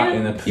 I'm not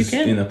in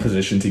a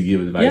position to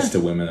give advice to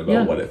women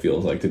about what it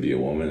feels like to be a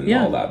woman and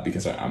all that,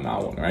 because I'm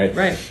not one, right?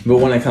 Right. But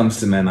when it comes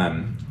to men,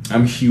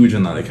 I'm huge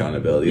on that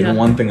accountability. And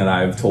one thing that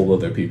I've told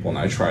other people and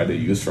I try to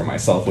use for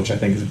myself, which I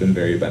think has been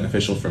very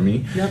beneficial for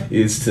me,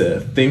 is to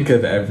think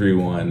of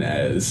everyone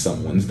as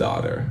someone's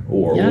daughter,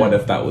 or what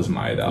if that was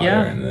my daughter?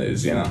 And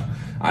is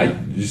I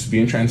just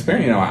being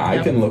transparent.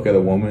 I can look at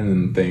a woman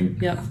and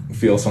think,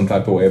 feel some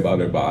type of way about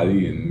her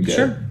body and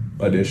get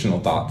additional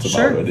thoughts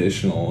about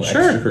additional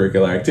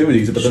extracurricular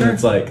activities. But then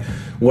it's like,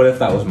 what if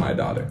that was my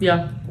daughter?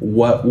 Yeah.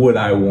 What would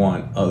I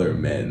want other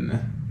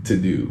men to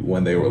do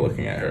when they were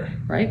looking at her?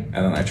 Right. And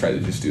then I try to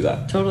just do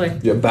that. Totally.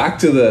 Yeah. Back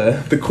to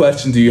the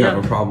question, do you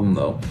have a problem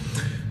though?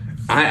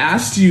 I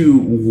asked you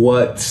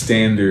what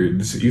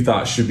standards you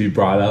thought should be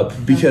brought up,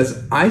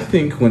 because I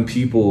think when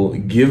people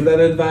give that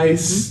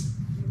advice,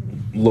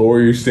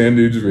 lower your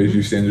standards, raise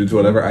your standards,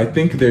 whatever, I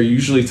think they're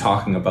usually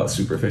talking about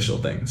superficial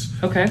things.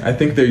 Okay. I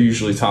think they're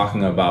usually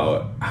talking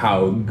about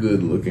how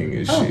good looking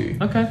is she.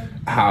 Okay.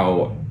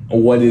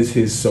 What is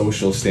his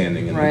social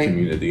standing in the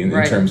community, and in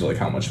Right. terms of like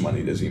how much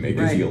money does he make?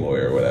 Is he a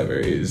lawyer or whatever?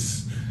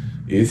 Is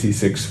he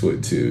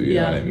 6'2"? You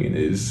know what I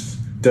mean?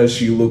 Does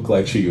she look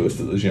like she goes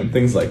to the gym?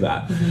 Things like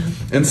that.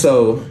 And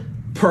so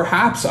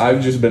perhaps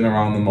I've just been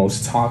around the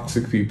most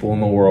toxic people in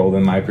the world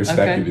and my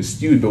perspective is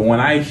skewed. But when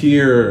I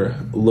hear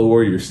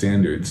lower your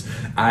standards,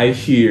 I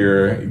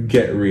hear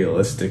get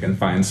realistic and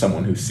find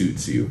someone who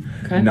suits you,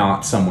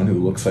 not someone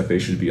who looks like they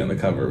should be on the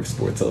cover of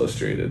Sports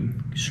Illustrated.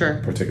 Sure.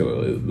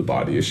 Particularly the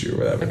body issue or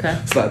whatever.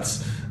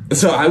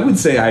 So I would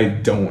say I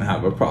don't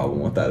have a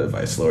problem with that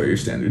advice, lower your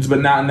standards.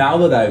 But now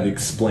that I've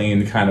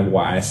explained kind of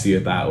why I see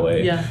it that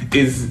way,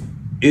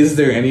 is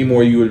there any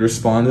more you would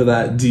respond to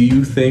that? Do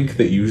you think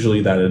that usually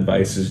that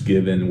advice is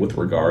given with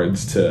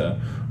regards to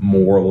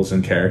morals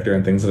and character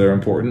and things that are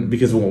important?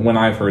 Because when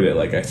I've heard it,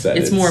 like I said,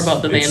 it's more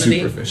about the vanity.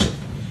 It's superficial.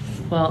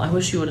 Well, I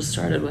wish you would have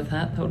started with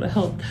that. That would have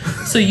helped.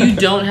 So you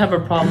don't have a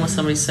problem with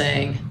somebody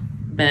saying,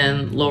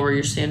 Ben, lower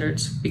your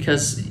standards?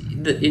 Because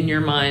in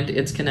your mind,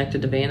 it's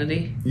connected to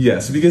vanity?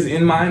 Yes, because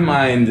in my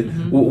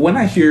mind, when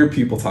I hear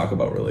people talk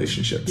about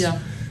relationships,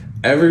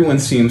 everyone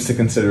seems to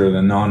consider it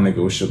a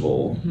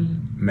non-negotiable.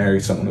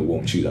 Marry someone who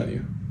won't cheat on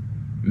you.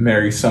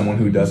 Marry someone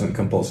who doesn't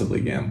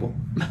compulsively gamble.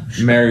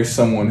 Marry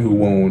someone who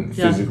won't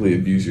physically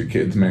abuse your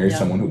kids. Marry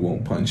someone who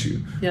won't punch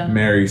you.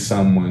 Marry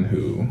someone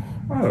who,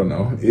 I don't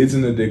know,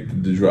 isn't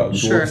addicted to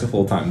drugs, works a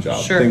full-time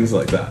job, things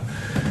like that.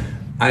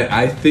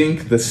 I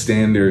think the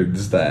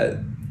standards that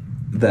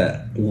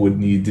would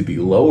need to be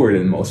lowered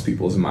in most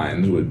people's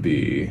minds would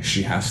be,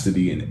 she has to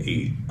be an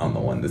 8 on the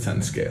 1 to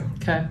 10 scale.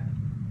 Okay.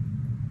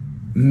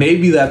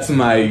 Maybe that's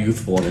my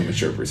youthful and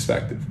immature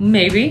perspective.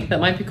 Maybe. That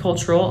might be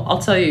cultural. I'll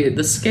tell you,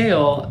 the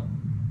scale,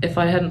 if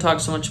I hadn't talked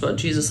so much about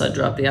Jesus, I'd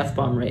drop the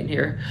F-bomb right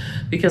here.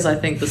 Because I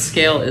think the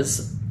scale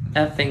is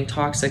effing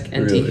toxic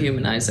and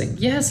dehumanizing.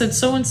 Yes, it's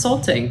so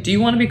insulting. Do you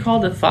want to be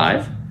called a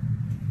 5?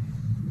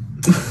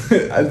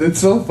 It's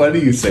so funny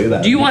you say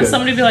that. Do you want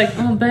somebody to be like,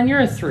 oh, Ben, you're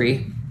a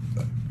 3?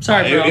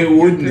 Sorry, bro. It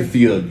wouldn't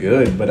feel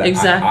good, but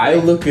I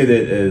look at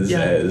it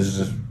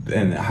as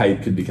and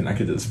height could be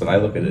connected to this, but I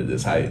look at it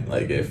as height.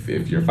 Like if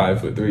you're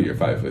 5'3", you're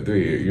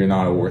 5'3". You're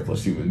not a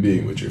worthless human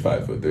being, but you're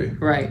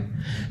 5'3". Right.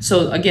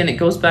 So again, it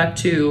goes back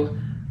to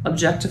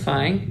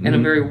objectifying and a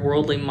very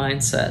worldly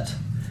mindset.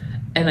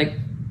 And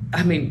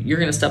I mean, you're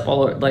gonna step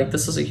all over. Like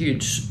this is a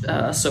huge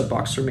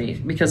soapbox for me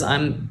because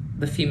I'm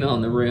the female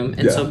in the room,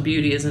 and so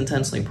beauty is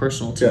intensely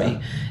personal to me.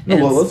 No,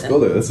 well, let's go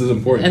there. This is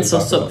important. And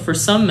so for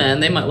some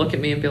men, they might look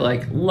at me and be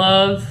like,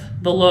 "Love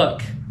the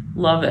look,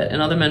 love it,"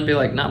 and other men be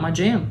like, "Not my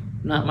jam."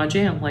 Not my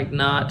jam, like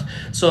not.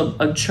 So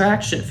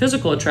attraction,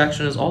 physical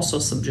attraction is also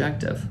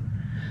subjective.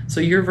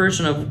 So your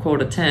version of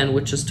quote a 10,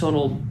 which is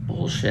total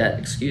bullshit,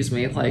 excuse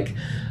me, like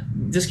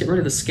just get rid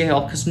of the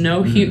scale because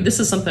this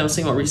is something I was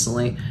thinking about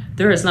recently.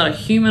 There is not a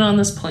human on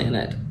this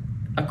planet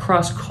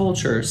across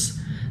cultures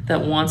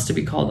that wants to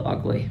be called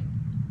ugly.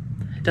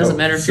 It doesn't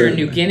matter if you're in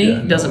New Guinea,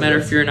 it doesn't matter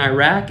if you're in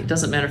Iraq, it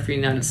doesn't matter if you're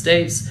in the United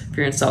States, if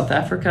you're in South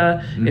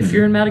Africa, if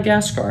you're in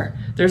Madagascar.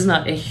 There's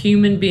not a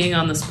human being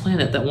on this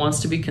planet that wants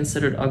to be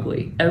considered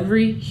ugly.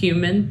 Every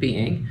human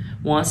being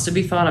wants to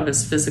be thought of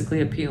as physically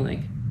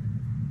appealing.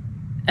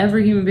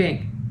 Every human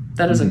being.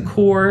 That is a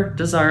core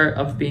desire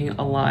of being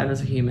alive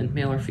as a human,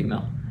 male or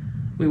female.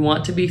 We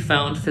want to be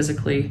found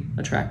physically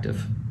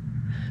attractive.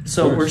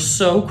 So we're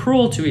so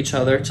cruel to each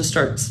other to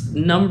start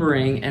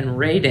numbering and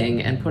rating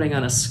and putting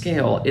on a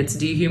scale. It's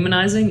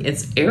dehumanizing.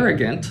 It's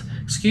arrogant.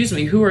 Excuse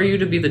me, who are you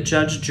to be the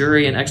judge,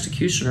 jury, and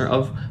executioner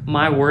of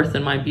my worth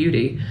and my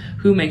beauty?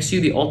 Who makes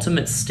you the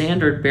ultimate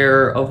standard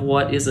bearer of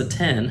what is a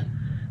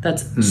 10?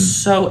 that's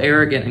so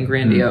arrogant and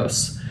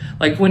grandiose.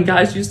 Like when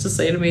guys used to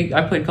say to me,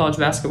 I played college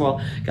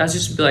basketball, guys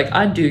used to be like,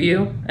 I'd do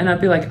you. And I'd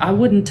be like, I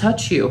wouldn't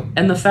touch you.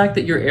 And the fact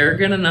that you're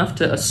arrogant enough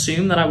to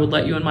assume that I would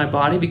let you in my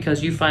body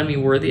because you find me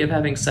worthy of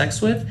having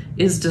sex with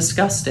is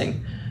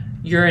disgusting.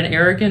 You're an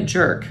arrogant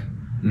jerk.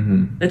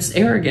 It's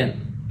arrogant.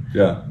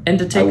 Yeah. And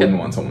to take I wouldn't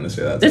want someone to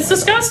say that. It's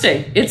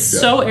disgusting. It's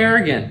so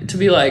arrogant to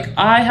be like,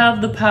 I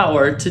have the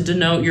power to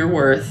denote your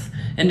worth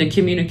and to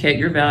communicate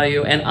your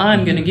value, and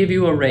I'm going to give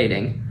you a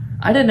rating.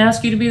 I didn't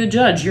ask you to be the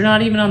judge. You're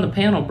not even on the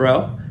panel,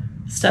 bro.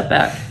 Step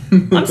back.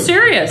 I'm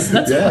serious.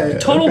 That's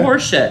total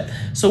horseshit.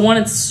 So one,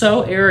 it's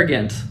so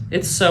arrogant.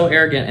 It's so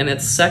arrogant, and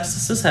it's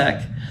sexist as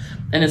heck,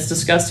 and it's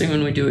disgusting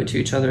when we do it to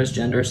each other as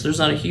genders. There's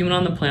not a human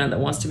on the planet that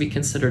wants to be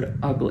considered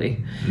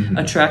ugly.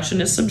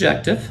 Attraction is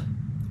subjective.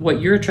 What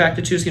you're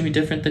attracted to is going to be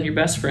different than your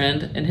best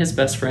friend and his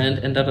best friend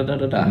and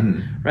da-da-da-da-da.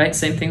 Right?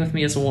 Same thing with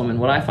me as a woman.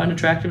 What I find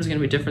attractive is going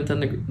to be different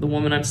than the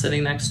woman I'm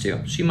sitting next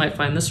to. She might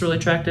find this really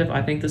attractive.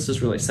 I think this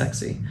is really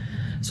sexy.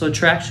 So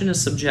attraction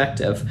is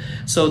subjective.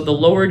 So the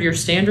lowered your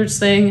standards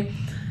thing,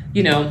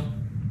 you know,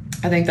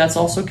 I think that's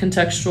also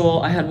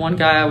contextual. I had one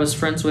guy I was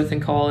friends with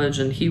in college,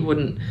 and he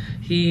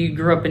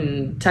grew up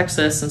in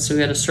Texas, and so he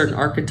had a certain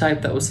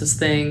archetype that was his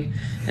thing.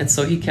 And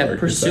so he kept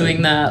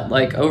pursuing that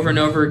like over and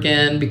over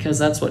again because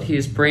that's what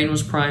his brain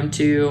was primed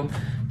to,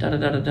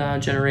 da-da-da-da-da,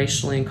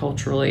 generationally and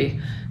culturally.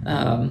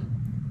 And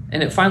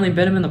it finally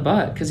bit him in the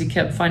butt because he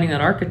kept finding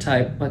that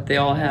archetype, but they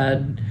all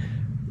had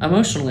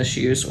emotional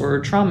issues or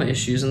trauma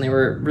issues, and they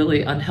were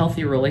really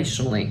unhealthy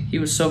relationally. He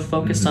was so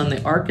focused on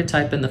the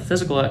archetype and the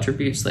physical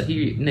attributes that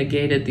he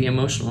negated the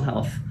emotional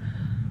health.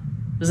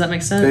 Does that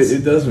make sense?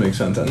 It does make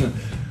sense. And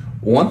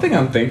one thing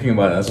I'm thinking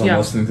about as I'm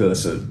listening to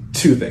this is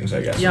two things,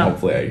 I guess. Yeah.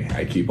 Hopefully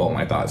I keep all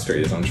my thoughts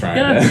straight as I'm trying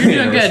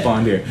to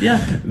respond here.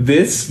 Yeah.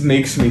 This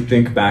makes me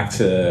think back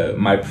to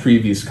my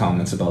previous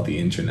comments about the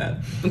internet.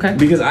 Okay.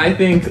 Because I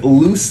think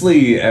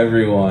loosely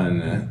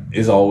everyone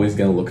is always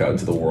going to look out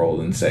into the world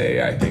and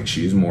say, I think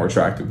she's more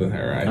attractive than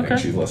her. I think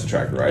she's less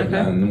attractive, right?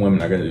 And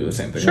women are going to do the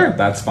same thing. Sure.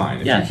 That's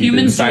fine. If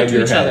humans do it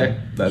to each other.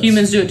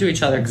 Humans do it to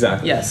each other.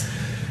 Exactly. Yes.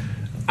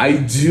 I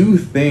do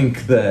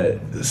think that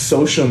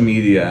social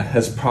media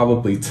has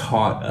probably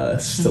taught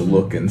us to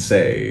look and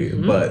say,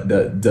 but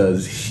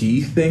does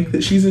he think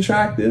that she's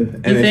attractive?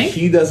 And if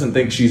he doesn't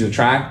think she's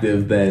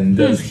attractive, then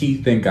does he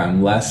think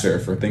I'm lesser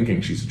for thinking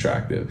she's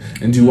attractive?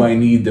 And do I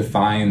need to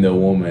find a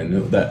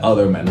woman that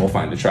other men will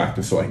find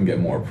attractive so I can get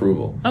more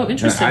approval? Oh,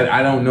 interesting.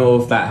 I don't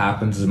know if that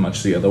happens as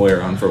much the other way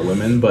around for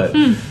women, but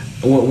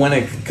when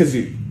it, because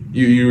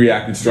you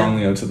reacted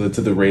strongly to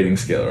the rating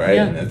scale, right?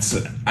 Yeah. And it's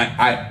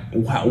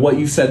what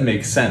you said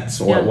makes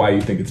sense, or why you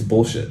think it's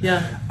bullshit.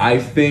 Yeah. I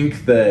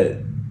think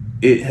that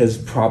it has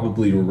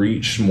probably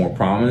reached more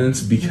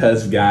prominence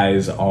because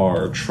guys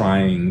are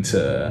trying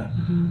to.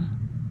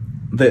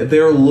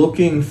 They're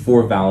looking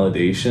for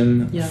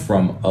validation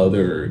from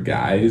other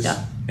guys.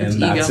 Yeah. And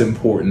that's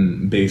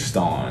important based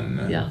on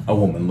a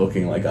woman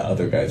looking like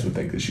other guys would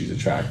think that she's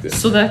attractive.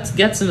 So that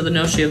gets into the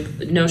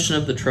notion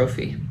of the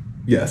trophy.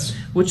 Yes.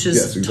 Which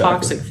is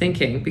toxic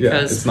thinking,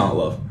 because it's not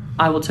love.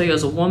 I will tell you,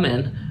 as a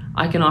woman,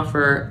 I can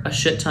offer a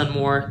shit ton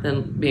more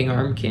than being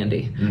arm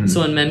candy. So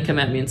when men come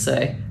at me and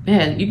say,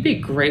 man, you'd be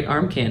great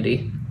arm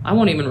candy, I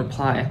won't even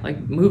reply. Like,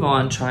 move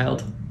on,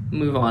 child.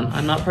 Move on.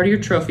 I'm not part of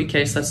your trophy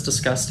case. That's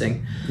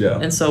disgusting. Yeah.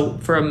 And so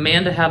for a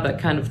man to have that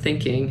kind of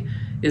thinking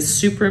is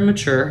super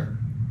immature.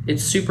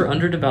 It's super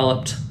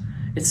underdeveloped.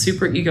 It's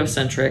super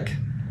egocentric.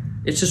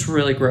 It's just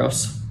really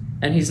gross.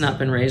 And he's not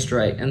been raised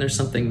right, and there's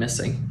something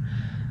missing.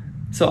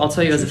 So I'll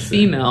tell you, as a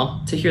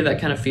female, to hear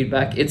that kind of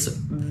feedback, it's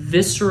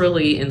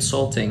viscerally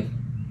insulting.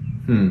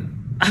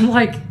 I'm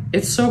like,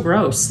 it's so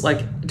gross.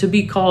 Like, to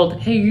be called,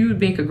 hey, you would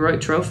make a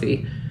great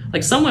trophy.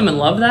 Like, some women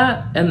love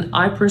that, and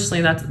I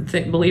personally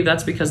believe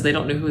that's because they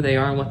don't know who they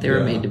are and what they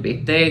were made to be.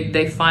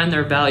 They find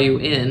their value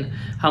in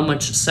how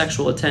much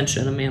sexual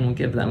attention a man will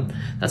give them.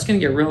 That's going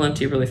to get real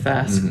empty really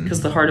fast,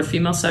 because the heart of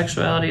female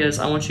sexuality is,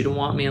 I want you to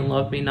want me and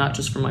love me, not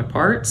just for my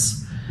parts,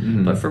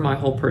 but for my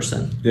whole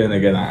person. Yeah, and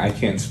again, I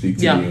can't speak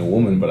to being a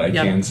woman, but I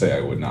can say I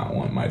would not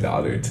want my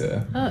daughter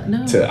to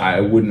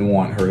I wouldn't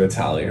want her to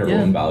tally her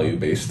own value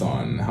based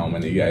on how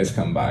many guys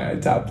come by.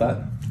 I'd tap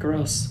that.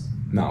 Gross.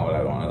 Not what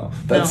I want at all.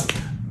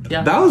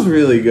 That was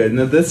really good.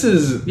 Now, this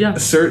is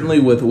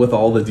certainly with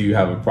all the do you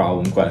have a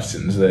problem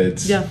questions.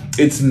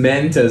 It's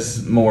meant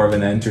as more of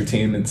an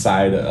entertainment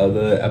side of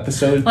the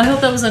episode. Well, I hope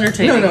that was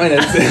entertaining. No,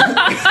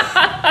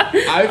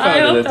 I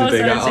found it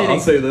entertaining. I'll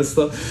say this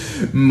though.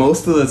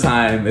 Most of the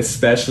time,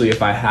 especially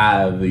if I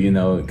have,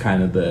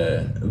 kind of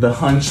the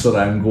hunch that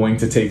I'm going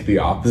to take the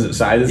opposite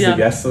side as the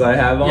guest that I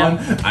have on,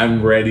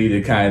 I'm ready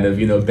to kind of,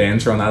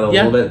 banter on that a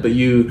little bit. But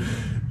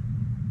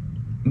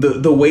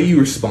the way you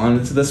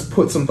responded to this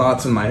put some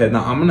thoughts in my head.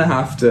 Now I'm gonna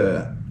have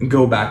to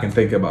go back and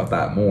think about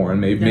that more and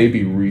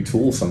maybe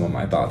retool some of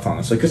my thoughts,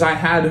 honestly, because I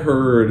had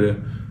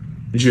heard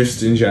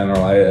just in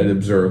general, I had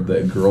observed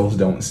that girls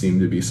don't seem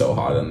to be so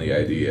hot on the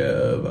idea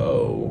of,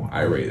 oh,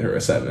 I rate her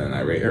a 7, I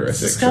rate her a 6,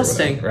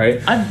 disgusting. or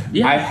whatever,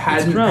 right? I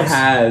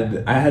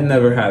had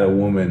never had a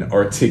woman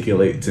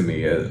articulate to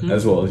me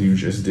as well as you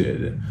just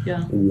did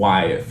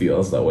why it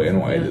feels that way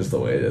and why it is the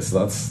way it is.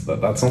 So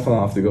that's something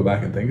I'll have to go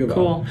back and think about.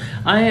 Cool.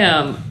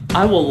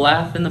 I will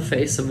laugh in the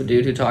face of a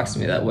dude who talks to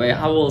me that way.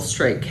 I will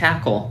straight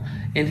cackle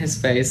in his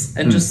face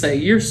and just say,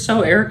 you're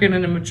so arrogant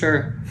and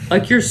immature.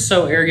 Like, you're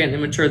so arrogant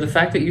and immature. The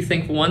fact that you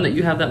think, one, that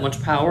you have that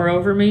much power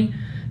over me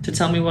to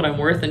tell me what I'm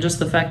worth, and just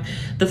the fact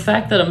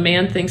that a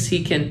man thinks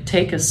he can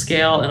take a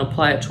scale and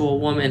apply it to a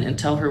woman and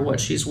tell her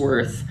what she's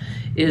worth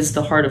is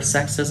the heart of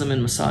sexism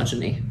and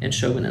misogyny and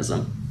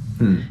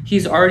chauvinism.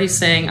 He's already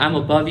saying, I'm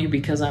above you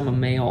because I'm a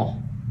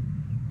male.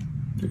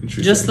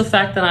 Just the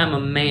fact that I'm a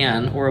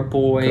man or a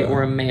boy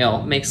or a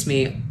male makes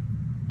me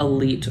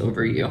elite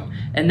over you,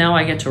 and now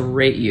I get to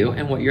rate you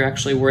and what you're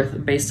actually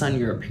worth based on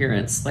your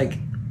appearance. Like,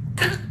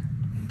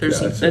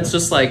 it's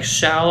just like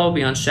shallow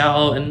beyond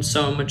shallow and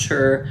so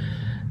immature.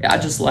 I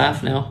just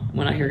laugh now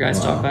when I hear guys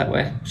talk that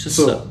way. It's just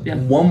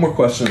one more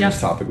question on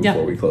this topic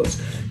before we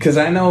close, because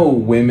I know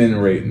women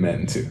rate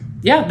men too.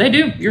 Yeah, they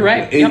do. You're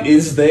right.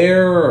 Is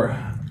there?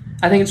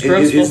 I think it's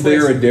gross. Is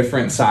there a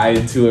different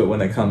side to it when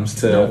it comes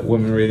to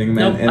women rating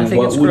men? And I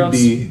think it's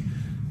gross.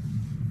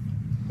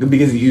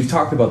 Because you've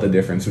talked about the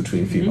difference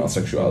between female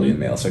sexuality and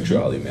male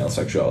sexuality. Male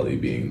sexuality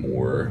being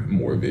more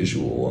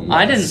visual. And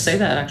I didn't say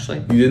that, actually.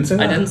 You didn't say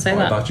that? I didn't say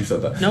that. I thought you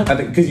said that. No. I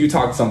think because you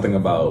talked something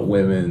about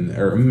women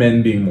or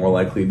men being more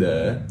likely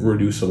to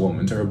reduce a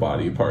woman to her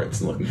body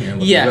parts and looking here.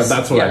 Yes.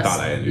 That's what I thought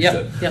I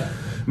understood. Yep.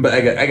 But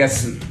I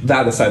guess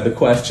that aside, the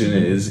question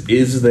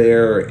is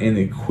there an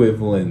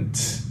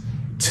equivalent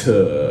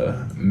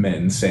to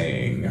men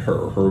saying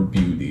her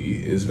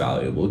beauty is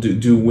valuable?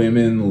 Do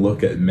women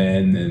look at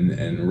men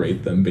and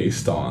rate them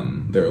based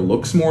on their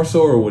looks more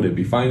so, or would it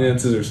be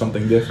finances or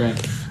something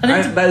different?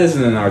 That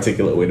isn't an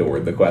articulate way to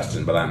word the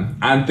question, but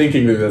I'm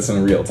thinking through this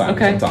in real time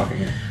as I'm talking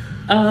here.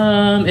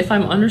 If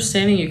I'm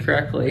understanding you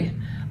correctly,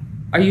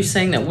 are you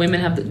saying that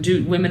women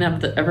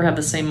ever have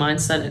the same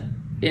mindset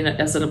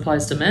as it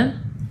applies to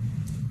men,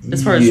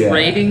 as far as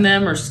rating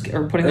them or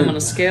putting them on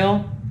a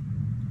scale?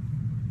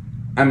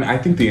 I mean, I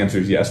think the answer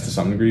is yes to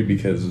some degree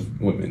because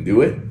women do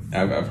it.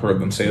 I've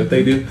heard them say that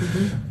they do.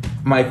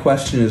 My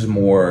question is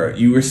more,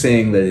 you were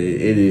saying that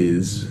it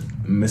is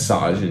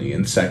misogyny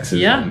and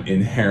sexism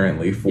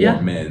inherently for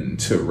men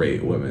to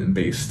rate women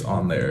based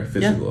on their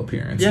physical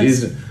appearance.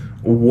 Yes.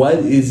 What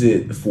is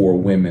it for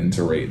women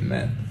to rate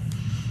men?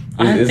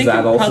 Is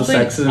that also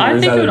sexism? I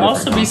think it would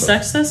also be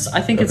sexist.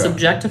 I think it's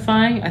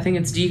objectifying. I think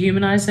it's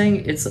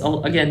dehumanizing. It's,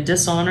 again,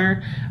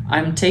 dishonor.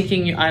 I'm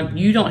taking you.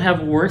 You don't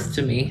have worth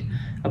to me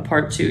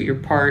apart to your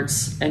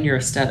parts and your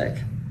aesthetic.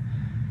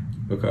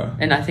 Okay.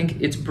 And I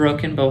think it's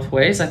broken both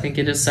ways. I think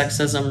it is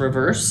sexism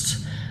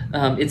reversed.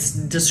 It's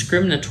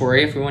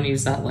discriminatory, if we want to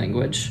use that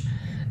language.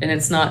 And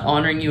it's not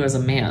honoring you as a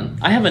man.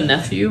 I have a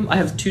nephew. I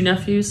have 2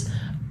 nephews.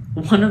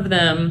 One of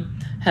them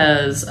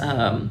has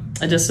a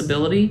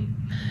disability.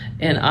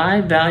 And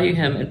I value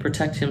him and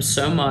protect him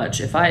so much.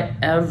 If I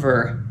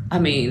ever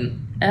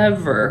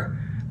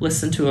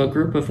listen to a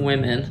group of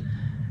women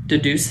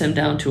deduce him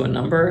down to a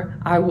number,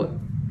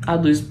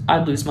 I'd lose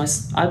my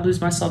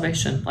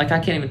salvation. Like, I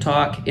can't even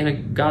talk in a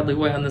godly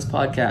way on this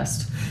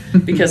podcast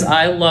because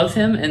I love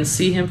him and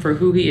see him for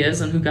who he is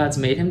and who God's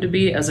made him to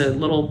be as a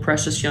little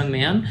precious young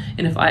man.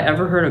 And if I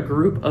ever heard a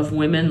group of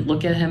women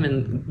look at him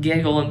and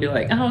giggle and be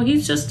like, oh,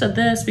 he's just a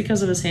this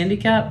because of his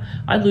handicap,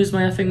 I'd lose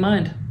my effing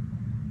mind.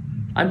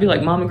 I'd be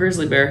like Mama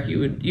Grizzly Bear.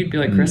 You'd be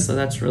like, Karisa,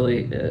 that's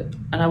really it.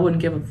 And I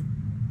wouldn't give a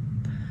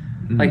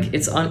like,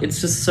 it's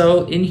just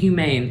so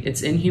inhumane.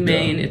 It's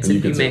inhumane. It's inhumane.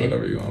 You can say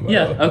whatever you want about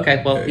it.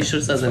 Okay. Well, you should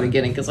have said that at the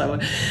beginning because I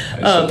would.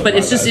 But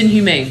it's just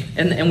inhumane,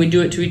 and we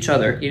do it to each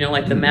other. You know,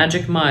 like the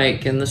Magic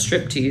Mike and the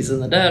striptease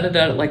and the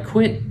da-da-da. Like,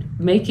 quit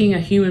making a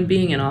human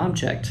being an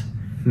object.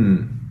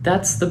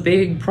 That's the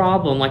big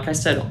problem. Like I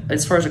said,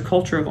 as far as a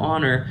culture of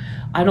honor,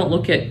 I don't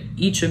look at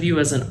each of you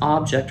as an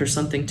object or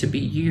something to be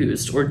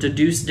used or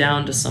deduced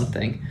down to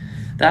something.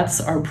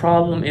 That's our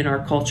problem in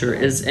our culture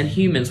and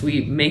humans,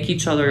 we make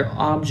each other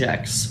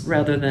objects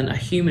rather than a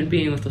human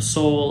being with a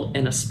soul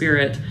and a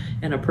spirit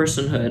and a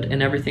personhood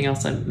and everything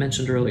else I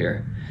mentioned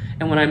earlier.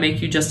 And when I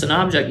make you just an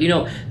object, you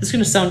know, this is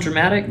going to sound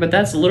dramatic, but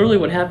that's literally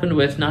what happened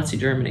with Nazi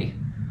Germany.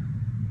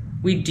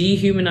 We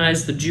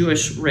dehumanized the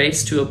Jewish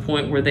race to a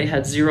point where they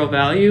had zero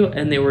value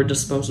and they were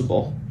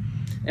disposable.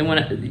 And when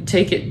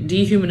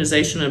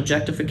dehumanization and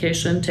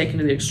objectification taken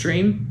to the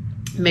extreme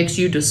makes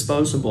you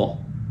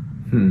disposable.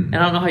 And I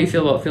don't know how you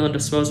feel about feeling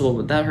disposable,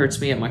 but that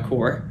hurts me at my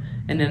core.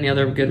 And any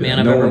other good man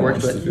I've ever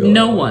worked with.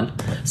 No one.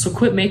 So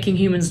quit making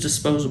humans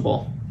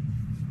disposable.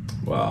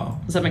 Wow.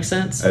 Does that make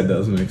sense? It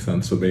does make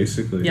sense. So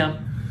basically,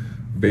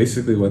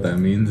 basically what that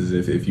means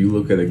is if you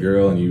look at a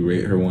girl and you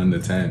rate her 1 to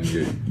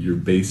 10, you're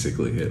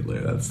basically Hitler.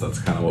 That's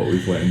kind of what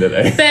we've learned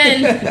today.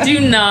 Ben,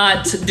 do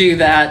not do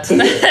that.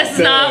 That's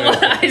not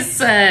what I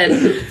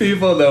said.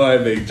 People know I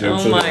make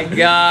jokes. Oh my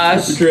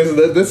gosh, Chris,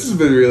 this has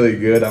been really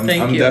good. I'm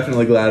Thank you.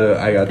 definitely glad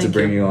I got to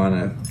bring you on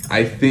it.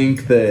 I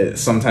think that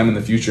sometime in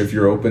the future, if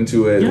you're open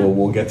to it,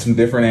 we'll get some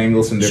different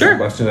angles, some different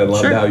questions. I'd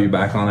love to have you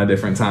back on a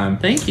different time.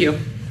 Thank you.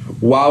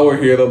 While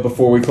we're here, though,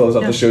 before we close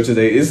out the show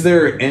today, is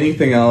there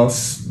anything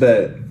else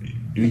that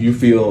you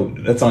feel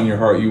that's on your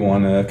heart you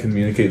want to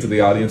communicate to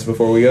the audience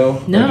before we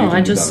go? No,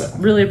 I just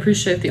really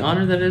appreciate the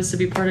honor that it is to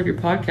be part of your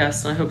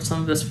podcast, and I hope some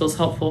of this feels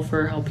helpful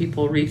for how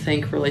people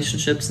rethink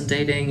relationships and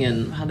dating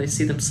and how they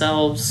see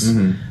themselves,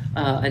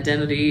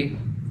 identity,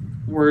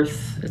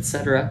 worth,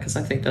 etc. Because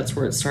I think that's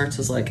where it starts,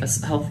 is like a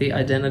healthy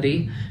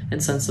identity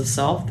and sense of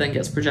self, then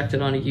gets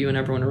projected onto you and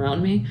everyone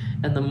around me.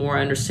 And the more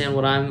I understand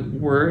what I'm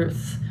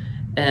worth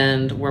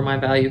and where my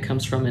value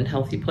comes from in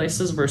healthy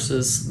places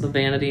versus the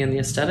vanity and the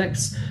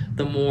aesthetics,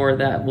 the more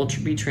that will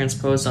be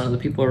transposed onto the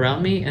people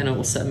around me, and it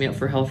will set me up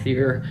for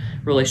healthier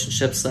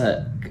relationships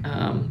that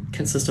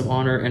consist of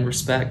honor and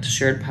respect,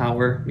 shared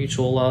power,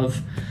 mutual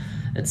love,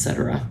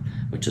 etc.,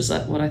 which is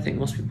what I think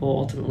most people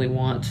ultimately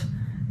want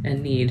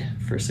and need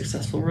for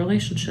successful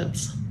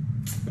relationships.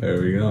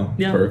 There we go.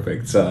 Yeah.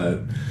 Perfect.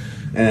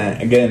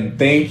 And again,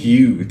 thank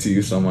you to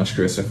you so much,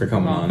 Karisa, for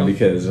coming on,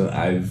 because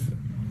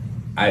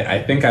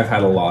I think I've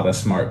had a lot of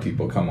smart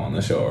people come on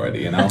the show already.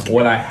 You know,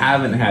 what I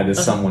haven't had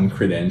is someone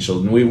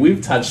credentialed, and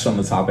we've touched on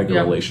the topic of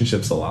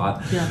relationships a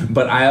lot. Yeah.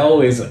 But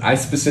I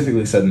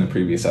specifically said in the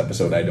previous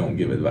episode I don't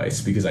give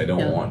advice because I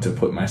don't want to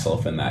put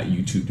myself in that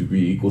YouTube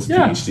degree equals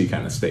PhD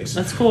kind of space.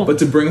 That's cool. But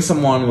to bring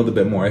someone with a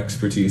bit more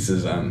expertise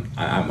is I'm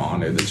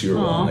honored that you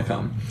were willing to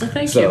come. Well,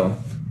 thank you.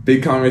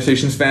 Big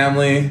Conversations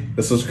family.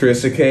 This was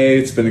Karisa Kaye.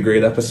 It's been a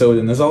great episode,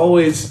 and as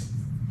always,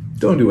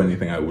 don't do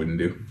anything I wouldn't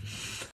do.